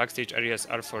worked on backstage areas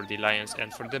are for the lions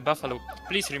and for the buffalo.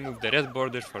 Please remove the red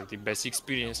border for the best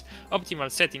experience.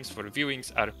 Optimal settings for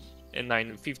viewings are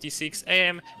 9:56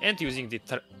 AM and using the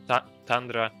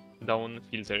Tundra Dawn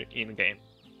filter in-game.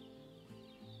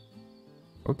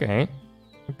 Okay.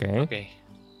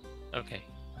 Okay.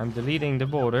 I'm deleting the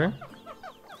border.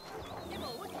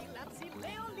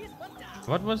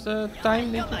 What was the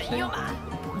time did you say?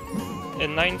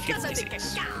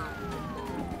 9:56.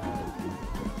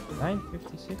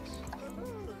 9:56?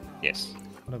 Yes.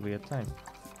 What a weird time.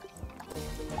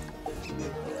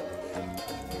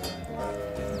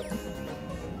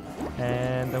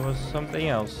 And there was something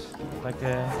else, like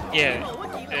a... Yeah,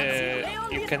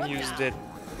 you can use the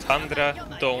Tundra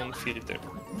Dawn filter.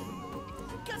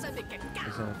 Is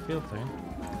that a filter?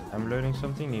 I'm learning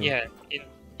something new. Yeah,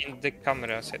 in the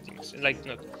camera settings. Like,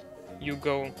 not.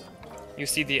 You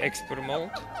see the export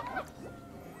mode,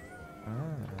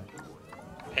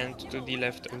 and to the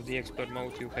left of the export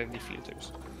mode you have the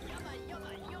filters.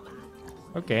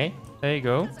 Okay, there you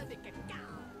go.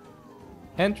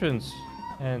 Entrance.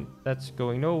 And that's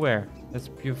going nowhere. That's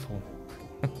beautiful.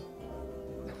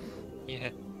 Yeah.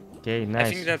 Okay, nice.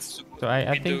 I think that's... So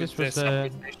I think this was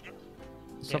the subway station.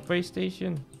 subway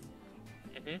station.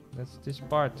 That's this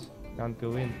part. Can't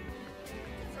go in.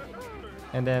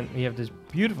 And then we have this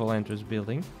beautiful entrance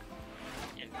building.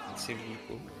 Yeah, it's really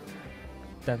cool.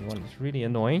 That one is really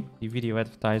annoying. The video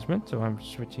advertisement. So I'm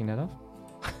switching that off.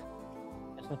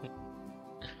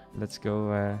 Let's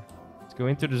go. Let's go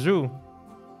into the zoo.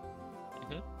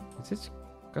 Is this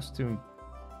custom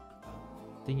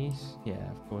thingies?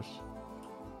 Yeah, of course.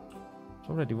 I was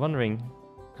already wondering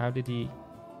how did he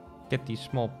get these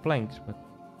small planks, but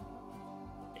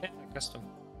Yeah, custom.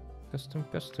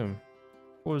 custom.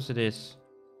 Of course it is.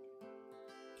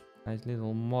 Nice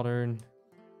little modern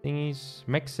thingies.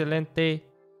 Maxilente.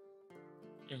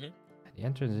 The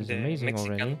entrance is The amazing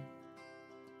Mexican. already.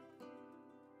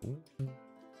 Ooh.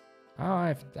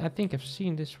 Oh, I think I've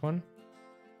seen this one.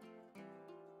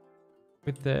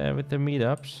 With the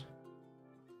meetups.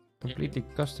 Completely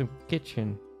custom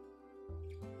kitchen.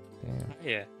 Damn.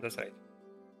 Yeah, that's right.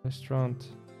 Restaurant.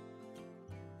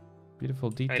 Beautiful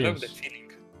details. I love the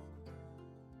feeling.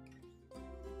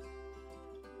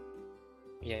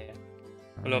 Yeah,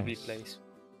 lovely Nice. place.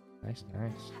 Nice.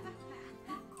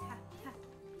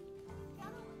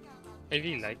 I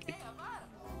really like it.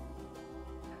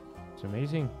 It's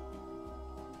amazing.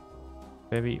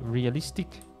 Very realistic.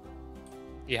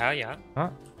 Yeah.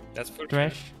 Ah, That's for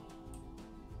trash. sure.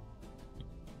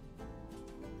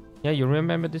 Yeah, you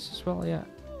remember this as well? Yeah.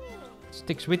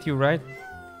 Sticks with you, right?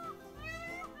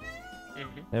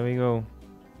 There we go.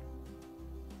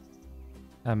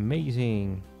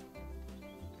 Amazing.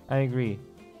 I agree.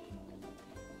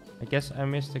 I guess I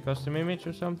missed a custom image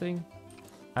or something.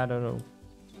 I don't know.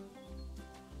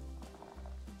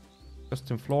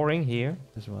 Custom flooring here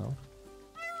as well.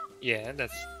 Yeah,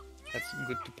 that's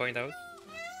good to point out.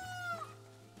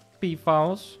 P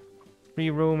files. Free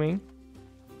roaming.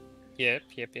 Yep.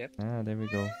 Ah, there we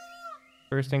go.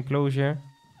 First enclosure.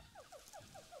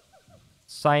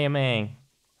 Siamang.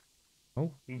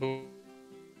 Oh, Boom.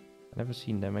 I've never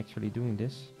seen them actually doing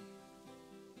this.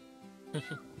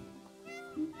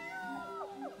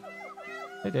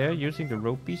 Hey, they're using the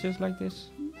rope pieces like this.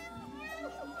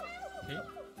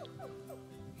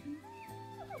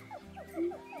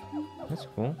 That's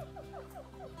cool.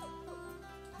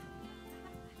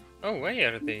 Oh, why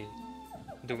are they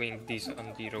doing this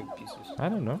on the rope pieces? I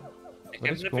don't know. But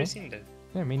I've it's never cool. seen that.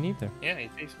 Yeah, me neither. Yeah,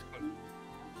 it is cool.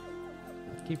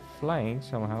 Keep flying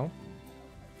somehow.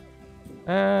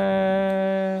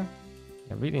 A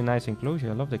really nice enclosure.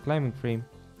 I love the climbing frame,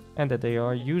 and that they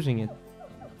are using it.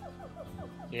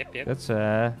 Yep, yep.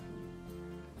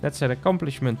 That's an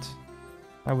accomplishment,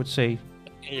 I would say.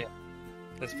 Yeah,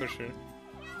 that's for sure.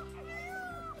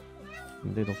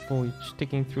 Little foliage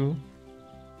sticking through.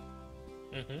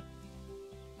 Mm-hmm.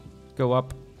 Go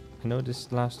up. I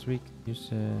noticed last week use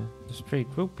the straight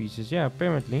rope pieces. Yeah,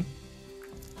 apparently.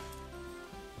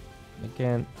 I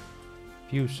can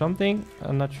view something.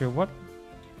 I'm not sure what.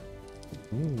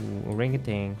 Ooh,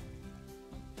 orangutan.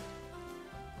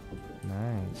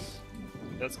 Nice.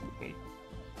 That's cool.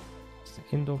 It's the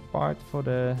indoor part for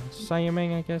the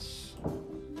Siamang, I guess.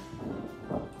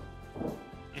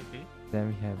 Mm-hmm. Then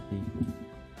we have the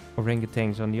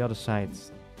orangutans on the other side.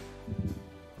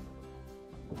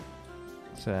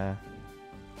 It's a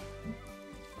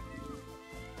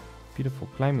beautiful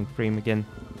climbing frame again.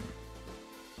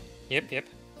 Yep, yep.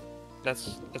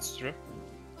 That's true.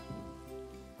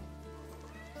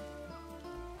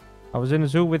 I was in a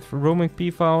zoo with roaming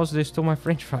P-files. They stole my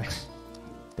French fries.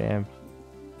 Damn.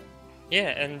 Yeah,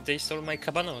 and they stole my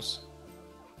cabanos.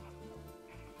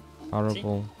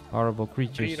 Horrible, horrible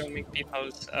creatures. Free roaming people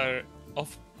are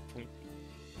awful.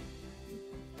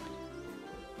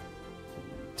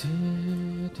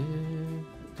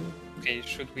 Okay,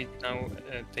 should we now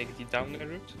take the down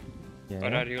route? Yeah.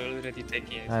 Or are you already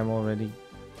taking it? I'm already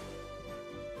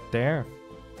there.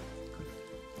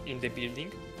 In the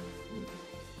building?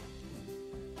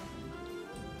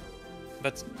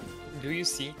 But do you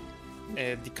see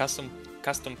the custom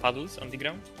paddles on the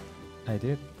ground? I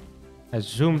did. I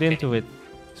zoomed into it,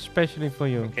 especially for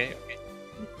you. Okay, okay.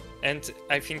 And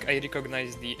I think I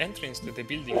recognize the entrance to the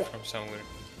building from somewhere.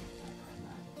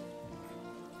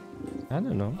 I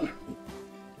don't know.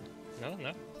 No,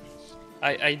 no.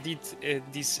 I did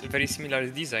this very similar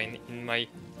design in my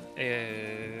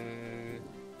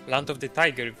Land of the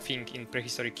Tiger thing in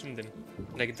Prehistoric Kingdom.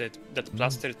 Like that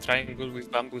plaster triangle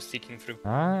with bamboo sticking through.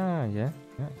 Ah, yeah.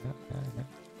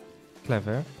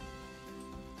 Clever.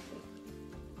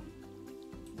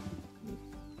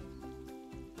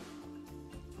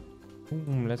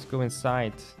 Let's go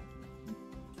inside.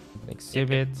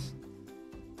 Exhibit.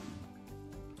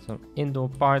 Some indoor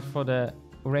part for the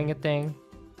orangutan.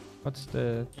 What's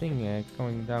the thing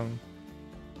going down?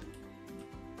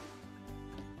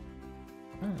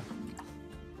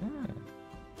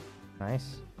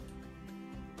 Nice.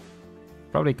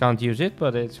 Probably can't use it,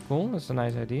 but it's cool. It's a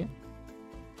nice idea.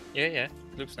 Yeah,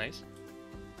 looks nice.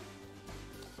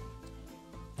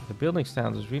 The building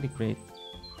style is really great.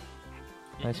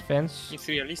 Nice fence. It's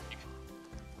realistic.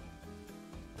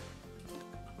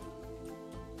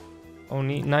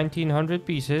 Only 1900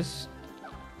 pieces.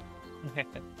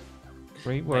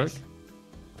 Great work. Nice.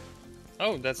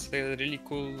 Oh, that's a really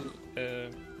cool.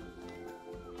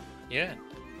 Yeah.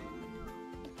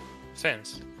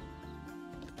 Fence.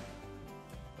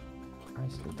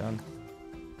 Nicely done.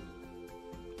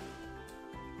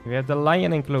 We have the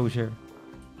lion enclosure.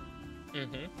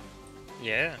 Mm-hmm.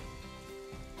 Yeah.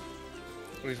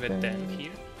 With a dam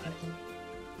here.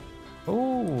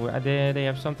 Oh, they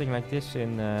have something like this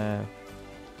in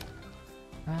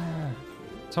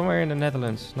somewhere in the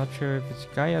Netherlands. Not sure if it's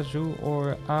Gaia Zoo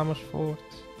or Amersfoort.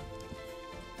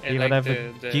 And You like have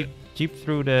a jeep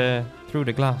through the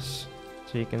glass,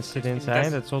 so you can sit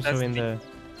inside. That's also in the.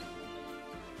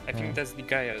 I think that's the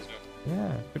Gaia as well.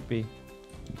 Yeah, could be.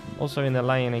 Also in the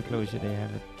lion enclosure they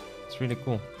have it. It's really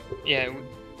cool. Yeah,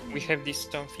 we have this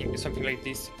something like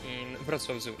this in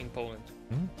Wrocław Zoo in Poland.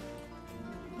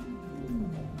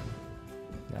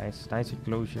 Nice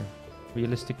enclosure.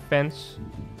 Realistic fence.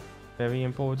 Very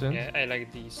important. Yeah, I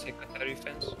like the secondary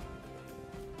fence.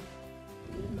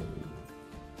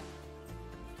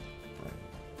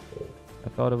 I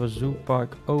thought it was Zoo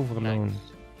Park Overloon.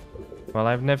 Nice. Well,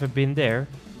 I've never been there.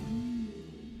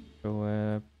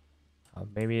 So,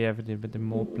 maybe I have it in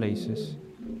more places.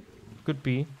 Could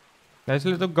be. There's a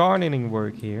little gardening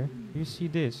work here. Do you see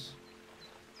this?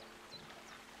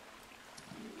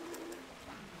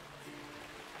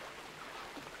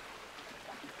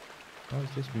 How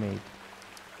is this made?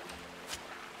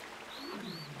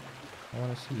 I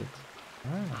want to see it.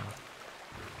 Ah.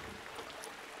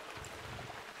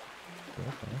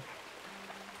 Okay.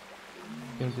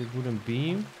 Think this wooden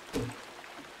beam.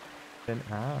 Then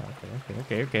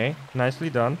okay. Nicely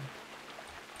done.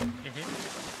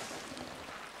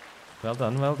 Well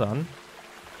done, well done.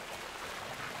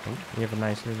 Oh, we have a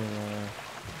nice little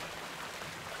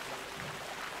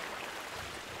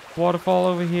waterfall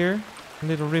over here. A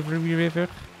little river.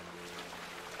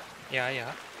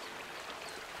 Yeah.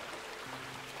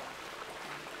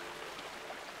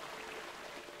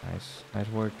 Nice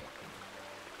work.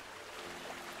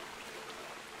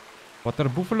 Water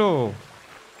buffalo.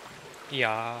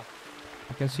 Yeah.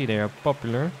 You can see they are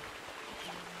popular.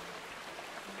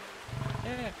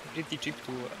 Yeah, pretty cheap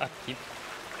to upkeep.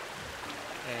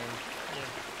 And yeah.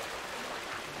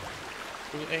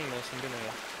 Cool animals in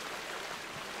general.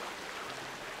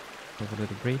 Have a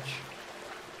little bridge.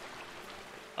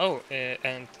 Oh,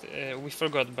 and we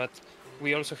forgot, but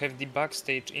we also have the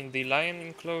backstage in the lion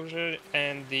enclosure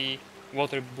and the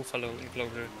water buffalo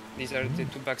enclosure. These are the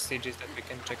two backstages that we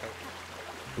can check out.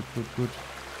 Good.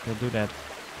 We'll do that.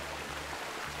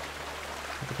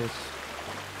 Look at this.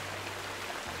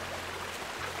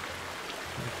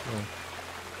 Beautiful.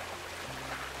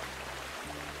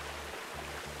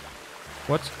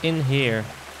 What's in here?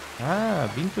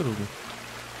 Ah, Winterung.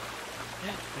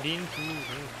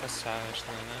 Passage.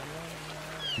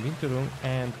 Winterung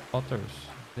and otters.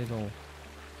 Little.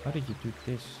 How did you do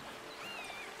this?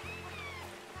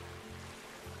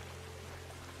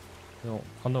 Little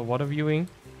underwater viewing.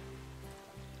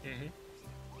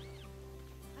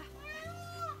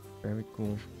 Very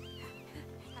cool.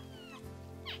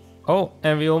 Oh,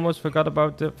 and we almost forgot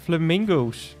about the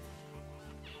flamingos.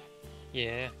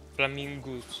 Yeah,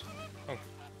 flamingos.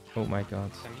 Oh my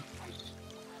god. Flamingos.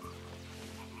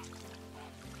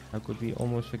 How could we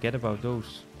almost forget about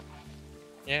those?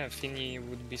 Yeah, Finny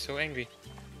would be so angry.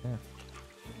 Yeah.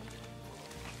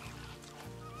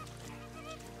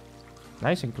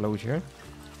 Nice enclosure.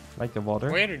 Like the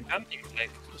water. Why are you jumping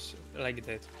like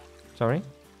that? Sorry?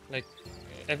 Like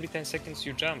every 10 seconds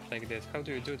you jump like that. How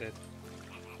do you do that?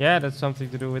 Yeah, that's something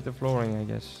to do with the flooring, I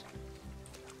guess.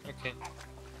 Okay.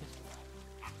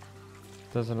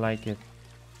 Doesn't like it.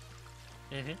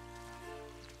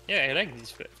 Yeah, I like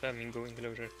this flamingo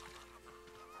enclosure.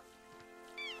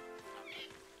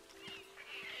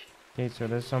 Okay, so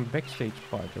there's some backstage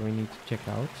part that we need to check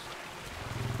out.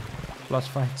 Plus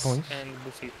 5 points. And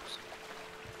buffaloes.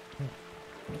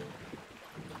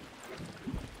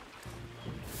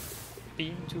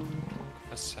 Been to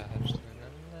passage.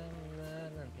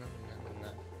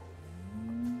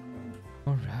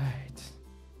 Alright.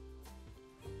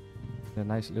 A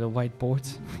nice little whiteboard.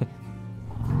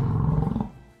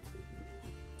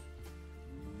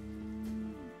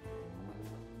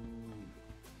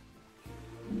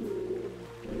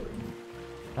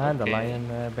 And the lion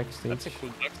backstage. That's a cool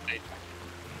backstage.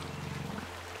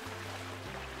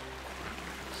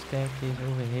 Staircase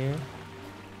over here.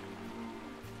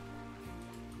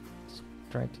 Let's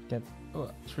try to get... Oh,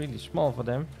 it's really small for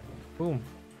them. Boom.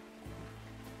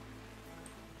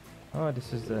 Oh,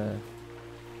 this is the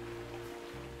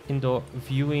indoor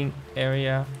viewing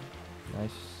area.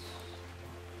 Nice.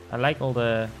 I like all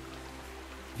the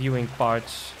viewing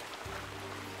parts.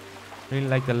 Really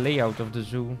like the layout of the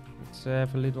zoo. Let's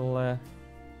have a little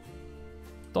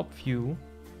top view.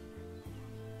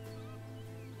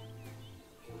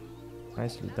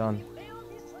 Nicely done.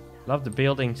 Love the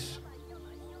buildings.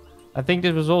 I think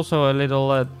this was also a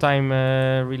little time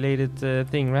related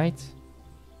thing, right?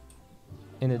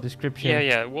 In the description.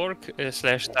 Yeah, work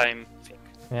slash time thing.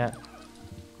 Yeah.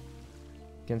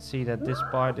 You can see that this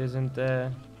part isn't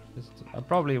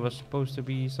probably was supposed to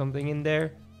be something in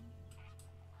there.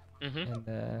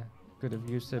 And could have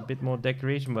used a bit more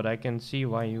decoration, but I can see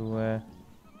why you were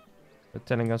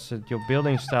telling us that your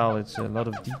building style, it's a lot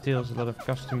of details, a lot of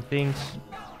custom things.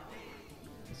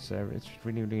 It's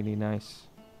really nice.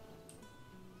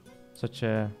 Such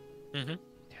a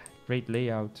great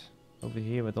layout over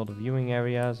here with all the viewing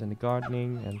areas and the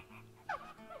gardening and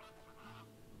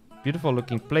beautiful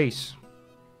looking place.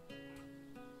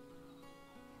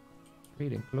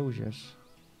 Great enclosures.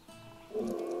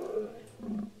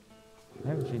 I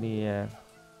haven't really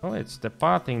oh, it's the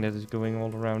pathing that is going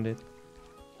all around it.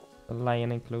 The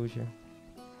lion enclosure.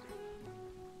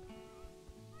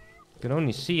 You can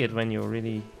only see it when you're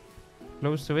really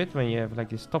close to it. When you have like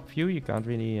this top view, you can't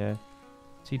really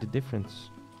see the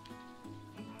difference.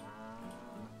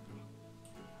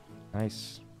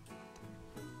 Nice.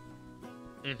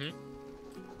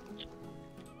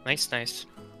 Nice.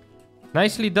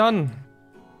 Nicely done.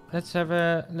 Let's have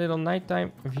a little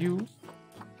nighttime view.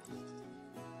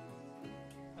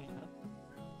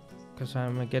 Because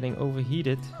I'm getting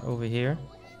overheated over here.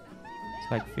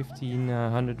 It's like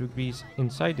 1500 degrees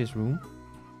inside this room.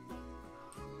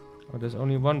 Oh, there's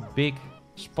only one big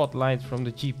spotlight from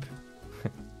the Jeep.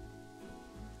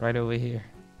 Right over here.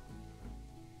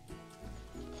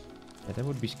 Yeah, that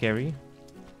would be scary.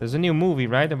 There's a new movie,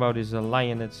 right? About this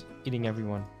lion that's eating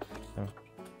everyone. So.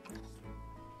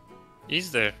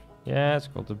 Is there? Yeah, it's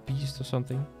called The Beast or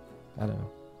something. I don't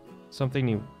know. Something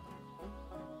new.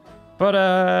 But,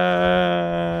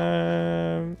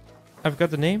 I've got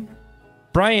the name.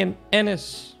 Brian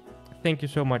Ennis. Thank you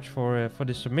so much for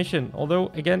this submission.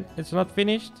 Although, again, it's not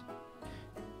finished.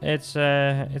 It's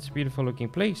a beautiful looking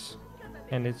place.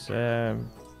 And it's, yeah,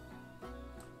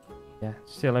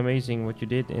 still amazing what you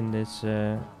did in this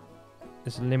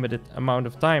limited amount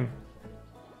of time.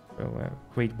 So,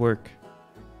 great work.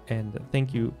 And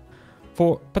thank you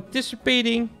for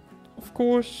participating, of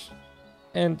course.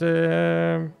 And,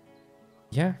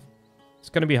 yeah, it's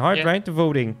gonna be hard, right? The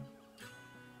voting.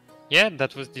 Yeah,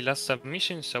 that was the last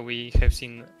submission, so we have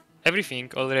seen everything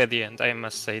already, and I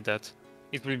must say that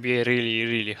it will be a really,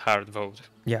 really hard vote.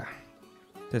 Yeah,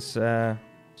 there's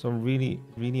some really,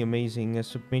 really amazing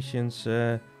submissions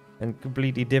and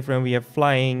completely different. We have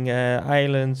flying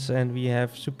islands and we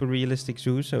have super realistic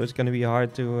zoos, so it's gonna be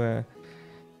hard to,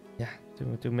 yeah,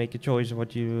 to make a choice of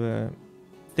what you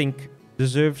think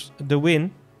deserves the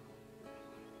win.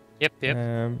 Yep.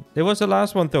 There was the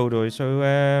last one, Todo. So,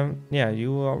 yeah,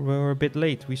 you were a bit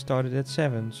late. We started at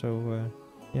 7, so,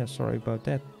 yeah, sorry about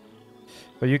that.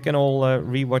 But you can all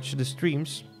rewatch the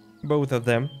streams, both of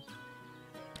them.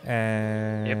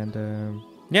 And,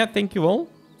 yeah, thank you all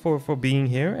for being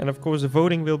here. And, of course, the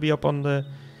voting will be up on the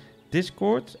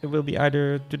Discord. It will be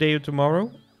either today or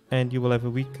tomorrow. And you will have a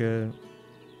week to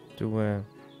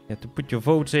put your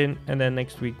votes in. And then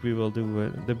next week we will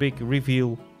do the big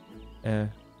reveal.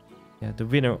 Yeah, the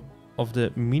winner of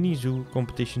the Mini Zoo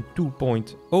Competition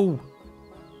 2.0.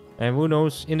 And who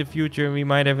knows, in the future we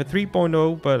might have a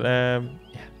 3.0, but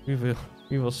yeah,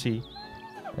 we will see.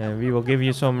 We will give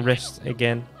you some rest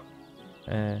again.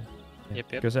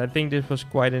 Because I think this was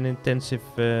quite an intensive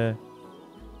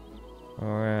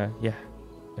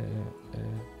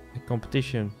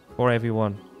competition for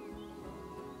everyone.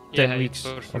 10 weeks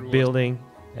of building,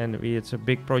 and it's a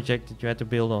big project that you had to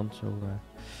build on, so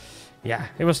yeah,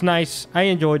 it was nice. I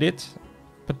enjoyed it,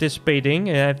 participating.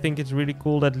 I think it's really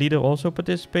cool that Leader also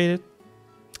participated,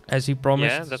 as he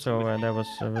promised. Yeah, so that was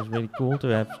really cool to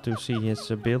have to see his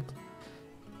build.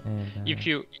 And, if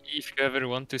you ever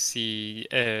want to see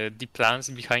the plans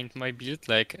behind my build,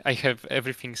 like I have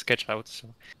everything sketched out,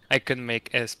 so I can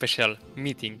make a special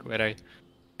meeting where I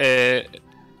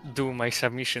do my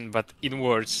submission, but in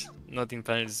words, not in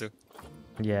Planet Zoo.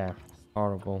 Yeah,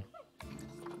 horrible.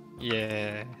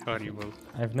 Yeah, horrible.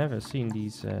 I've never seen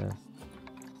these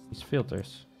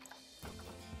filters.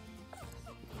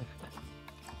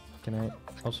 Can I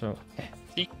also...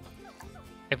 See?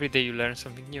 Every day you learn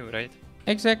something new, right?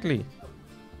 Exactly.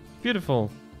 Beautiful.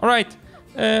 Alright.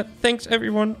 Thanks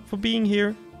everyone for being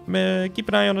here. Keep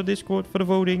an eye on the Discord for the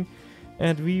voting.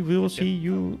 And we will see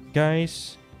you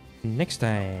guys next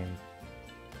time.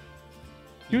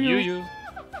 You.